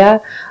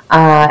Columbia,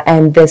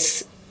 and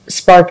this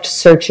sparked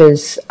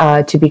searches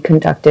to be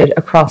conducted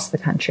across the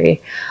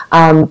country.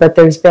 But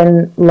there's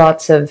been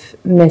lots of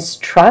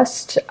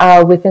mistrust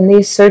within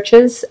these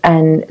searches,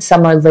 and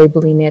some are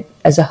labeling it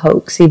as a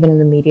hoax, even in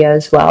the media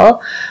as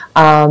well.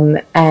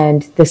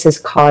 And this has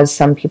caused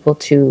some people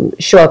to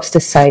show up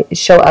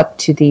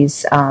to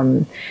these,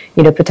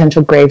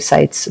 potential grave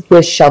sites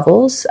with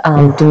shovels,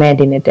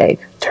 demanding a dig.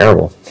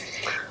 Terrible.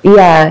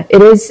 Yeah,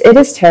 it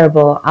is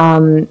terrible.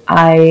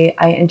 I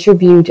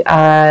interviewed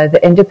the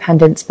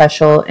independent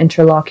special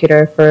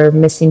interlocutor for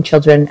missing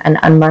children and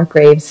unmarked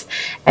graves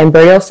and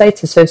burial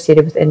sites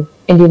associated with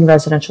Indian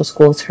residential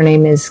schools. Her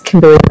name is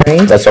Kimberly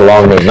Murray. That's a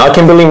long name. Not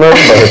Kimberly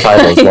Murray, but her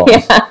title as well.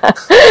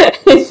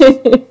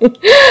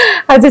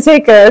 I had to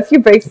take a few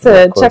breaks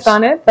to check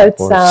on it, but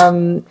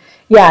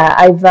yeah,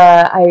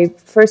 I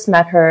first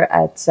met her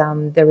at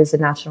there was a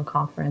national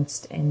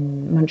conference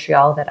in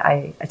Montreal that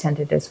I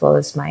attended, as well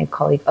as my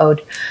colleague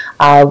Aude.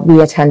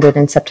 We attended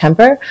in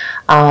September.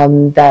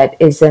 That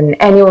is an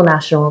annual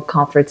national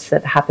conference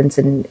that happens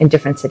in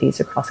different cities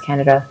across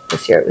Canada.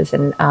 This year it was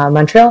in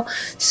Montreal.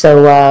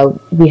 So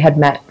we had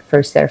met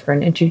first there for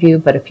an interview,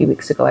 but a few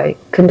weeks ago I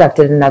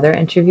conducted another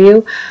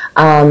interview,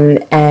 and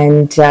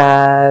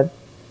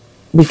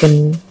we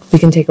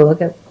can take a look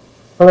at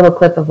a little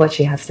clip of what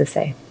she has to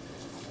say.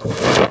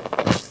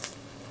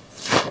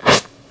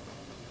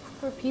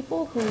 For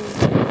people who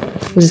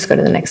We'll just go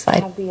to the next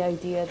slide. have the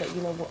idea that,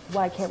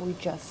 why can't we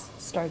just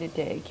start a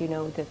dig,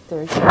 that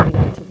there's coming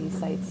up to these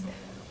sites,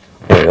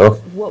 There you go.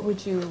 what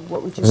would you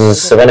This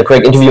is Savannah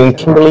Craig interviewing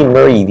Kimberly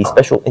Murray, the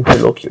special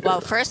interlocutor.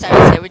 Well, first I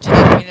would say, would you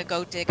like me to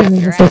go dig up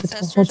your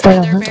ancestors where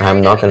they're buried?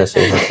 I'm not going to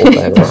say Because the full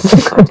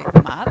title. go dig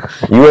them up.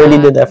 You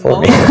already did that for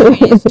me. Most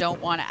communities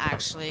don't want to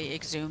actually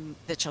exhume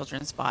the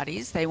children's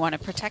bodies. They want to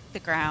protect the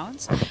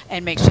grounds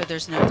and make sure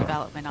there's no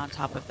development on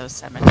top of those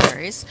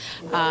cemeteries.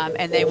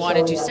 And they want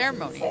to do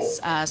ceremonies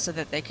so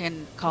that they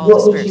can call the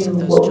spirits of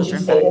those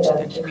children back to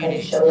their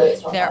communities.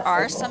 There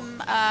are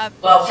some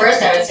Well,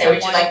 first I would say,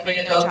 would you like me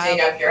to bring go their dig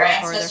child up your or their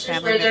ancestors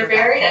family where they're member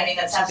buried? back I mean,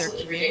 that's to their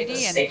absolutely community,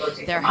 ridiculous. and They go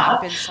dig there them have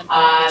up. been some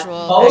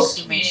individual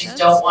Most communities exhumations.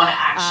 don't want to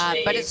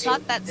actually But it's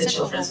not that the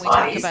simple when children's we talk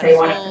bodies. about They a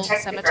want to full protect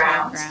the cemetery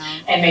grounds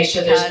ground, and make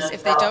sure there's because no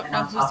if they don't development know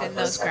on who's top in of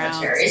those those grounds,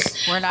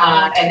 cemeteries. we're not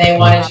going to And they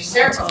want to do until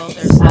ceremonies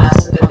there's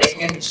so that they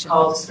can consultation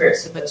call the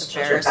spirits of with those the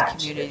children various back to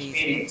the communities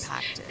communities.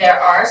 impacted. There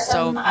are So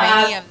some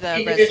many of the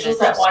individuals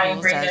that residential want to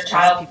schools, bring their as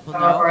child people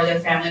know, or their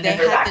family they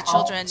member had back the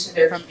home children to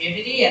their from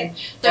community, and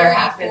there 30,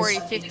 have been 40,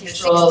 some 50,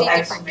 individual 60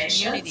 different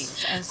exhumations.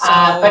 communities. And so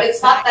But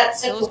it's not that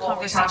simple those when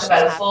we talk conversations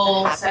about a have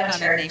full to happen on a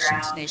cemetery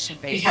ground, nation-to-nation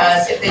basis.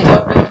 because if they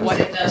don't know What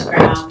who's in those we're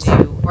going grounds, to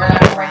do we're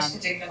not going around to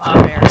dig them the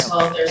up burial until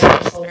ground. there's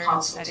That a is full very upsetting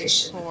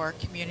consultation for with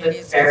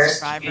communities and various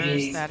survivors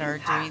communities that are doing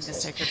the impacted.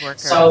 sacred work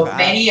So of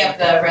many of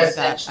the with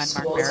residential unmarked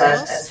schools,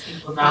 burials. as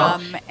people know,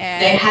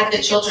 And they had I the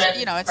think children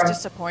it's from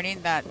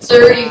disappointing that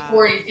 30,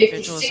 40, 50,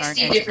 individuals aren't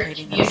 60 different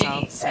educating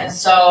communities. themselves And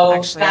so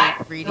actually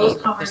that, reading those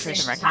the Truth and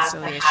conversations have to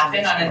Reconciliation's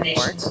happen on a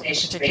report, in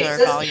nation-to-nation particular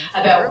basis Volume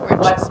 4, about which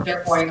what speaks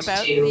they're going to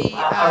about do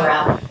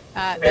around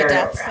the burial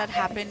deaths ground. that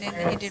happen in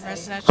And Indian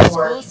residential for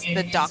schools, the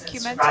communities and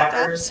documented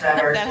survivors deaths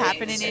that are that doing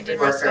happen the in sacred Indian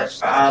work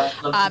residential of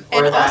schools, looking for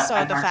and that also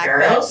the unmarked fact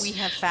burials. that we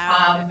have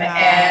found And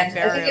I think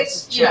burials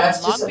it's, of children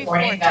it's long disappointing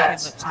before that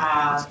Kamloops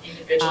happened.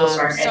 individuals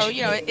aren't So,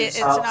 educating it's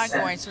an themselves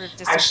ongoing and sort of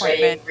actually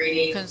disappointment,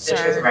 reading the Truth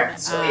concern and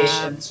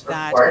Reconciliation's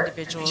that report, in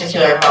individuals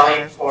particular are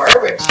Volume 4,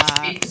 which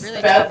speaks really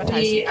about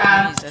traumatizing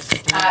communities as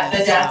they're doing the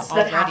this deaths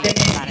that already happen in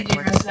traumatic Indian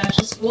work.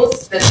 residential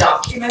schools, the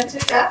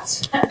documented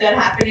deaths that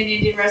happen in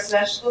Indian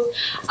residential schools,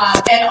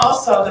 and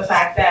also the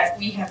fact that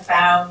we have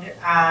found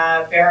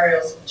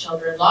burials of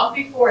children long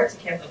before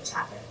Kamloops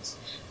happened.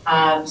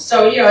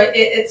 So,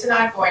 it's an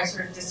ongoing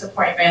sort of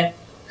disappointment,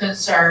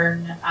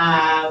 concern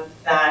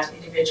that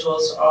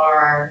individuals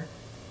are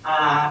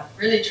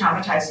really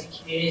traumatizing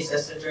communities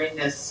as they're doing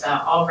this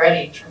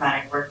already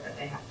traumatic work that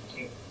they have to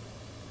do.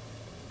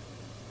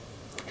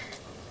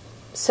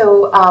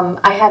 So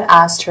I had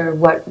asked her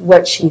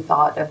what she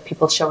thought of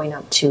people showing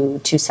up to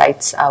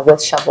sites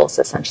with shovels,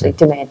 essentially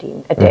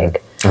demanding a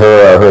dig.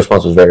 Her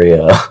response was very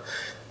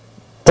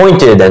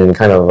pointed and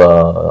kind of,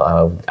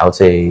 I would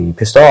say,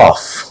 pissed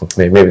off.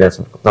 Maybe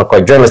that's not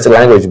quite journalistic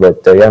language,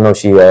 but yeah, no,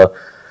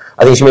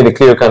 I think she made a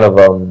clear kind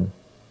of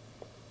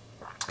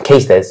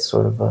case that's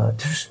sort of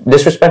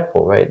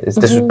disrespectful, right? It's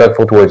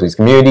disrespectful towards these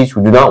communities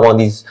who do not want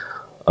these,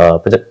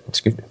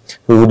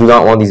 who do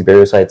not want these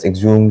burial sites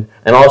exhumed,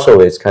 and also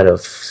it's kind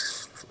of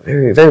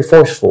very, very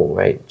forceful,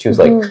 right? She was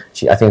like,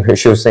 I think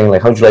she was saying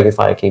like, how'd you like if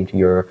I came to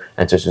your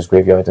ancestors'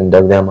 graveyards and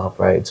dug them up,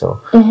 right?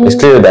 So it's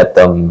clear that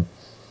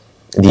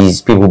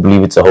these people who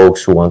believe it's a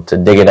hoax, who want to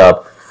dig it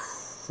up,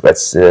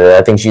 that's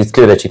I think it's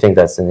clear that she thinks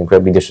that's an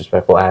incredibly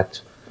disrespectful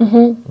act.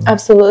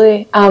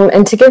 Absolutely.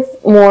 And to give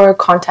more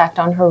context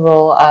on her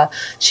role,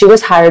 she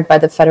was hired by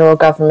the federal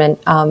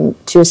government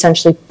to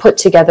essentially put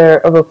together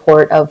a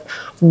report of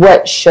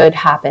what should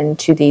happen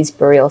to these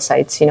burial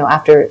sites,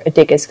 after a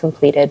dig is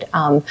completed,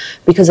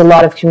 because a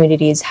lot of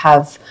communities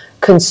have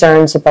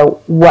concerns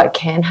about what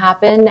can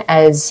happen,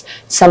 as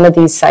some of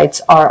these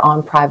sites are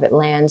on private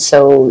land.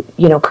 So,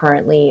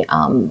 currently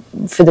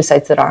for the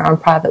sites that are on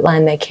private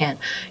land, they can't,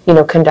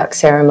 conduct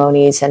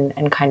ceremonies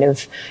and kind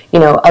of,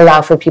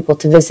 allow for people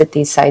to visit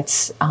these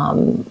sites,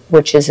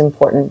 which is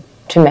important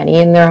to many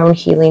in their own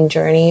healing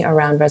journey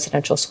around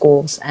residential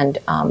schools and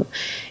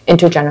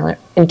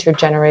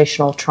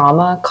intergenerational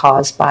trauma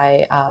caused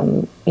by,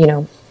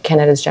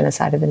 Canada's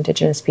genocide of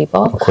Indigenous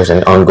people. Of course,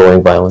 and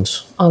ongoing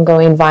violence.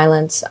 Ongoing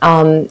violence.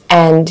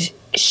 And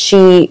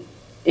she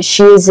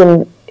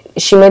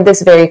made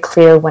this very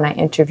clear when I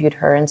interviewed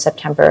her in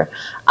September,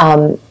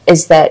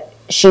 is that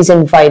she's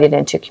invited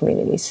into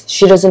communities.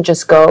 She doesn't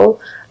just go.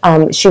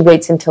 She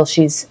waits until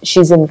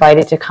she's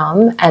invited to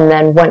come, and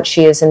then once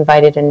she is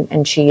invited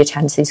and she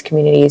attends these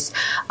communities,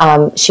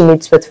 she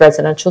meets with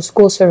residential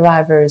school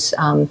survivors,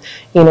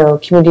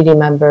 community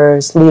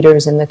members,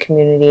 leaders in the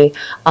community,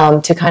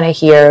 to kind of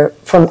hear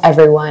from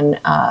everyone,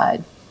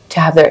 to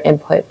have their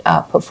input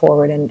put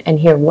forward and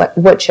hear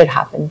what should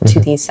happen to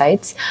these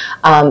sites.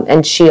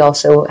 And she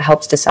also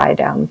helps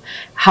decide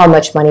how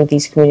much money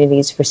these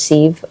communities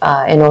receive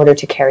in order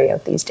to carry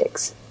out these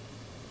digs.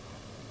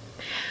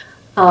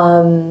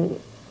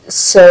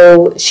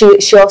 So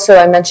she also,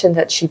 I mentioned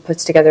that she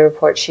puts together a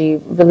report. She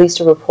released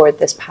a report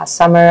this past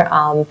summer,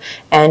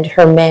 and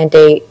her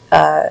mandate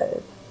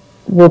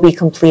will be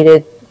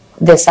completed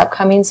this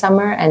upcoming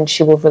summer, and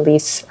she will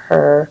release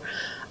her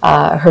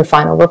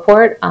final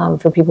report.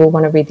 For people who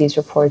want to read these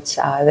reports,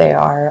 they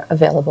are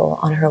available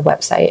on her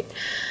website.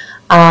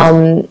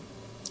 I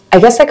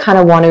guess I kind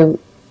of want to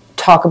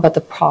talk about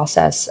the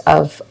process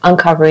of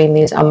uncovering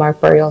these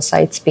unmarked burial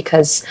sites,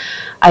 because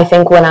I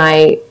think when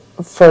I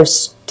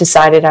first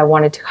decided I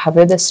wanted to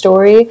cover this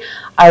story,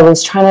 I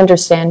was trying to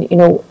understand,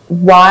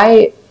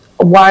 why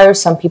are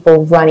some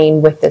people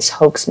running with this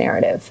hoax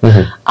narrative?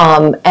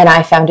 And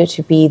I found it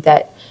to be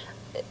that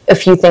a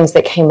few things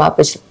that came up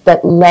is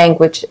that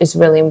language is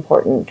really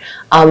important.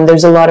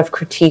 There's a lot of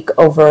critique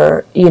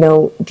over,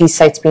 these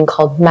sites being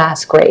called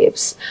mass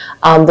graves.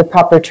 The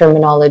proper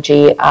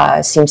terminology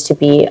seems to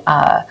be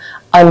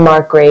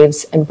unmarked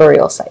graves and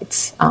burial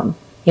sites.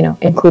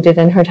 Included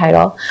in her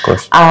title. Of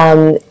course.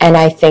 And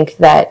I think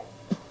that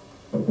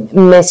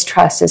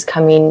mistrust is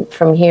coming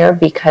from here,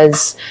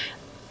 because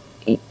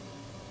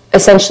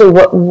essentially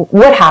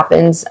what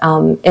happens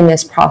in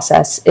this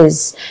process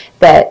is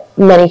that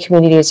many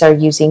communities are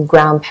using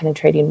ground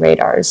penetrating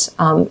radars.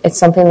 It's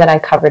something that I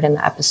covered in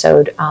the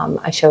episode.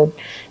 I showed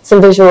some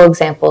visual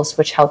examples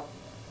which help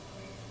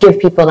give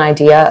people an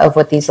idea of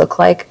what these look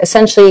like.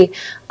 Essentially,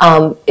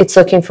 it's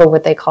looking for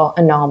what they call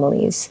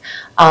anomalies,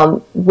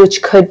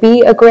 which could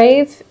be a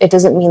grave. It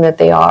doesn't mean that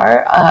they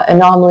are.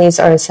 Anomalies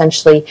are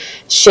essentially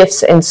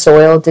shifts in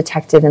soil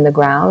detected in the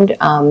ground,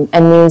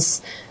 and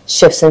these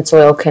shifts in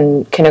soil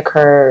can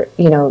occur,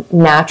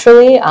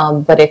 naturally,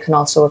 but it can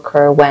also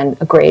occur when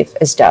a grave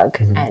is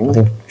dug. And I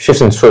think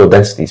shifts in soil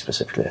density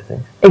specifically, I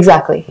think.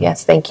 Exactly.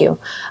 Yes. Thank you.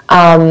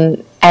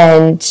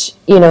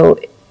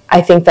 I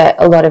think that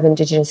a lot of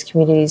Indigenous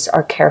communities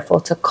are careful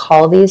to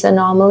call these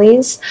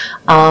anomalies.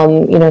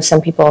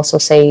 Some people also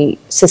say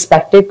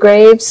suspected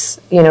graves,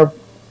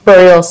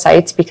 burial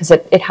sites, because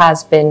it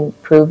has been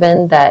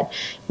proven that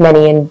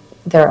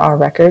there are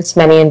records,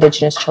 many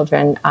Indigenous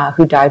children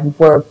who died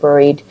were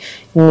buried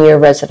near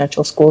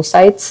residential school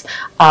sites.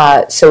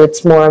 So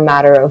it's more a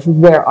matter of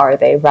where are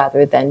they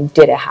rather than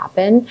did it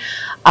happen.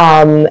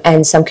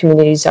 And some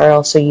communities are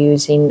also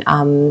using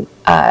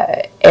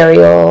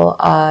aerial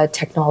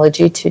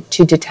technology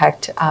to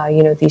detect,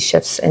 these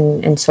shifts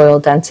in soil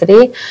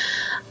density.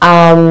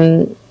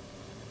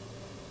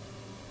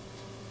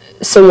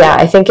 So yeah,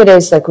 I think it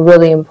is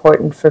really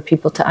important for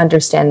people to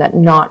understand that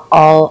not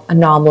all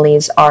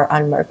anomalies are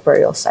unmarked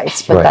burial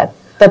sites, but right.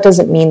 that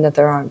doesn't mean that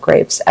there aren't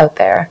graves out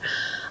there.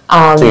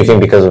 So you think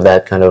because of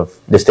that kind of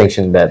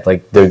distinction that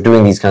they're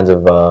doing these kinds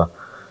of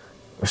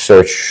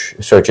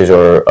searches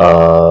or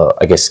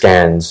I guess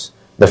scans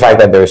the fact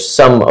that there's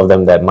some of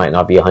them that might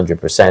not be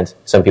 100%,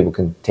 some people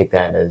can take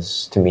that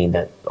as to mean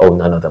that, oh,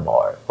 none of them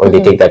are. Or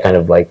they take that kind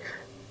of like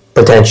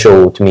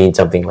potential to mean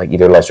something like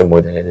either less or more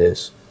than it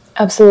is.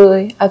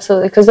 Absolutely,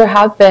 absolutely. Because there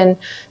have been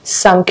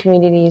some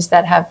communities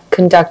that have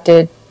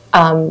conducted,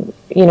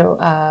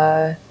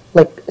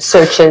 like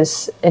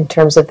searches in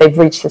terms of they've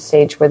reached the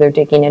stage where they're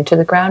digging into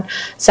the ground.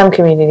 Some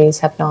communities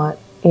have not,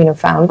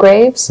 found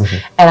graves.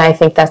 And I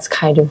think that's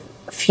kind of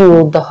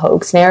fueled the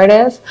hoax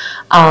narrative.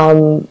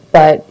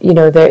 But,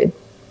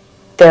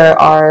 there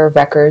are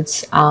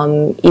records.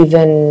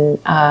 Even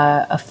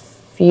a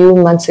few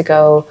months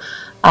ago,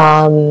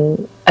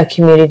 a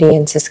community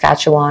in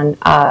Saskatchewan,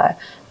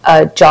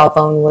 a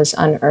jawbone was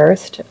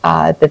unearthed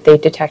that they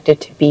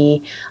detected to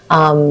be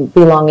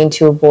belonging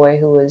to a boy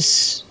who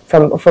was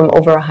from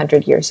over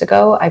 100 years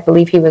ago. I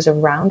believe he was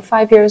around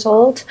 5 years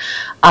old.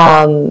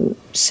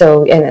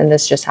 So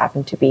this just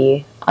happened to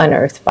be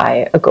unearthed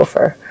by a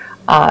gopher.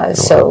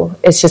 So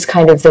it's just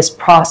kind of this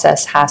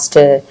process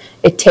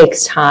it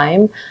takes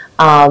time.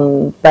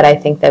 But I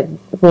think that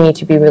we need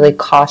to be really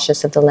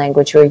cautious of the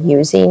language we're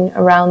using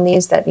around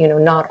these, that,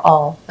 not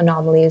all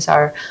anomalies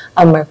are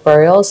unmarked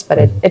burials, but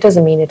it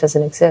doesn't mean it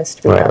doesn't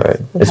exist. We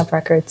have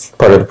records.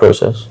 Part of the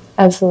process.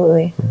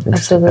 Absolutely.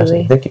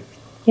 Absolutely. Thank you.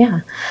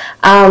 Yeah.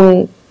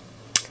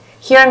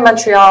 Here in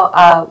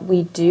Montreal,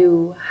 we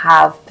do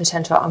have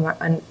potential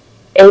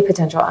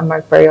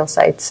unmarked burial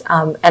sites.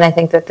 And I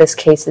think that this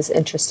case is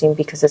interesting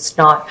because it's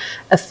not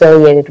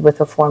affiliated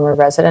with a former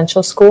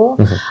residential school.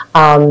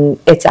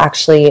 It's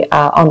actually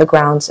on the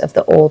grounds of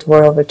the old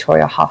Royal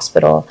Victoria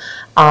Hospital,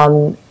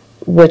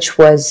 which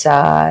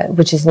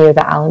is near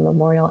the Allen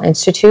Memorial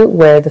Institute,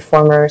 where the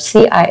former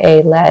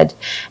CIA-led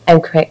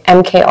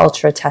MK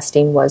Ultra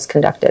testing was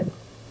conducted.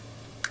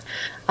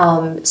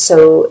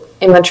 So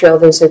in Montreal,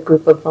 there's a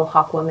group of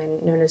Mohawk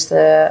women known as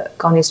the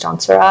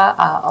Gaunistansara,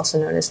 also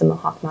known as the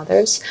Mohawk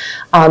Mothers,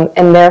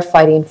 and they're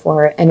fighting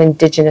for an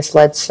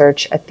Indigenous-led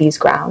search at these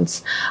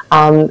grounds.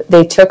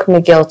 They took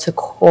McGill to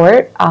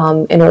court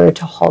in order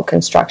to halt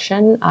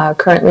construction.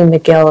 Currently,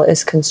 McGill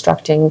is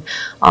constructing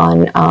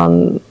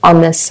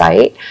on this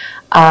site.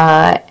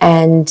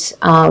 And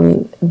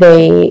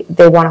they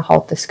want to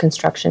halt this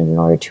construction in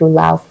order to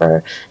allow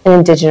for an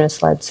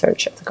Indigenous-led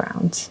search of the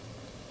grounds.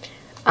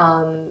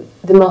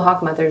 The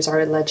Mohawk Mothers are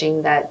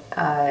alleging that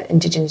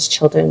Indigenous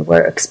children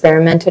were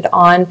experimented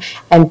on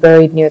and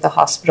buried near the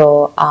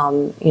hospital,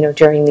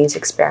 during these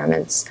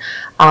experiments.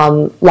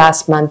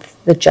 Last month,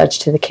 the judge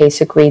to the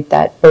case agreed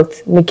that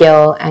both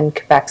McGill and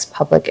Quebec's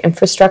public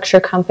infrastructure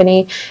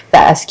company, the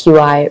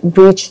SQI,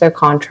 breached their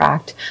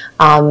contract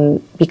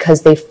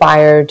because they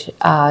fired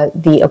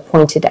the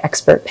appointed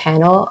expert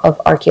panel of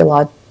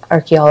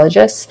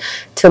archaeologists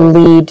to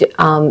lead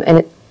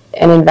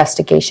an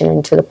investigation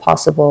into the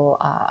possible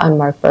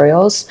unmarked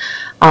burials.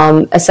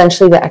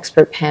 Essentially, the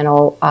expert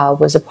panel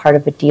was a part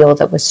of a deal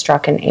that was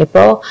struck in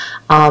April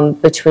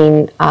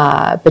between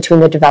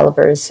the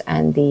developers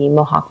and the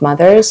Mohawk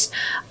Mothers,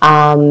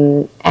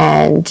 and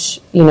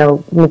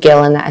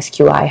McGill and the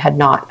SQI had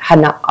not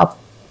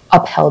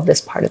upheld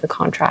this part of the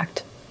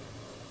contract.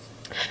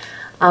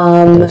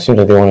 It seems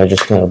like they want to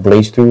just kind of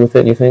blaze through with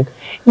it, you think?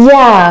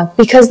 Yeah,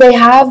 because they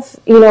have,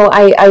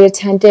 I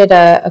attended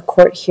a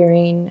court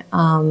hearing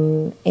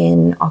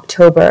in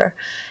October,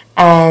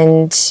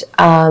 and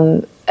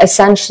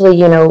essentially,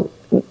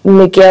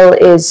 McGill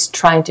is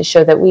trying to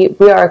show that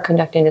we are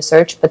conducting a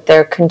search, but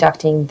they're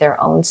conducting their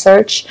own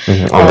search.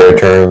 On their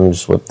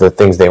terms, with the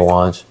things they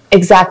want.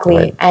 Exactly.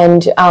 Right.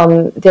 And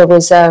there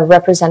was a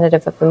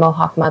representative of the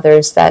Mohawk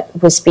Mothers that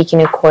was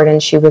speaking in court,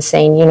 and she was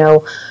saying,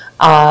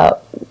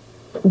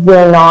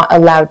 we're not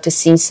allowed to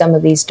see some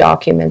of these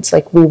documents.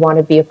 Like, we want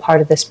to be a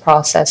part of this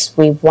process.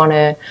 We want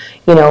to,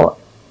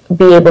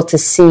 be able to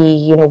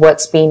see,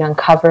 what's being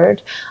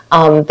uncovered.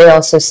 They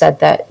also said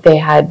that they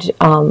had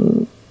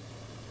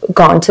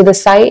gone to the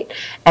site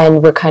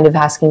and were kind of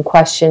asking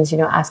questions,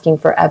 asking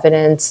for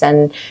evidence.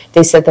 And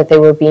they said that they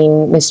were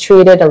being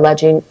mistreated,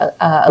 alleging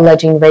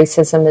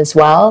racism as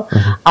well.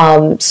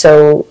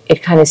 So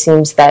it kind of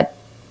seems that,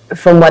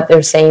 from what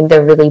they're saying,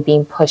 they're really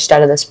being pushed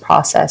out of this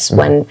process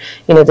when,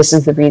 this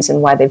is the reason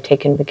why they've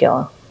taken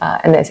McGill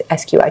and the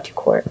SQI to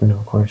court. No,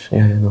 of course.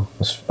 Yeah, no.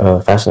 It's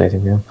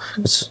fascinating, yeah.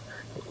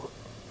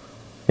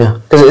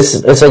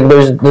 Because it's like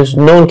there's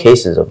known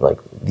cases of like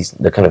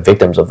the kind of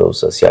victims of those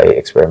CIA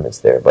experiments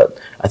there, but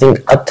I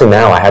think up to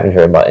now I haven't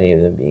heard about any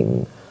of them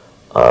being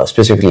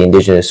specifically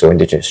Indigenous or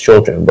Indigenous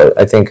children, but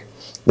I think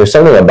there's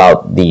something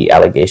about the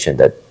allegation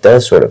that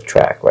does sort of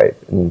track, right?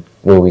 And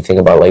when we think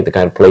about like the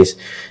kind of place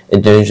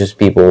Indigenous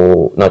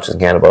people, not just in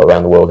Canada, but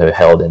around the world, have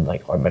held in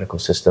like our medical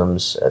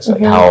systems, as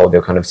like how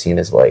they're kind of seen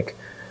as like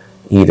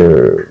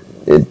either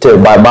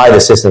by the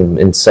system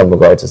in some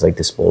regards as like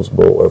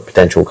disposable or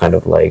potential kind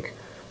of like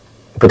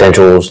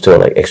potentials to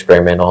like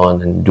experiment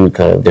on and do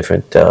kind of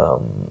different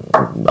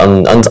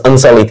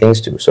unsightly things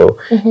to. So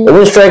it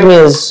wouldn't strike me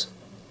as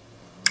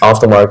off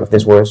the mark if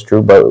this was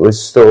true, but it's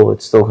still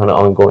kind of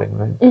ongoing,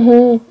 right?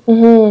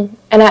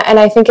 And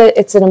I think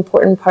it's an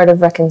important part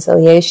of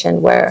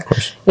reconciliation where,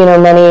 you know,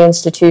 many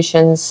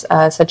institutions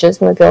such as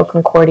McGill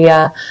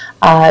Concordia,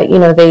 you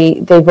know,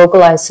 they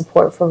vocalize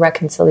support for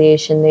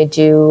reconciliation. They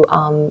do,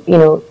 you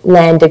know,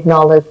 land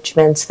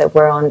acknowledgements that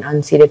we're on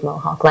unceded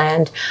Mohawk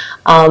land.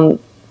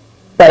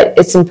 But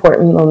it's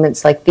important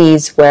moments like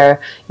these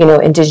where, you know,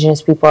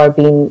 Indigenous people are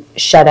being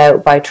shut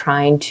out by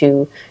trying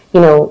to, you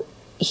know,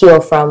 heal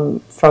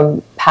from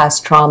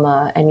past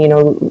trauma and, you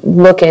know,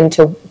 look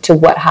into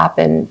what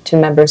happened to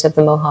members of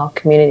the Mohawk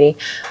community.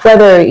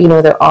 Whether, you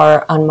know, there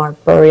are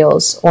unmarked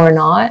burials or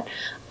not,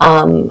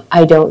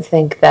 I don't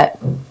think that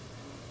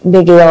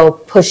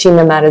McGill pushing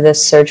them out of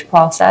this search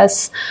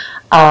process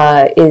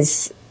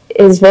is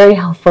very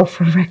helpful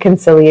for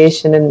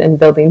reconciliation and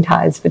building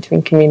ties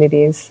between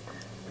communities.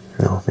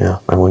 No, yeah,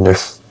 I wonder.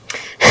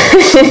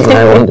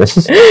 I wonder.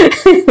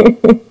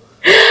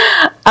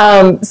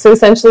 So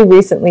essentially,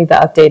 recently the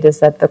update is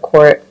that the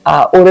court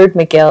ordered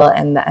McGill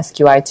and the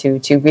SQI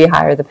to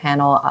rehire the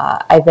panel.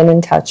 I've been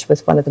in touch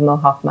with one of the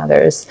Mohawk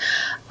Mothers.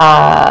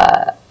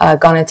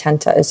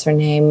 Gonatenta is her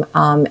name,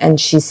 and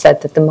she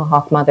said that the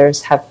Mohawk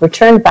Mothers have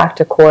returned back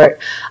to court,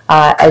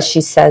 as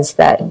she says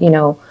that, you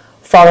know,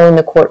 following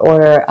the court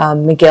order,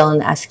 McGill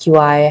and the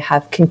SQI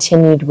have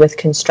continued with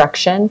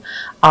construction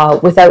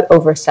without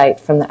oversight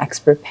from the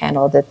expert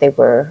panel that they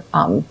were,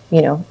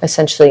 you know,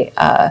 essentially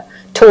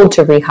told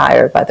to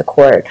rehire by the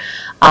court.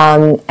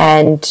 And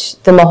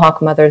the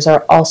Mohawk Mothers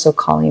are also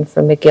calling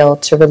for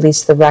McGill to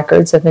release the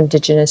records of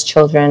Indigenous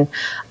children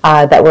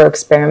that were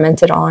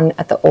experimented on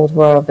at the Old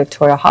Royal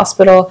Victoria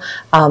Hospital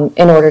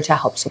in order to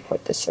help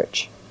support the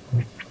search.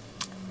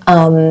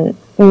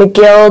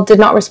 McGill did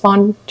not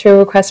respond to a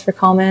request for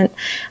comment.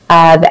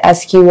 The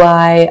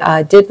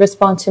SQI did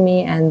respond to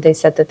me, and they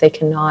said that they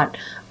cannot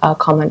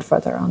comment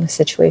further on the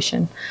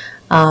situation.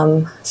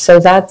 So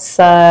that's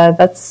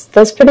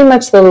pretty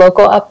much the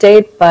local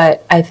update.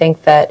 But I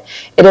think that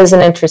it is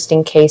an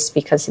interesting case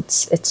because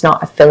it's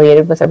not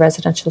affiliated with a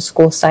residential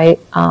school site.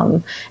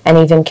 And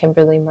even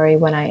Kimberly Murray,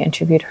 when I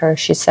interviewed her,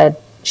 she said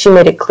she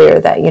made it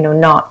clear that, you know,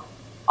 not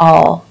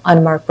all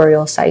unmarked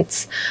burial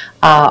sites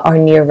are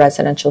near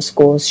residential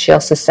schools. She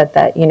also said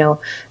that, you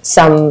know,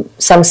 some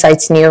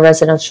sites near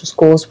residential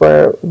schools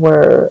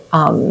were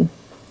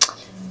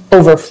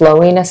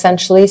overflowing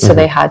essentially, so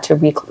they had to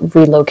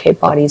relocate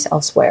bodies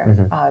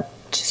elsewhere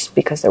just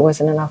because there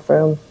wasn't enough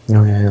room.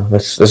 Oh yeah.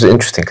 That's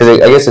interesting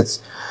because I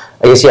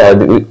guess yeah,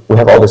 we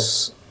have all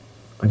this.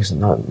 I guess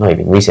not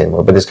even recent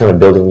anymore, but this kind of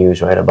building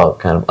news, right, about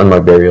kind of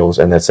unmarked burials,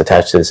 and that's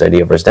attached to this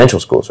idea of residential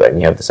schools, right? And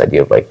you have this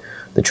idea of like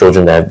the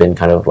children that have been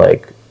kind of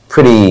like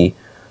pretty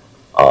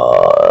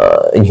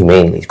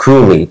inhumanely,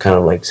 cruelly kind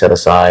of like set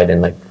aside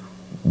and like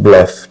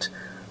left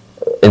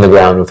in the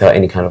ground without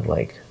any kind of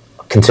like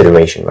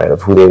consideration, right,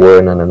 of who they were,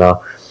 And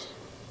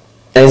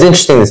it's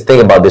interesting this thing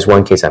about this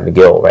one case at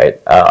McGill,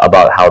 right,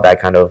 about how they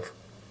kind of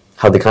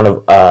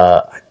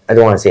I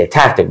don't want to say a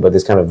tactic, but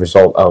this kind of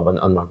result of an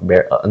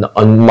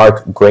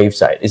unmarked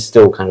gravesite is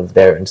still kind of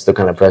there and still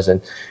kind of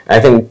present. And I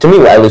think, to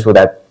me, at least what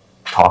that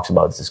talks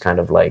about is this kind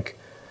of like,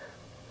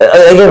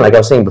 again, like I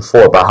was saying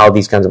before, about how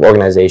these kinds of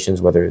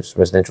organizations, whether it's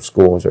residential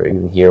schools or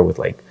even here with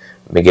like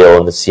McGill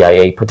and the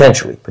CIA,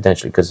 potentially,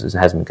 because it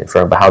hasn't been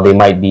confirmed, but how they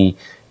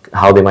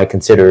might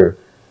consider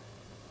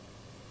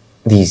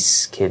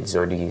these kids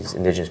or these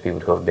Indigenous people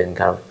to have been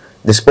kind of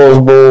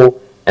disposable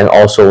and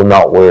also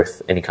not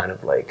worth any kind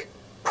of like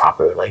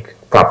proper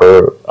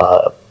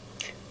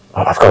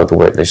I forgot the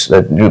word, there's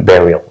a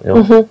burial, you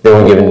know, they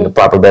weren't given the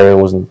proper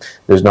burials, and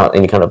there's not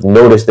any kind of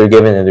notice they're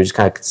given, and they're just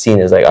kind of seen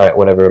as like, all right,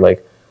 whatever,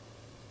 like,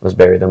 let's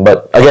bury them.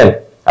 But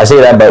again, I say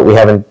that, but we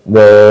haven't,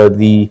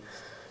 it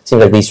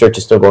seems like these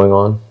searches still going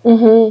on,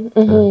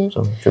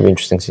 so it should be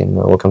interesting seeing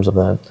what comes of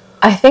that.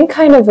 I think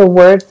kind of a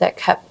word that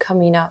kept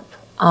coming up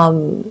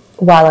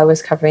while I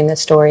was covering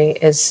this story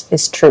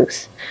is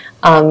truth.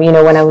 You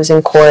know, when I was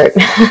in court,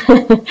 yeah,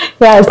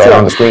 right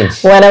on the screen.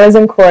 When I was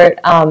in court,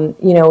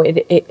 you know,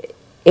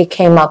 it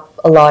came up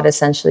a lot.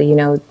 Essentially, you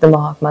know, the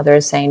Mohawk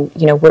Mothers saying,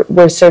 you know,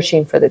 we're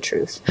searching for the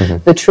truth.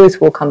 The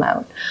truth will come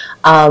out.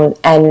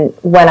 And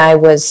when I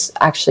was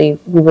we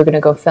were going to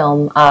go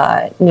film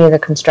near the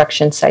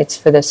construction sites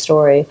for this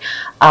story.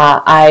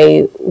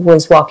 I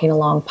was walking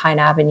along Pine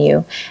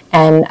Avenue,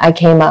 and I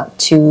came up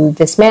to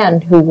this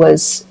man who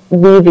was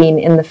weaving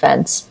in the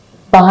fence.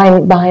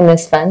 Behind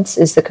this fence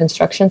is the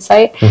construction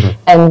site,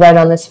 and right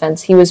on this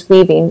fence, he was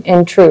weaving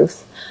in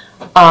truth.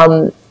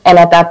 And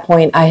at that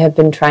point, I have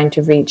been trying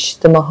to reach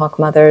the Mohawk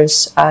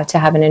Mothers to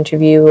have an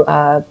interview.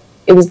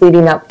 It was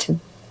leading up to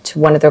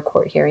one of their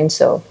court hearings,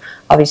 so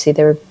obviously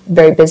they were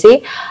very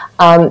busy.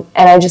 And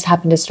I just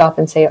happened to stop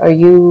and say, "Are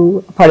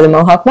you a part of the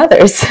Mohawk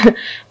Mothers?" And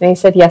he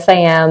said, "Yes, I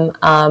am."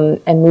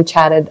 And we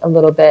chatted a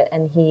little bit,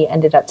 and he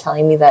ended up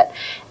telling me that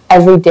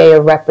every day a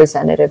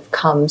representative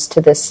comes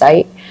to this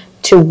site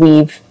to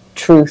weave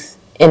truth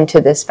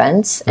into this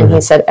fence, and he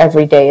said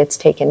every day it's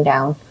taken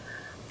down.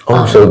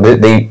 Oh, so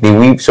they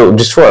weave. So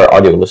just for our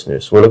audio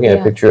listeners, we're looking at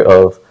a picture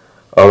of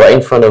right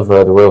in front of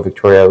the Royal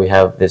Victoria. We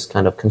have this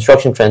kind of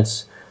construction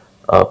fence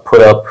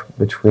put up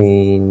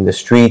between the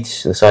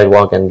streets, the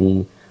sidewalk, and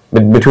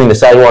between the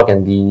sidewalk and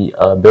the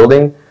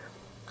building.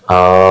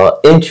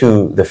 Into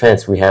the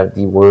fence, we have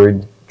the word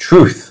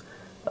truth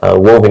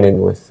woven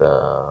in with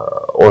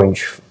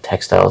orange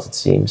textiles, it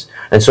seems.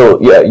 And so,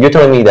 yeah, you're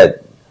telling me that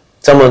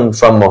someone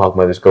from Mohawk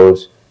Mothers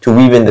goes to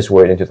weave in this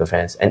word into the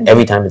fence, and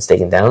every time it's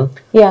taken down?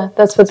 Yeah,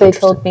 that's what they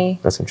told me.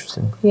 That's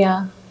interesting.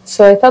 Yeah.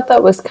 So I thought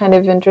that was kind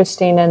of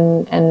interesting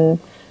and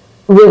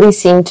really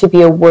seemed to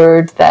be a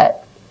word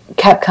that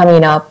kept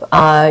coming up,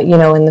 you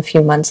know, in the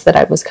few months that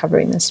I was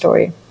covering this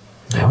story.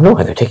 I don't know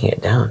why they're taking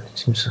it down. It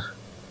seems,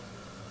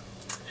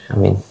 I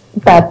mean...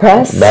 Bad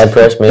press? Bad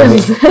press,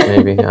 maybe.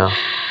 Maybe, yeah.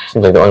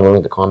 Seems like they're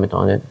unwilling to comment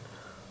on it.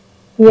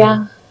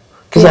 Yeah.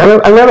 Because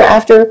I remember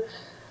after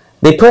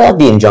they put out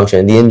the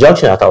injunction. The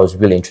injunction I thought was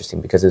really interesting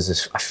because it's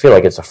this, I feel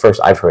like it's the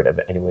first I've heard of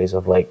it anyways,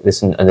 of like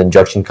this an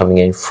injunction coming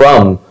in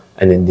from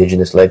an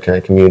indigenous-led kind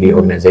of community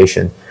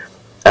organization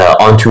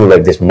onto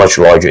like this much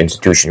larger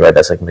institution, right?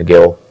 That's like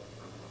McGill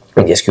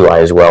and the SQI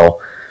as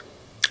well.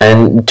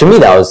 And to me,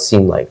 that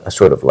seemed like a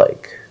sort of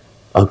like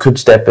a good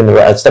step in the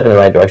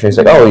right direction. It's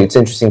like, oh, it's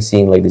interesting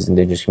seeing like these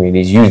indigenous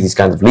communities use these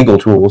kinds of legal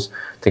tools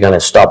to kind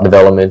of stop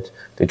development,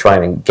 to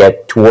try and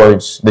get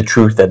towards the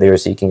truth that they are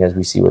seeking, as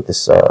we see with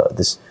this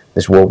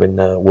this woven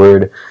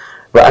word.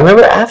 But I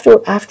remember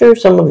after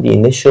some of the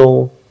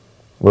initial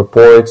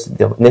reports,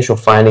 the initial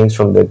findings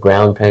from the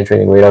ground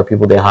penetrating radar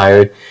people they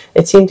hired,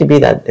 it seemed to be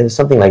that it was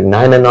something like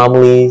 9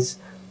 anomalies,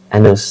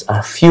 and there was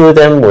a few of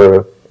them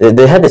were,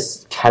 they had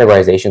this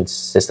categorization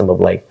system of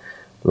like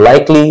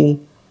likely,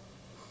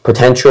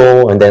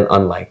 potential, and then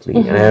unlikely.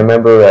 And I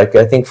remember, like,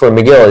 I think for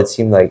McGill,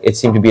 it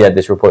seemed to be that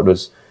this report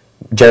was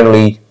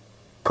generally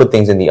put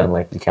things in the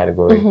unlikely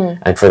category,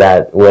 and for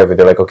that, wherever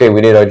they're like, okay,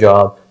 we did our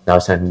job, now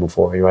it's time to move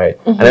forward, right?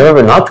 And I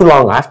remember not too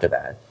long after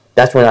that,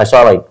 that's when I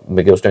saw like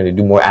McGill starting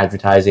to do more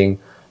advertising.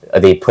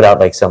 They put out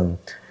like some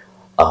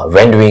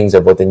renderings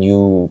of what the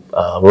new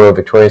Royal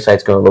Victoria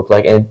site's going to look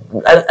like, and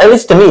at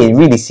least to me, it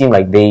really seemed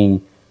like they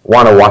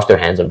want to wash their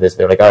hands of this.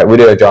 They're like, all right, we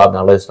did our job,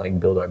 now let's like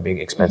build our big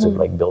expensive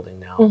like building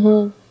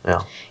now.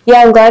 Yeah,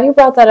 I'm glad you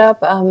brought that up.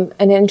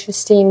 An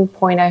interesting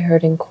point I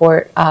heard in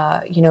court,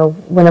 you know,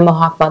 when the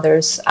Mohawk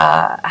Mothers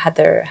had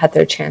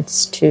their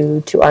chance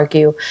to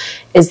argue,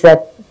 is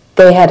that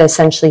they had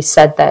essentially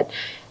said that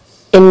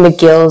in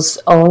McGill's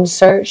own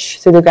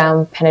search through the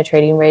ground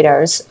penetrating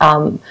radars,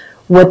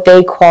 what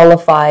they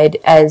qualified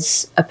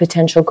as a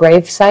potential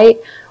grave site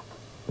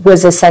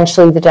was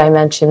essentially the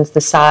dimensions,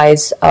 the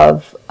size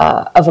of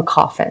a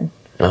coffin.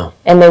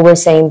 And they were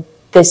saying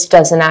this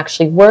doesn't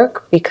actually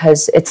work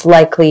because it's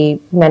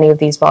likely many of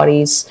these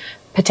bodies,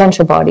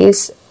 potential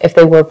bodies, if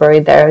they were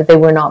buried there, they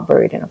were not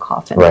buried in a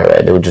coffin.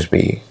 Right. They would just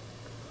be,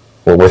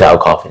 well, without a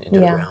coffin into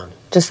the ground.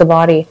 Just the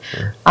body.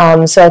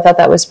 So I thought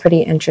that was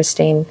pretty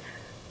interesting.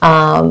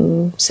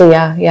 So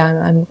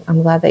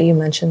I'm glad that you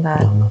mentioned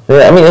that.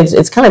 Yeah, I mean,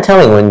 it's kind of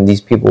telling when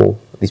these people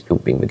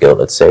being McGill,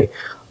 let's say,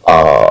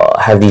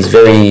 have these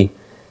very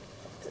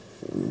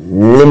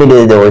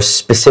limited or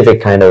specific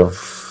kind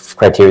of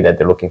criteria that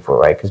they're looking for,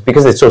 right?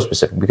 Because it's so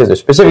specific. Because they're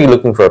specifically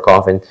looking for a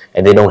coffin,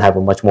 and they don't have a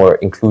much more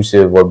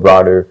inclusive or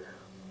broader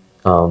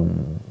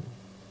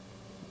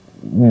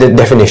the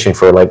definition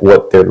for like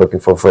what they're looking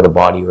for the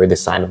body or the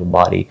sign of a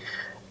body.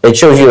 It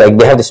shows you like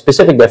they have the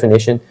specific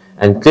definition,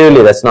 and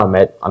clearly that's not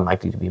met,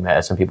 unlikely to be met,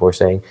 as some people are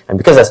saying. And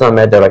because that's not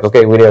met, they're like,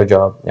 okay, we did our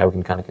job. Now we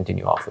can kind of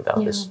continue off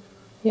without this.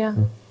 Yeah,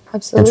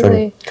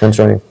 absolutely.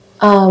 Concerning.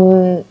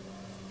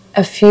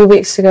 A few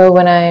weeks ago,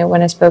 when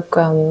I spoke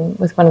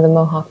with one of the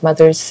Mohawk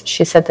Mothers,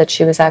 she said that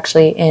she was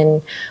actually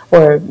in,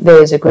 or there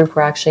is a group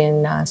who are actually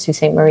in Sault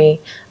Ste. Marie,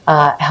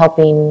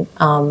 helping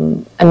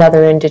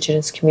another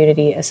Indigenous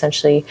community,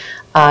 essentially,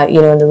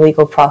 you know, in the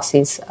legal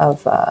process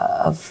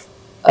of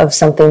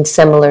something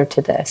similar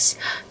to this.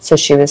 So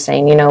she was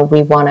saying, you know,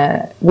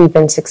 we've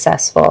been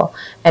successful,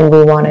 and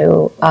we want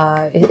to,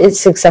 it's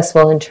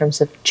successful in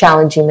terms of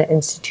challenging the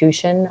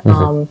institution,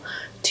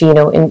 to, you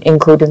know,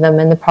 include them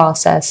in the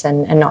process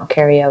and not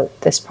carry out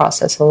this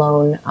process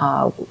alone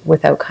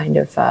without kind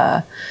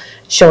of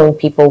showing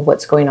people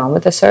what's going on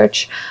with the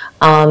search.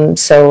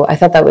 So I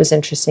thought that was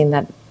interesting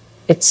that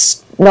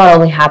it's not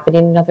only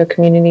happening in other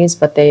communities,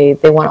 but they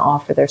want to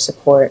offer their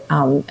support.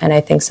 And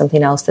I think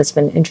something else that's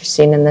been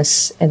interesting in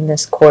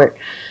this court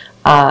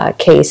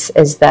case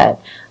is that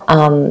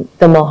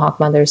the Mohawk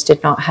Mothers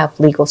did not have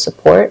legal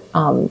support.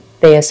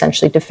 They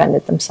essentially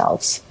defended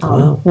themselves,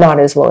 not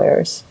as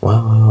lawyers.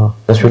 Wow,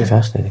 that's really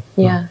fascinating.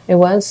 Yeah, it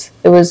was.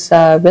 It was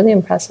really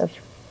impressive,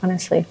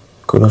 honestly.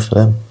 Kudos to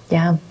them.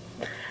 Yeah.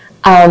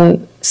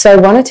 So I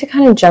wanted to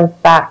kind of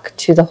jump back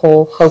to the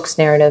whole hoax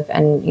narrative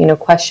and, you know,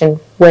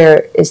 question,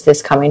 where is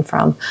this coming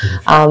from?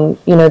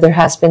 You know, there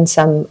has been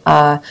some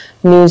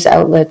news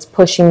outlets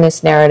pushing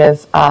this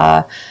narrative,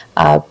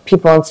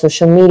 people on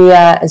social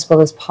media, as well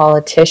as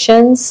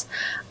politicians.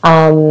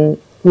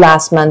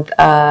 Last month,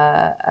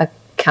 a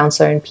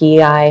counselor in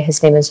PEI,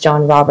 his name is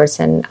John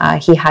Robertson,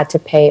 he had to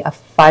pay a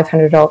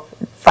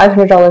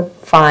 $500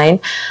 fine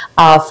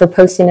for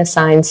posting a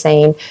sign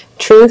saying,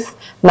 "Truth,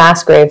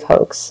 mass grave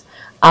hoax."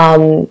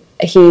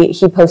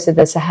 he posted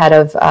this ahead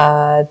of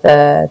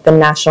the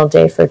National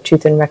Day for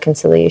Truth and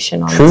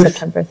Reconciliation on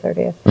September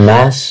 30th.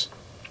 Mass?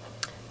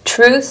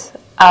 Truth,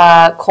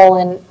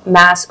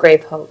 mass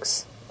grave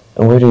hoax.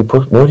 And where did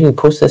he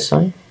post this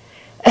sign?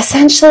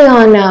 Essentially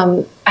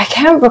on, I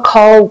can't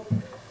recall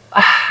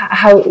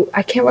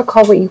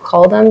what you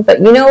call them, but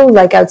you know,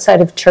 like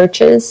outside of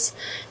churches,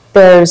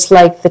 there's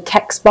like the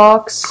text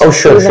box. Oh,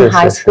 sure, even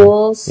high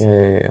schools.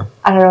 Yeah.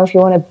 I don't know if you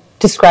want to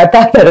describe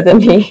that better than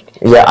me.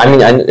 Yeah, I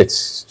mean,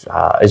 it's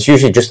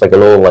usually just like a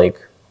little like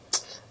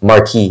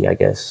marquee, I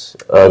guess,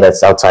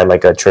 that's outside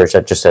like a church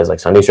that just says like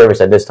Sunday service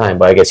at this time.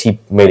 But I guess he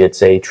made it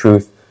say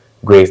truth,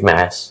 grave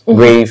mass,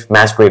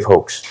 mass grave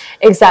hoax.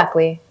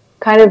 Exactly.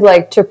 Kind of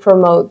like to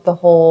promote the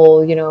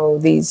whole, you know,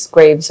 these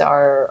graves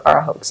are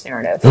a hoax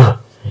narrative.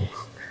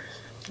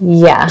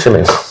 Yeah.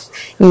 Chilling.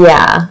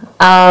 Yeah.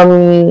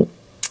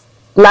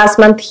 Last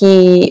month,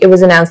 it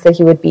was announced that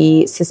he would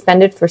be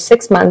suspended for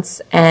 6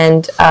 months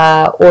and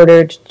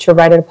ordered to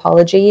write an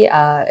apology,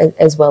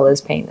 as well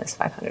as paying this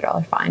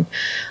 $500 fine.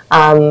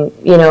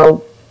 You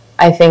know,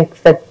 I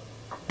think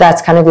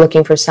that's kind of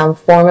looking for some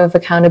form of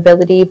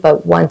accountability,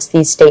 but once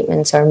these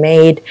statements are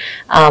made,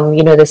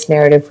 you know, this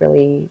narrative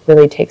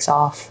really takes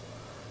off.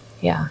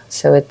 Yeah,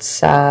 so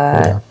it's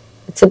a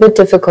bit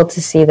difficult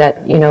to see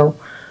that, you know,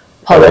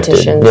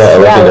 politicians,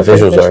 elected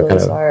officials are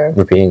kind of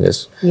repeating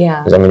this.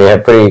 Yeah, because I mean they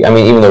have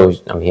even though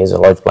he has a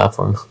large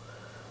platform,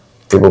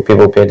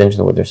 people pay attention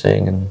to what they're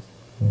saying, and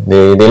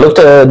they look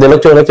to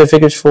elected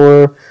figures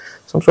for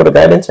some sort of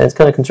guidance. And it's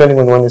kind of concerning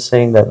when one is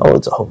saying that, oh,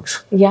 it's a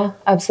hoax. Yeah,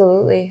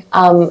 absolutely.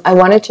 I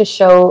wanted to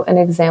show an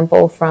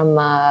example from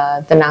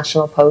the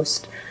National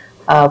Post.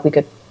 We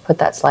could put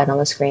that slide on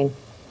the screen.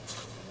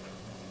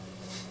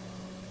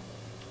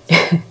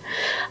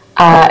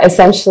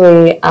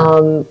 Essentially,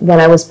 when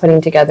I was putting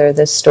together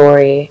this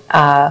story,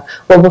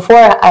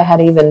 before I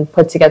had even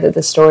put together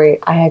the story,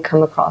 I had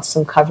come across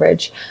some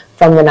coverage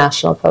from the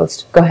National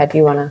Post. Go ahead,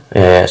 you want to?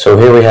 Yeah, so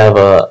here we have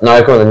an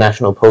article in the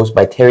National Post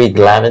by Terry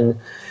Glavin,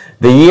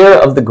 "The Year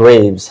of the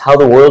Graves, How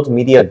the World's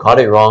Media Got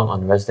It Wrong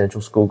on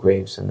Residential School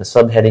Graves." And the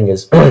subheading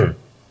is,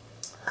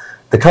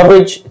 "The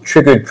coverage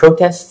triggered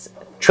protests,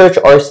 church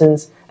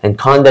arsons, and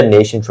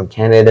condemnation from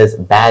Canada's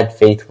bad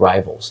faith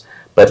rivals.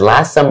 But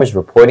last summer's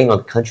reporting on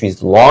the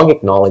country's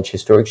long-acknowledged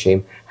historic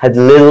shame had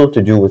little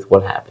to do with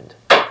what happened."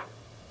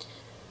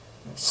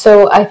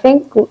 So I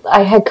think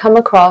I had come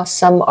across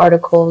some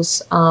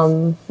articles,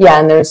 and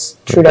there's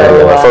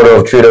Trudeau. A photo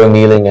of Trudeau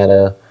kneeling at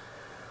a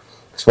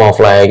small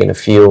flag in a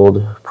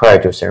field prior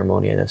to a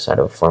ceremony at the side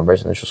of a farm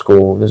residential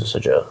school. This is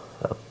such a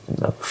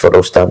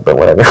photo stunt, but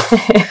whatever.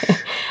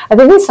 I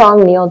think we saw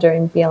him kneel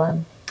during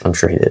BLM. I'm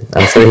sure he did.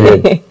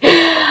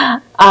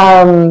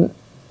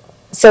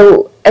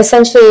 So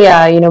essentially,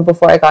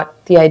 before I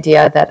got the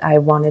idea that I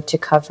wanted to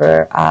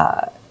cover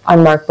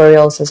unmarked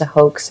burials as a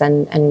hoax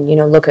and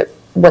look at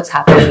what's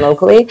happening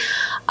locally,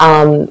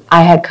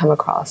 I had come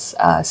across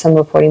some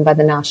reporting by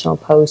the National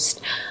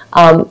Post.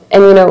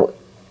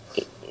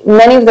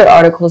 Many of their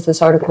articles,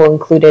 this article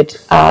included,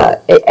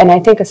 and I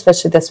think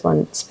especially this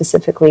one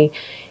specifically,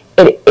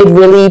 it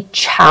really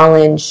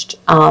challenged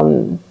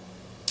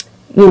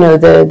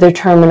the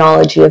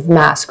terminology of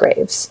mass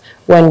graves,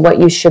 when what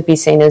you should be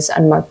saying is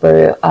unmarked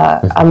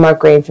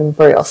graves and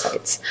burial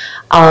sites.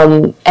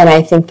 And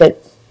I think that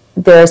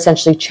they're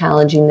essentially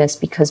challenging this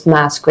because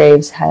mass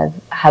graves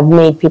have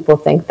made people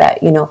think that,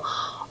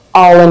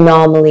 all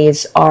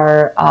anomalies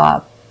are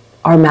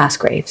mass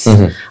graves.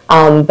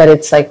 Mm-hmm. But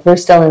it's like we're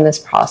still in this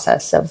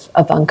process of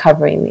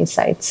uncovering these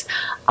sites.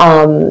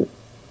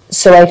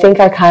 So I think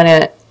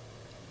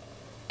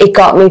it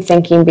got me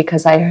thinking,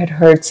 because I had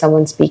heard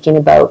someone speaking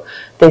about,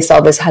 they saw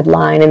this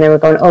headline and they were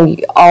going, oh,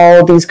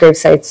 all these grave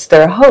sites,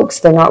 they're a hoax,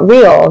 they're not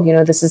real.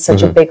 This is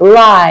such a big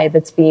lie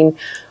that's being,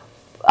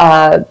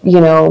 I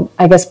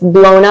guess,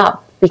 blown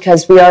up,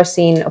 because we are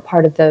seeing a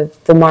part of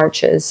the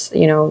marches,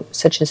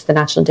 such as the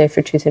National Day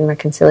for Truth and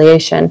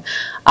Reconciliation,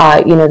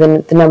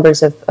 the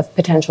numbers of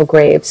potential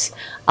graves.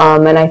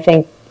 And I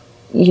think,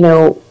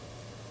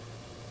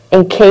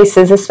 in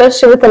cases,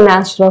 especially with the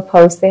National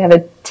Post, they have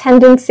a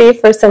tendency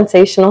for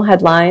sensational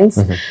headlines.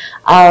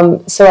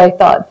 Mm-hmm. So I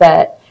thought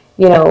that,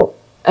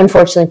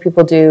 unfortunately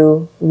people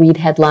do read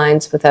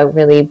headlines without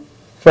really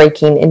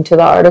breaking into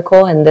the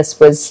article. And this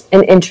was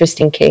an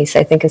interesting case,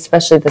 I think,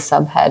 especially the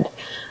subhead.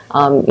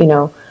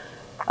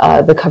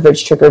 The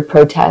coverage triggered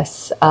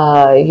protests.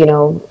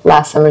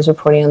 Last summer's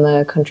reporting on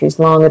the country's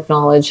long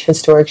acknowledged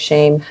historic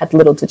shame had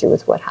little to do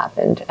with what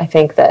happened. I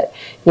think that,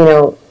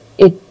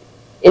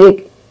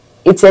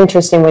 it's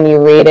interesting when you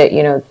read it,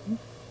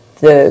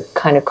 the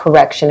kind of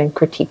correction and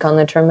critique on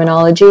the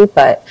terminology,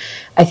 but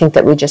I think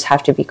that we just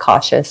have to be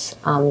cautious.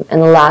 And the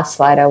last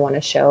slide I want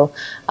to show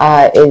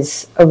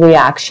is a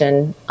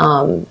reaction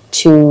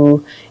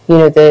to,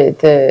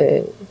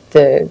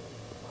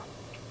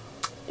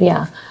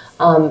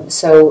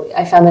 so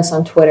I found this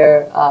on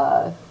Twitter,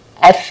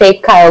 at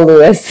fake Kyle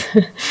Lewis.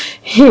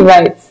 He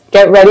writes,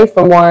 "Get ready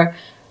for more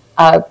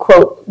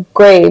quote,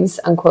 graves,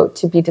 unquote,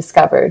 to be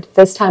discovered,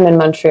 this time in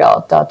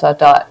Montreal, ...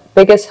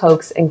 biggest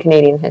hoax in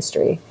Canadian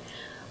history.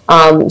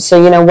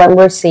 So, you know, when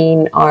we're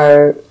seeing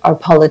our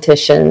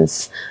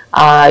politicians...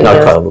 not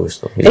Carl Lewis,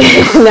 though.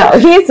 No,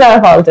 he's not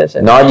a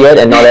politician. Not yet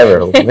and not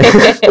ever.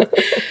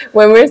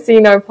 When we're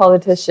seeing our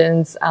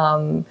politicians,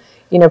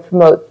 you know,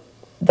 promote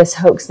this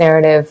hoax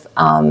narrative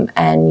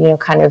and, you know,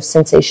 kind of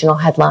sensational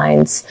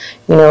headlines,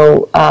 you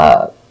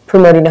know,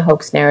 promoting a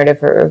hoax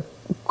narrative or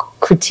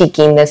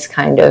critiquing this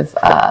kind of,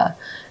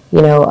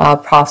 you know,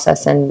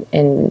 process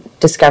in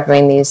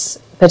discovering these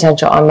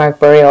potential unmarked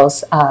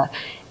burials,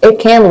 it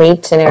can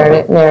lead to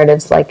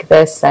narratives like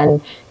this.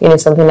 And, you know,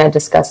 something I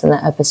discussed in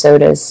the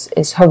episode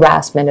is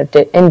harassment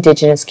of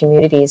Indigenous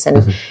communities.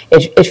 And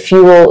it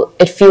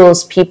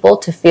fuels people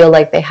to feel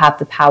like they have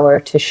the power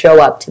to show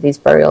up to these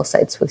burial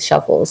sites with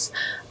shovels.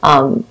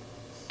 And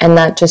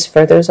that just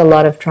furthers a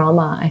lot of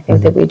trauma. I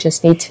think that we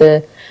just need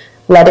to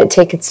let it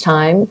take its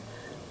time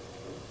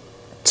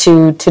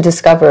to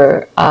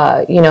discover,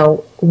 you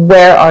know,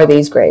 where are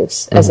these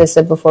graves? As I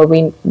said before,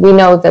 we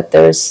know that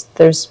there's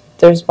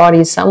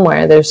bodies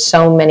somewhere. There's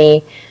so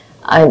many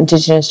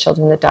Indigenous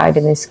children that died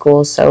in these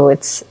schools. So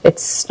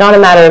it's not a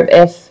matter of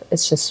if,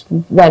 it's just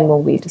when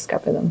will we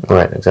discover them.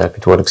 Right,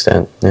 exactly. To what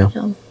extent? Yeah.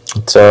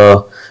 It's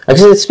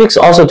actually, it speaks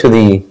also to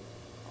the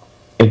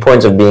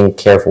importance of being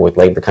careful with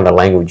like the kind of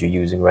language you're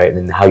using, right,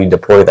 and how you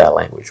deploy that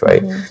language,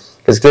 right?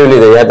 Because clearly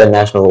they had that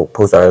National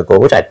Post article,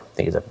 which I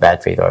think is a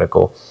bad faith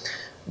article,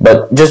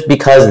 but just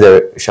because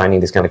they're shining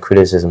this kind of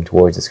criticism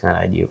towards this kind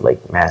of idea of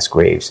like mass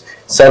graves,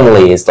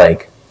 suddenly it's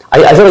like,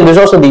 I feel like there's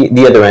also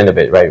the other end of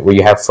it, right, where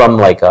you have from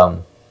like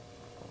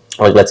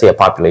let's say a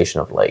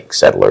population of like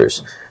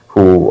settlers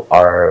who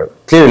are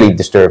clearly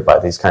disturbed by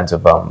these kinds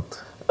of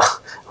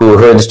who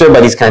are disturbed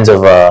by these kinds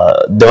of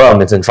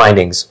developments and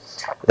findings,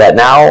 that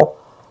now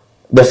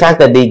the fact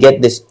that they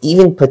get this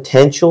even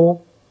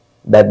potential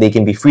that they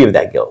can be free of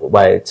that guilt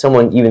by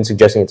someone even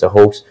suggesting it's a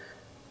hoax,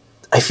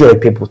 I feel like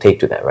people take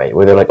to that, right,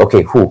 where they're like,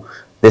 okay,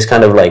 this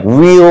kind of like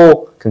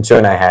real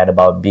concern I had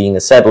about being a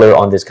settler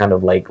on this kind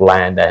of like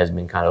land that has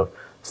been kind of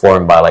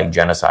formed by like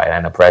genocide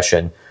and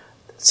oppression,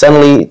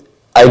 suddenly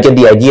I get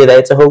the idea that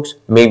it's a hoax.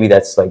 Maybe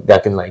that's like,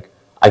 that can like,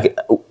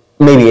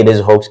 maybe it is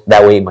a hoax.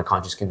 That way my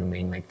conscience can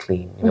remain like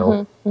clean, you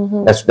know.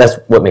 That's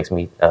what makes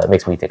me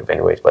think of it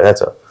anyways. But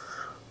that's a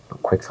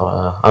quick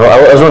thought.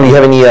 I was wondering, do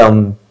you have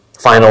any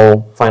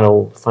final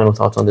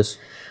thoughts on this?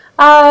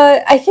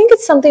 I think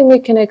it's something we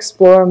can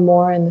explore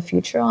more in the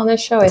future on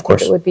this show. I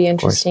think it would be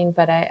interesting,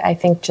 but I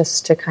think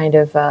just to kind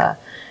of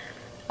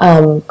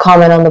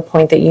comment on the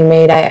point that you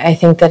made, I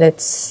think that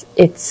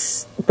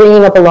it's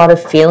bringing up a lot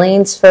of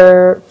feelings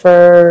for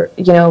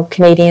you know,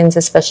 Canadians,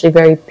 especially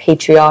very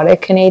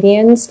patriotic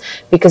Canadians,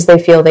 because they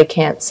feel they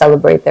can't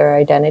celebrate their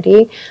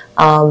identity.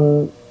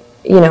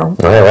 You know,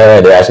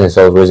 right. They're asking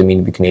themselves, what does it mean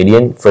to be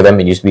Canadian? For them,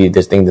 it used to be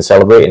this thing to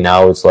celebrate, and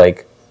now it's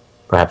like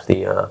perhaps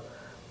the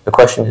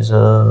question is a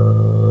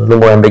little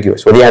more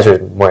ambiguous. Well, the answer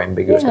is more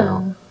ambiguous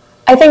now.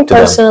 I think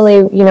personally,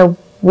 you know,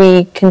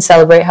 we can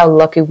celebrate how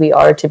lucky we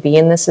are to be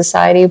in this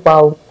society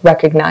while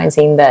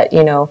recognizing that,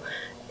 you know,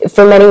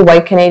 for many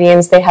white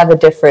Canadians, they have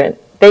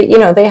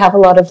they have a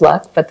lot of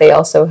luck, but they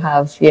also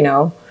have, you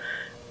know,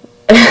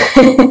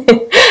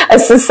 a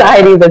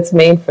society that's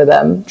made for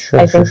them.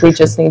 I think we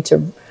just need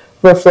to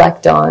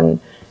reflect on,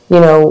 you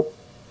know,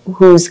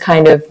 who's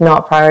kind of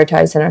not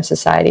prioritized in our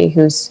society,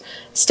 who's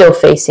still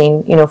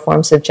facing, you know,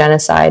 forms of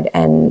genocide,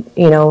 and,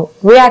 you know,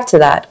 react to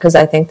that, because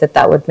I think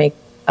that would make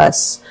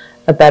us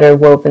a better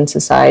woven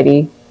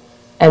society,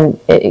 and,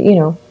 you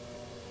know,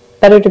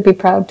 better to be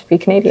proud to be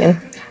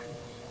Canadian.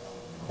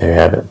 There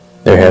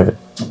you have it.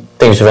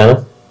 Thank you,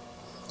 Savannah.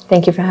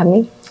 Thank you for having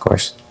me. Of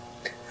course.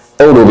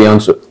 Oh, we'll be on.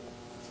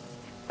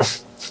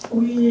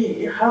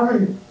 We have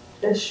an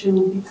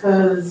issue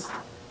because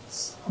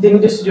they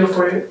need the studio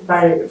for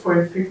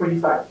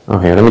 3:45.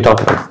 Okay, let me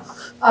talk about it.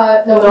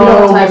 No, we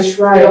don't have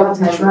time. We don't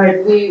have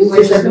time.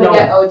 We're just going to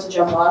get Owen to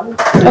jump on.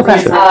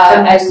 Okay.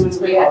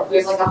 And we have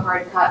like a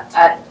hard cut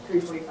at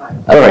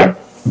 3:45. All right.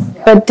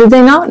 Yeah. But did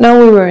they not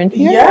know we were in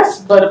here?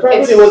 Yes, but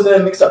apparently there was a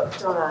mix-up.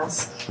 Don't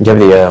ask. Do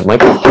you have the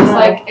mic? It's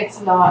like,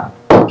 it's not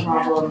a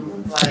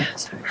problem,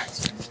 but...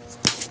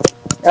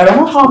 I don't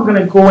know how I'm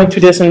going to go into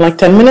this in like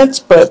 10 minutes,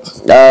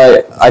 but...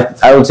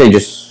 I would say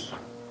just...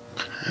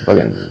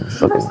 fucking.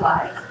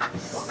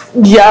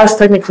 Yes,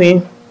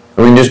 technically.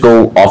 We can just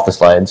go off the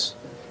slides.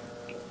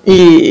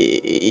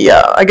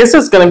 Yeah, I guess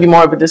it's going to be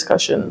more of a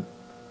discussion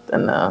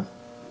than...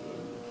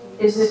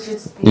 Is it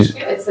just...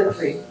 It's the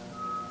 3.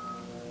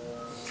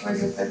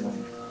 Where's the 5th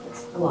one?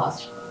 It's the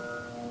last.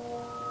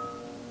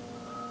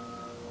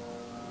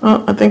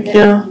 Oh, I think,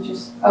 yeah.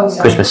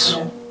 Sorry. Christmas.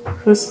 Yeah.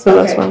 This is the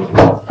last one.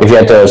 If you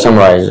had to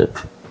summarize it.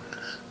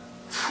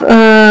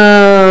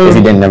 If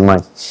you didn't, never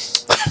mind.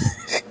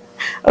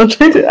 I'm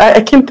trying to...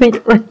 I can't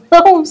think right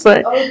now. I'm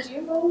sorry. Oh, do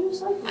you mind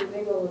just like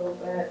moving a little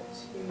bit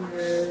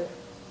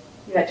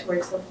to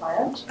towards the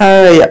plant?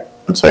 Yeah.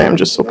 I'm sorry. I'm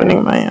just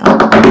opening my.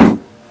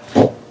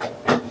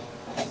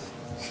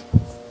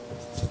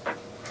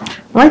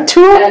 Am I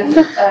too? And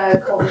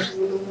Cole, should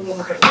we move a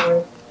little bit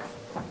more?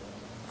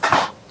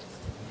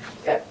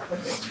 Yeah.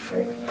 Okay.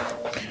 Great.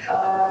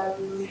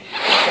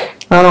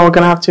 I don't know, we're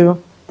gonna have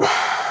to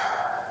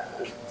Are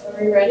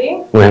we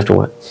ready? We have to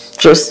what?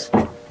 just.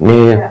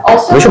 Yeah.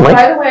 Also, Where's your mic?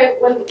 by the way,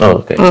 when Oh,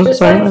 okay. just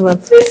sorry, like,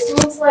 let's- this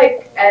needs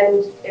like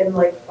end in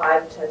like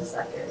 5-10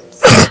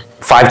 seconds.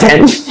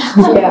 5:10.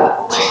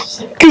 Yeah.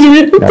 Because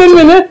we did 10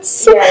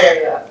 minutes.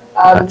 Yeah.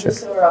 Gotcha.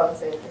 Just so we're on the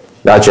same page.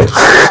 Gotcha.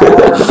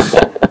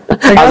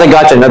 How's I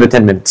gotcha? Another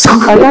 10 minutes.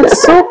 I got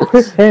so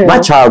prepared. My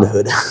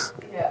childhood.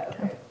 Yeah.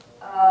 Okay.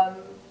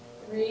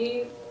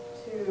 3,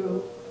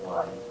 2,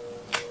 1.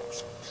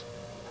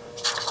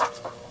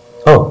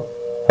 Oh,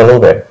 hello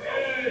there.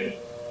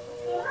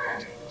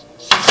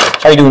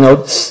 How you doing,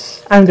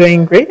 Oat? I'm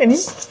doing great, and you?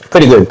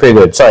 Pretty good, pretty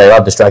good. Sorry, I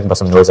got distracted by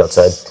some noise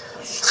outside.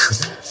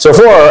 So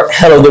for our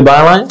Hello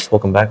Goodbye lines,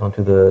 welcome back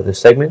onto the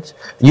segment.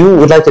 You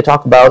would like to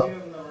talk about...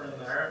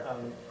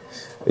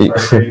 We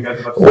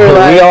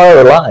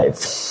are live.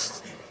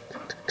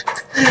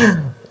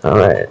 All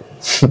right.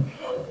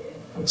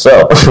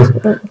 So,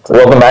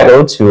 welcome back,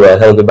 Oat, to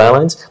Hello Goodbye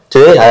lines.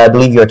 Today, I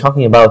believe you are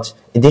talking about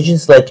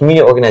Indigenous-led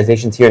community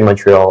organizations here in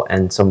Montreal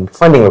and some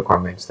funding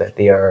requirements that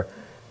they are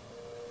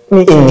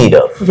in need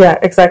of. Yeah,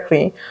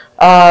 exactly.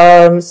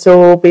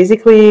 So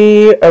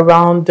basically,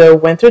 around the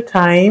winter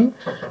time,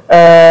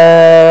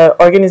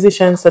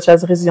 organizations such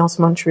as Resilience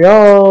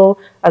Montreal,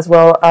 as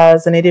well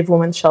as the Native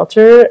Women's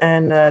Shelter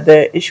and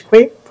the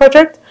Ishkwe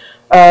project,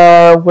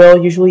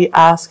 will usually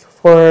ask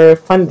for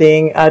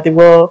funding. They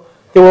will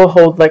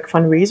hold like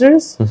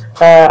fundraisers,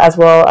 as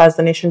well as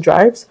donation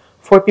drives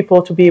for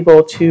people to be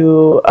able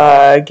to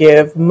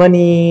give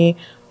money,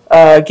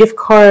 gift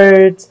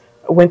cards,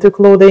 winter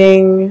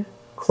clothing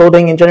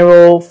in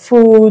general,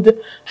 food,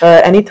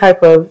 any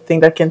type of thing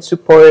that can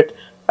support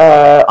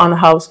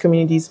unhoused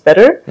communities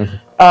better.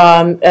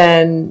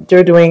 And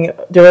they're doing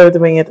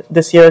it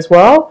this year as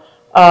well.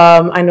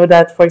 I know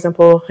that, for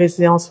example,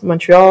 Resilience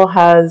Montreal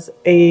has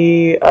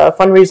a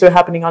fundraiser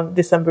happening on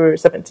December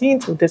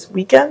 17th, so this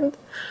weekend.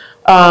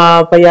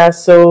 But yeah,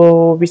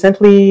 so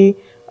recently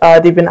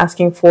they've been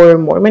asking for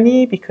more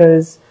money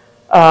because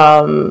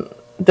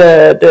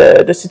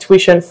the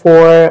situation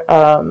for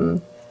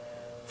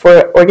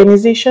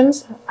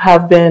organizations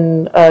have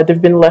been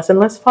they've been less and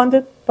less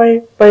funded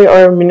by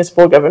our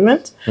municipal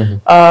government,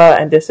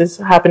 and this is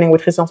happening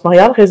with Resilience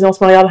Montreal.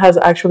 Resilience Montreal has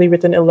actually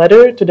written a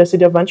letter to the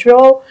City of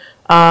Montreal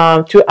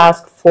to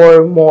ask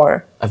for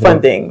more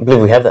funding. I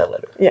believe we have that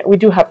letter. Yeah, we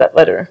do have that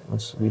letter.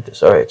 Let's read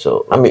this. All right,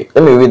 so let me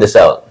read this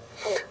out.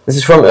 This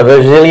is from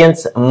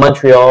Resilience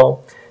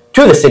Montreal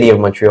to the City of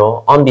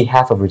Montreal. On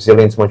behalf of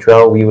Resilience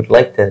Montreal, we would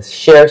like to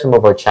share some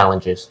of our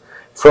challenges.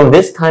 From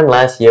this time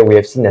last year, we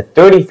have seen a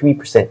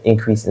 33%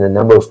 increase in the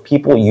number of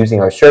people using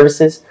our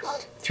services,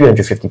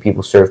 350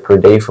 people served per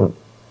day,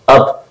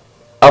 up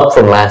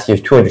from last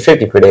year's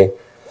 250 per day.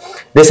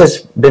 This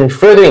has been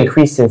further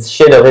increased since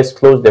Chez Doris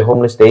closed their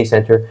homeless day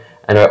center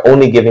and are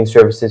only giving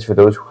services for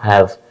those who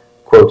have,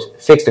 quote,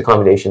 fixed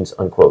accommodations,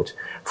 unquote.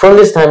 From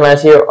this time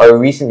last year, our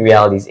recent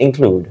realities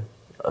include,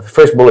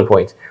 first bullet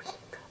point,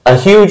 a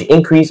huge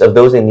increase of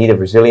those in need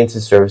of resilience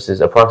services,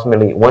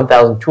 approximately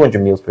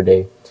 1,200 meals per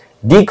day.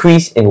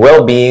 Decrease in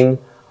well-being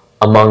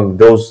among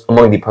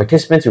the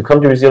participants who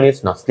come to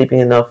Resilience, not sleeping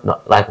enough,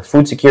 lack of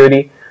food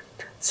security,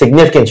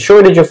 significant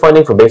shortage of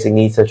funding for basic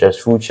needs such as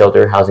food,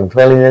 shelter, housing,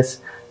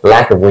 cleanliness,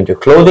 lack of winter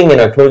clothing in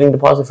our clothing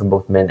deposit for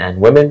both men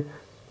and women,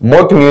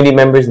 more community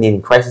members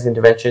needing crisis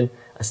intervention,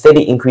 a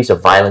steady increase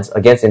of violence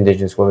against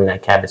Indigenous women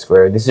at Cabot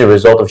Square. This is a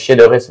result of Chez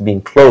Doris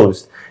being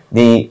closed.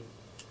 The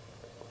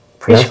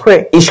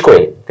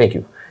Ishkwe, thank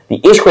you. The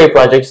Ishkwe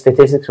project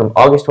statistics from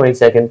August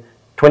 22nd,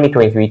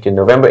 2023 to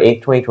November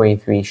 8th,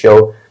 2023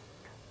 show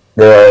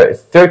there are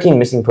 13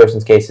 missing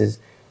persons cases,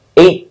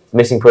 8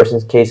 missing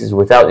persons cases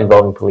without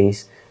involving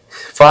police,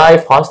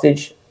 5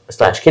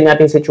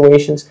 hostage/kidnapping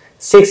situations,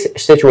 6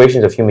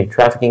 situations of human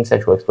trafficking,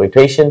 sexual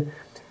exploitation,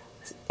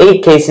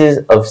 8 cases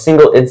of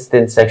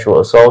single-incident sexual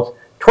assault,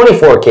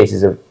 24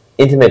 cases of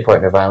intimate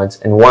partner violence,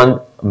 and 1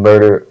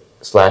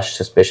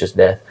 murder/suspicious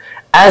death.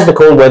 As the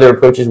cold weather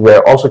approaches, we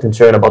are also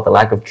concerned about the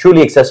lack of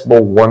truly accessible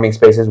warming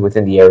spaces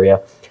within the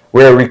area.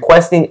 We are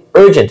requesting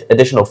urgent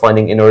additional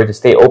funding in order to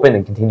stay open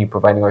and continue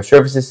providing our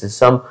services to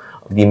some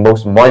of the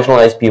most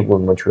marginalized people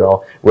in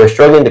Montreal. We are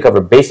struggling to cover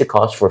basic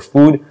costs for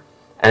food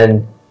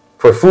and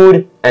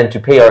to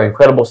pay our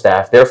incredible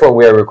staff. Therefore,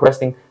 we are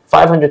requesting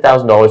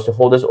 $500,000 to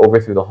hold us over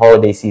through the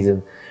holiday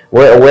season.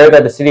 We're aware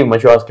that the City of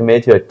Montreal is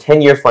committed to a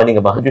 10-year funding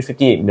of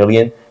 $158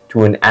 million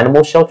to an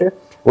animal shelter.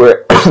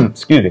 We're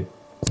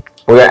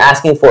we are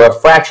asking for a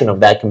fraction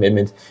of that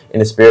commitment in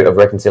the spirit of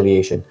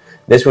reconciliation.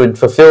 This would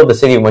fulfill the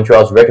City of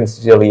Montreal's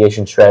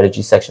reconciliation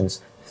strategy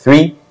sections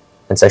 3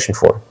 and section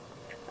 4.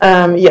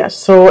 Yes,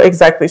 so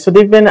exactly. So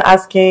they've been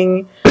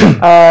asking,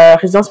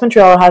 Resilience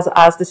Montreal has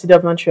asked the City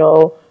of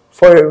Montreal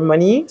for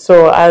money.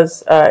 So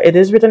as it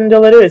is written in the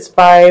letter, it's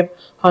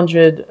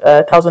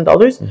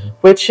 $500,000,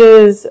 which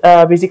is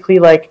basically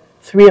like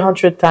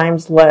 300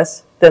 times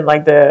less than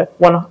like the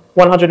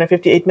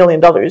 $158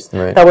 million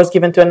that was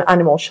given to an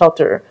animal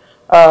shelter.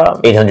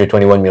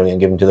 821 million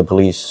given to the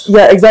police.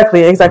 Yeah,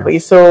 exactly.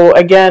 So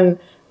again,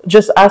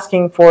 just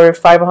asking for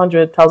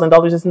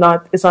 $500,000 is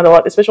not, it's not a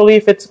lot, especially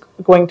if it's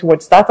going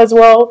towards staff as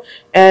well,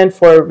 and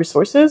for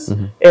resources.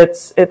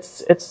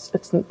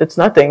 It's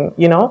nothing,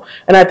 you know.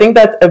 And I think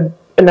that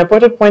an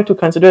important point to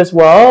consider as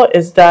well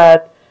is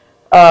that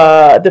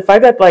the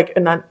fact that, like,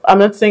 I'm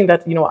not saying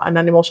that, you know, an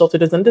animal shelter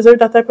doesn't deserve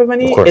that type of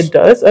money. It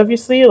does,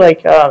 obviously,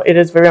 like, it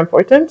is very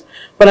important.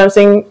 But I'm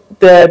saying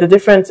the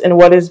difference in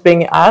what is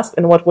being asked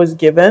and what was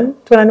given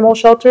to an animal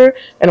shelter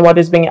and what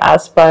is being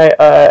asked by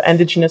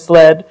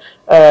indigenous-led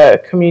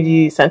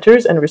community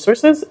centers and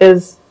resources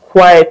is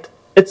quite,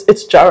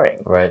 it's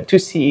jarring to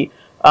see.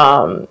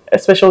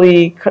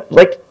 Especially,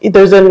 like,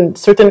 there's a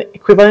certain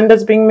equivalent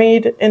that's being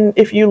made, and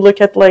if you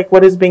look at, like,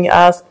 what is being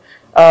asked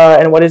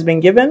and what is being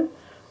given,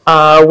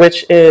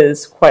 which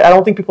is quite, I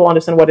don't think people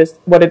understand what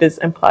it is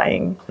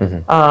implying.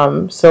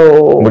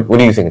 So what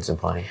do you think it's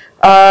implying?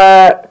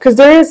 Because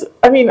there is,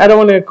 I mean, I don't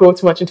want to go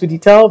too much into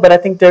detail, but I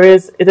think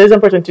it is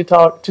important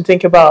to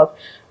think about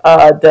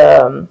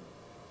the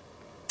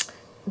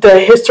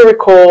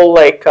historical,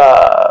 like,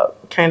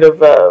 kind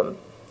of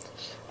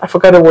I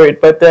forgot a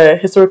word, but the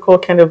historical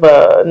kind of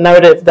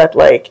narrative that,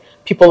 like,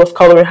 people of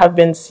color have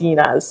been seen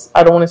as,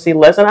 I don't want to say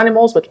less than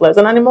animals, but less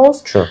than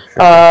animals.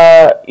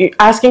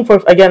 Asking for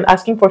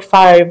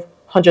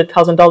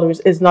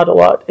 $500,000 is not a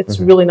lot. It's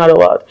really not a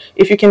lot.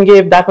 If you can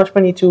give that much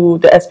money to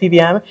the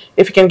SPVM,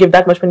 if you can give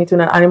that much money to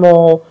an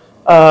animal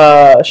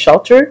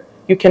shelter,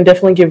 you can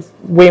definitely give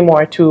way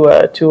more to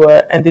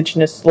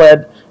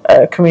indigenous-led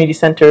community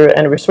center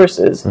and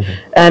resources.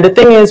 And the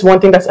thing is,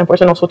 one thing that's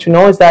important also to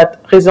know is that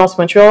Resilience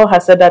Montreal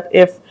has said that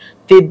if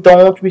they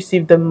don't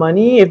receive the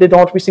money, if they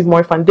don't receive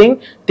more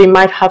funding, they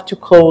might have to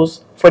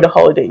close for the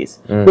holidays,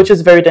 which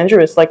is very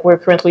dangerous. Like, we're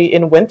currently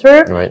in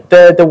winter,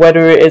 the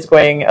weather is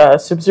going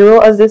sub-zero,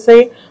 as they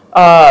say.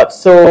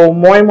 So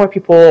more and more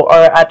people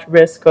are at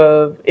risk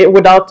of it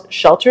without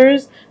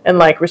shelters and,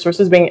 like,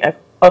 resources being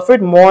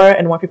offered. More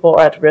and more people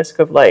are at risk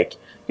of, like,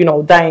 you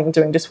know, dying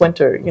during this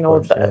winter. You know,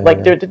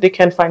 they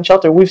can't find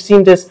shelter. We've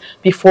seen this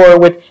before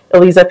with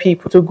Elisa P.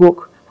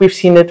 Putuguk. We've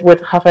seen it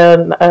with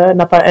Rafael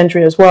Napa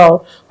Andre as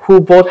well, who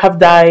both have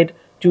died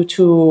due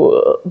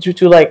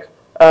to like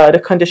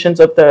the conditions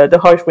of the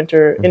harsh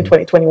winter in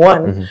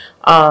 2021.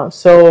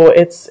 So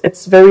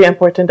it's very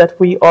important that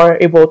we are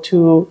able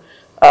to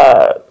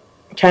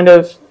kind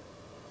of,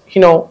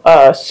 you know,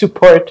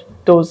 support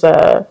those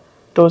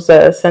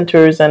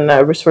centers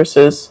and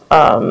resources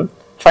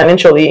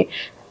financially.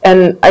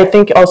 And I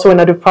think also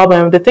another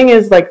problem, the thing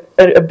is, like,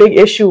 a big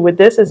issue with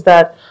this is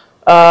that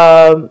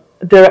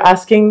they're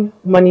asking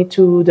money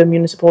to the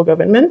municipal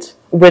government,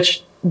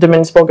 which the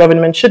municipal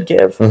government should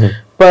give.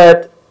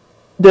 But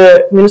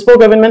the municipal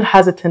government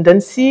has a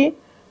tendency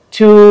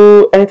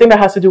to, anything that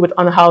has to do with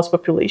unhoused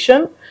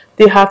population,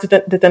 they have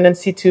the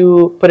tendency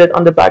to put it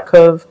on the back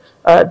of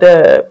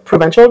the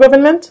provincial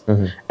government.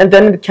 And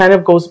then it kind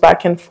of goes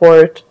back and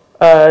forth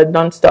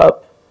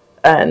nonstop,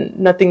 and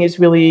nothing is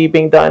really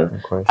being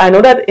done. I know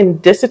that in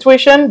this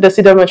situation, the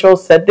City of Montreal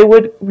said they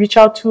would reach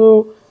out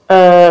to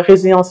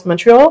Resilience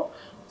Montreal,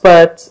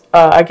 but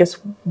I guess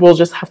we'll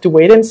just have to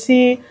wait and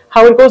see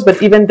how it goes.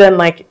 But even then,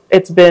 like,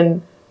 it's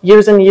been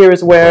years and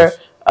years where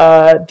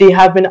they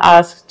have been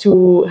asked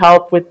to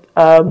help with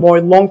more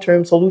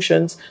long-term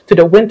solutions to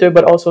the winter,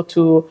 but also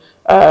to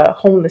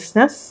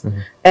homelessness.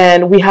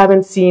 And we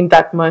haven't seen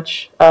that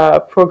much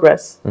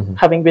progress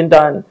having been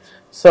done.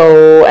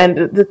 So,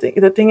 and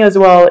the thing as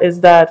well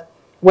is that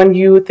when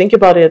you think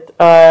about it,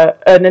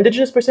 an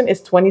Indigenous person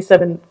is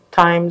 27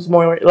 times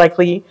more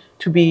likely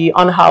to be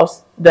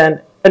unhoused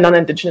than a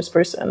non-Indigenous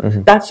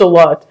person. That's a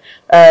lot,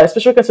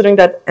 especially considering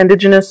that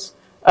Indigenous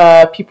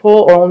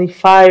people are only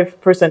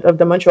 5% of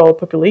the Montreal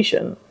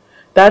population.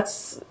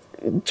 That's,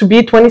 to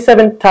be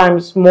 27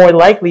 times more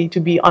likely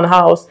to be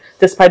unhoused,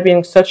 despite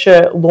being such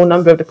a low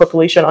number of the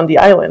population on the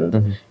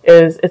island,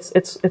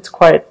 it's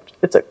quite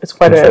a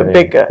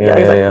big,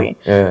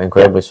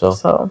 incredibly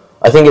so.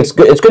 I think it's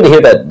good to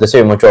hear that the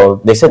City of Montreal,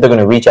 they said they're going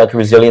to reach out to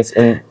Resilience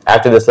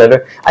after this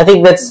letter. I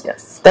think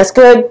that's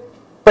good,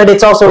 but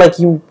it's also like,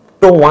 you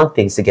don't want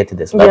things to get to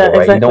this level,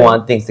 right? You don't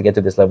want things to get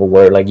to this level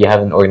where, like, you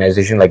have an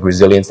organization like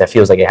Resilience that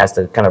feels like it has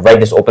to kind of write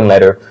this open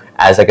letter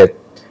as like a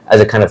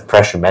kind of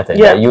pressure method.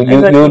 You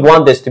would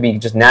want this to be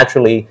just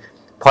naturally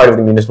part of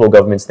the municipal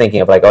government's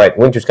thinking of, like, all right,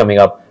 winter's coming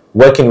up,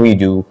 what can we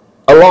do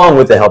along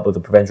with the help of the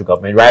provincial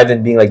government, rather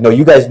than being like, no,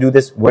 you guys do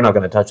this, we're not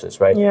going to touch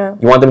this, right?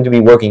 You want them to be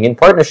working in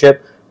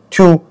partnership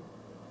to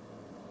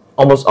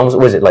almost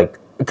what is it, like,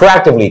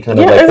 proactively kind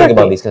of think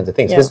about these kinds of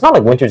things. Because it's not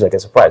like winter's like a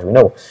surprise. We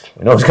know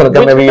it's going to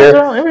come every year.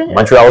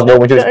 Montreal's no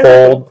winter's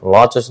cold,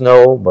 lots of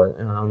snow, but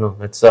I don't know.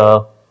 It's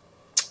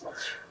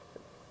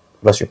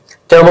bless you.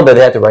 Terrible that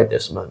they had to write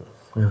this, but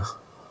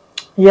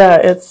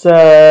it's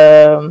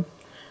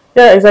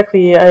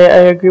exactly. I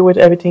agree with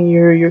everything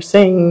you're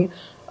saying.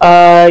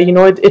 You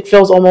know, it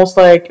feels almost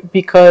like,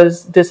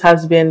 because this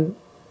has been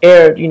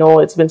aired, you know,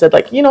 it's been said,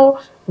 like, you know,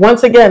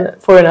 once again,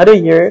 for another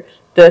year,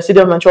 the City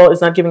of Montreal is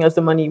not giving us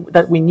the money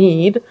that we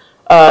need.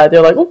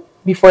 They're like, oh,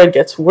 before it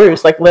gets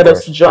worse. Like, let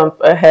us course.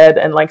 jump ahead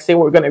and like say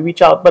we're going to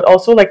reach out, but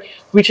also like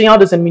reaching out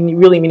doesn't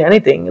really mean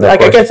anything. Of Like,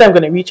 I course. can say I'm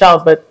going to reach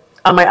out, but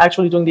am I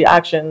actually doing the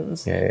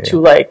actions to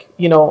like,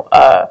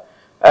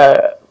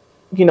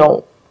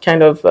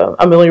 kind of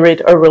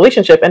ameliorate a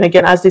relationship? And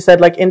again, as they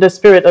said, like in the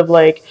spirit of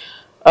like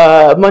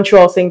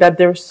Montreal saying that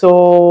they're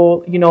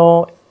so,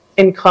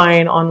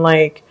 inclined on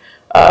like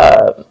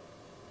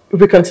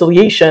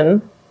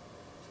reconciliation.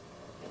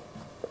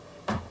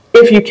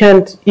 If you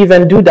can't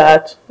even do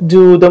that,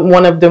 do the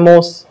one of the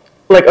most,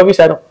 like,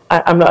 obviously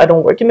I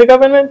don't work in the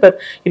government, but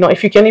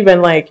if you can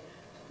even like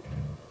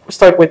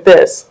start with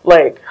this,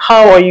 like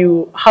how are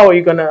you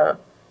gonna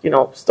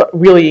start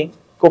really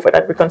go for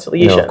that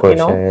reconciliation? No, of course,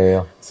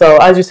 yeah. So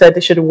as you said,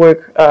 they should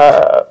work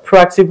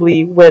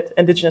proactively with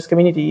Indigenous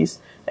communities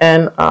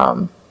and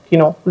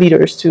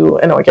leaders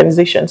and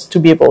organizations to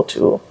be able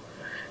to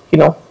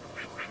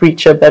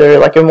reach a better,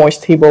 like a more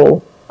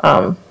stable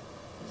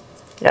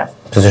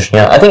position.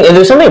 Yeah, I think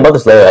there's something about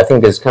this letter I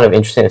think is kind of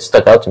interesting. It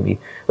stuck out to me.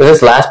 Was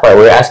this last part?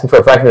 We're asking for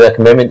a fraction of that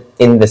commitment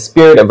in the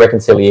spirit of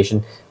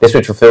reconciliation. This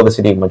would fulfill the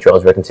City of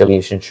Montreal's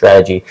reconciliation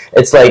strategy.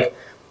 It's like,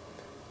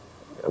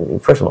 I mean,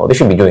 first of all, they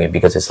should be doing it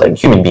because it's like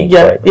human beings,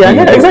 right? Yeah,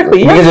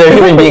 exactly. Because they're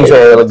human beings who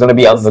are going to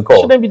be out in the It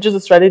cold. shouldn't be just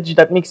a strategy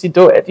that makes you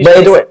do it. You But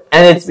should do it.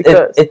 And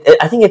because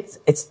I think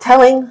it's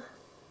telling.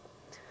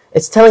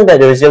 It's telling that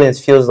the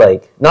resilience feels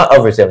like, not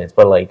of resilience,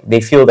 but like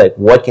they feel that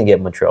what can get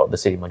Montreal, the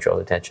City of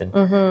Montreal's attention,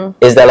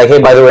 is that like, hey,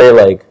 by the way,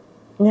 like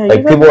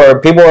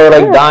people are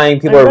like dying,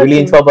 people are really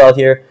in trouble out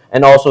here,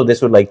 and also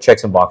this would like check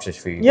some boxes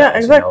for you. Yeah,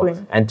 guys, exactly.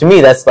 And to me,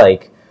 that's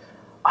like,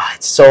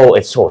 it's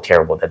so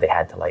terrible that they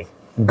had to like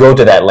go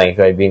to that length,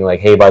 right? Being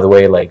like, hey, by the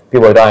way, like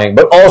people are dying,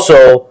 but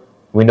also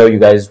we know you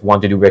guys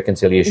want to do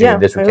reconciliation,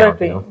 and this would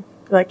count.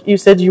 Like you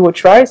said, you would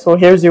try. So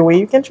here's your way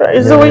you can try.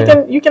 Here's the way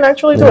you can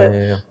actually do it.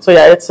 Yeah. So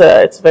yeah, it's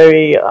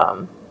very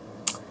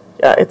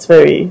it's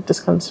very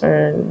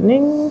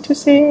disconcerting to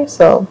see.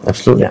 So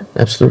Absolutely,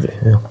 absolutely.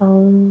 Yeah.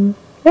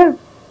 Yeah.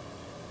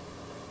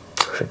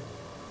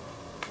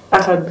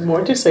 I had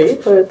more to say,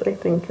 but I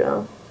think.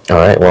 All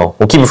right. Well,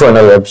 we'll keep it for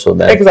another episode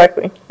then.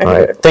 Exactly. All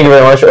right. Thank you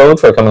very much, Ode,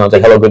 for coming on to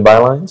Hello Goodbye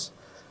Lines.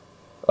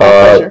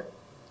 Pleasure.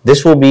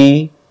 This will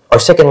be our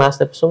second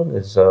last episode.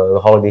 Is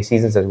the holiday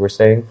seasons, as we're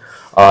saying.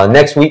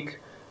 Next week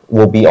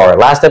will be our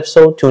last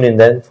episode. Tune in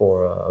then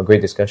for a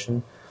great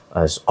discussion,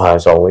 as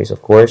always,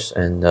 of course.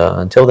 And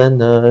until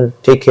then,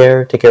 take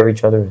care of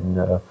each other,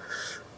 and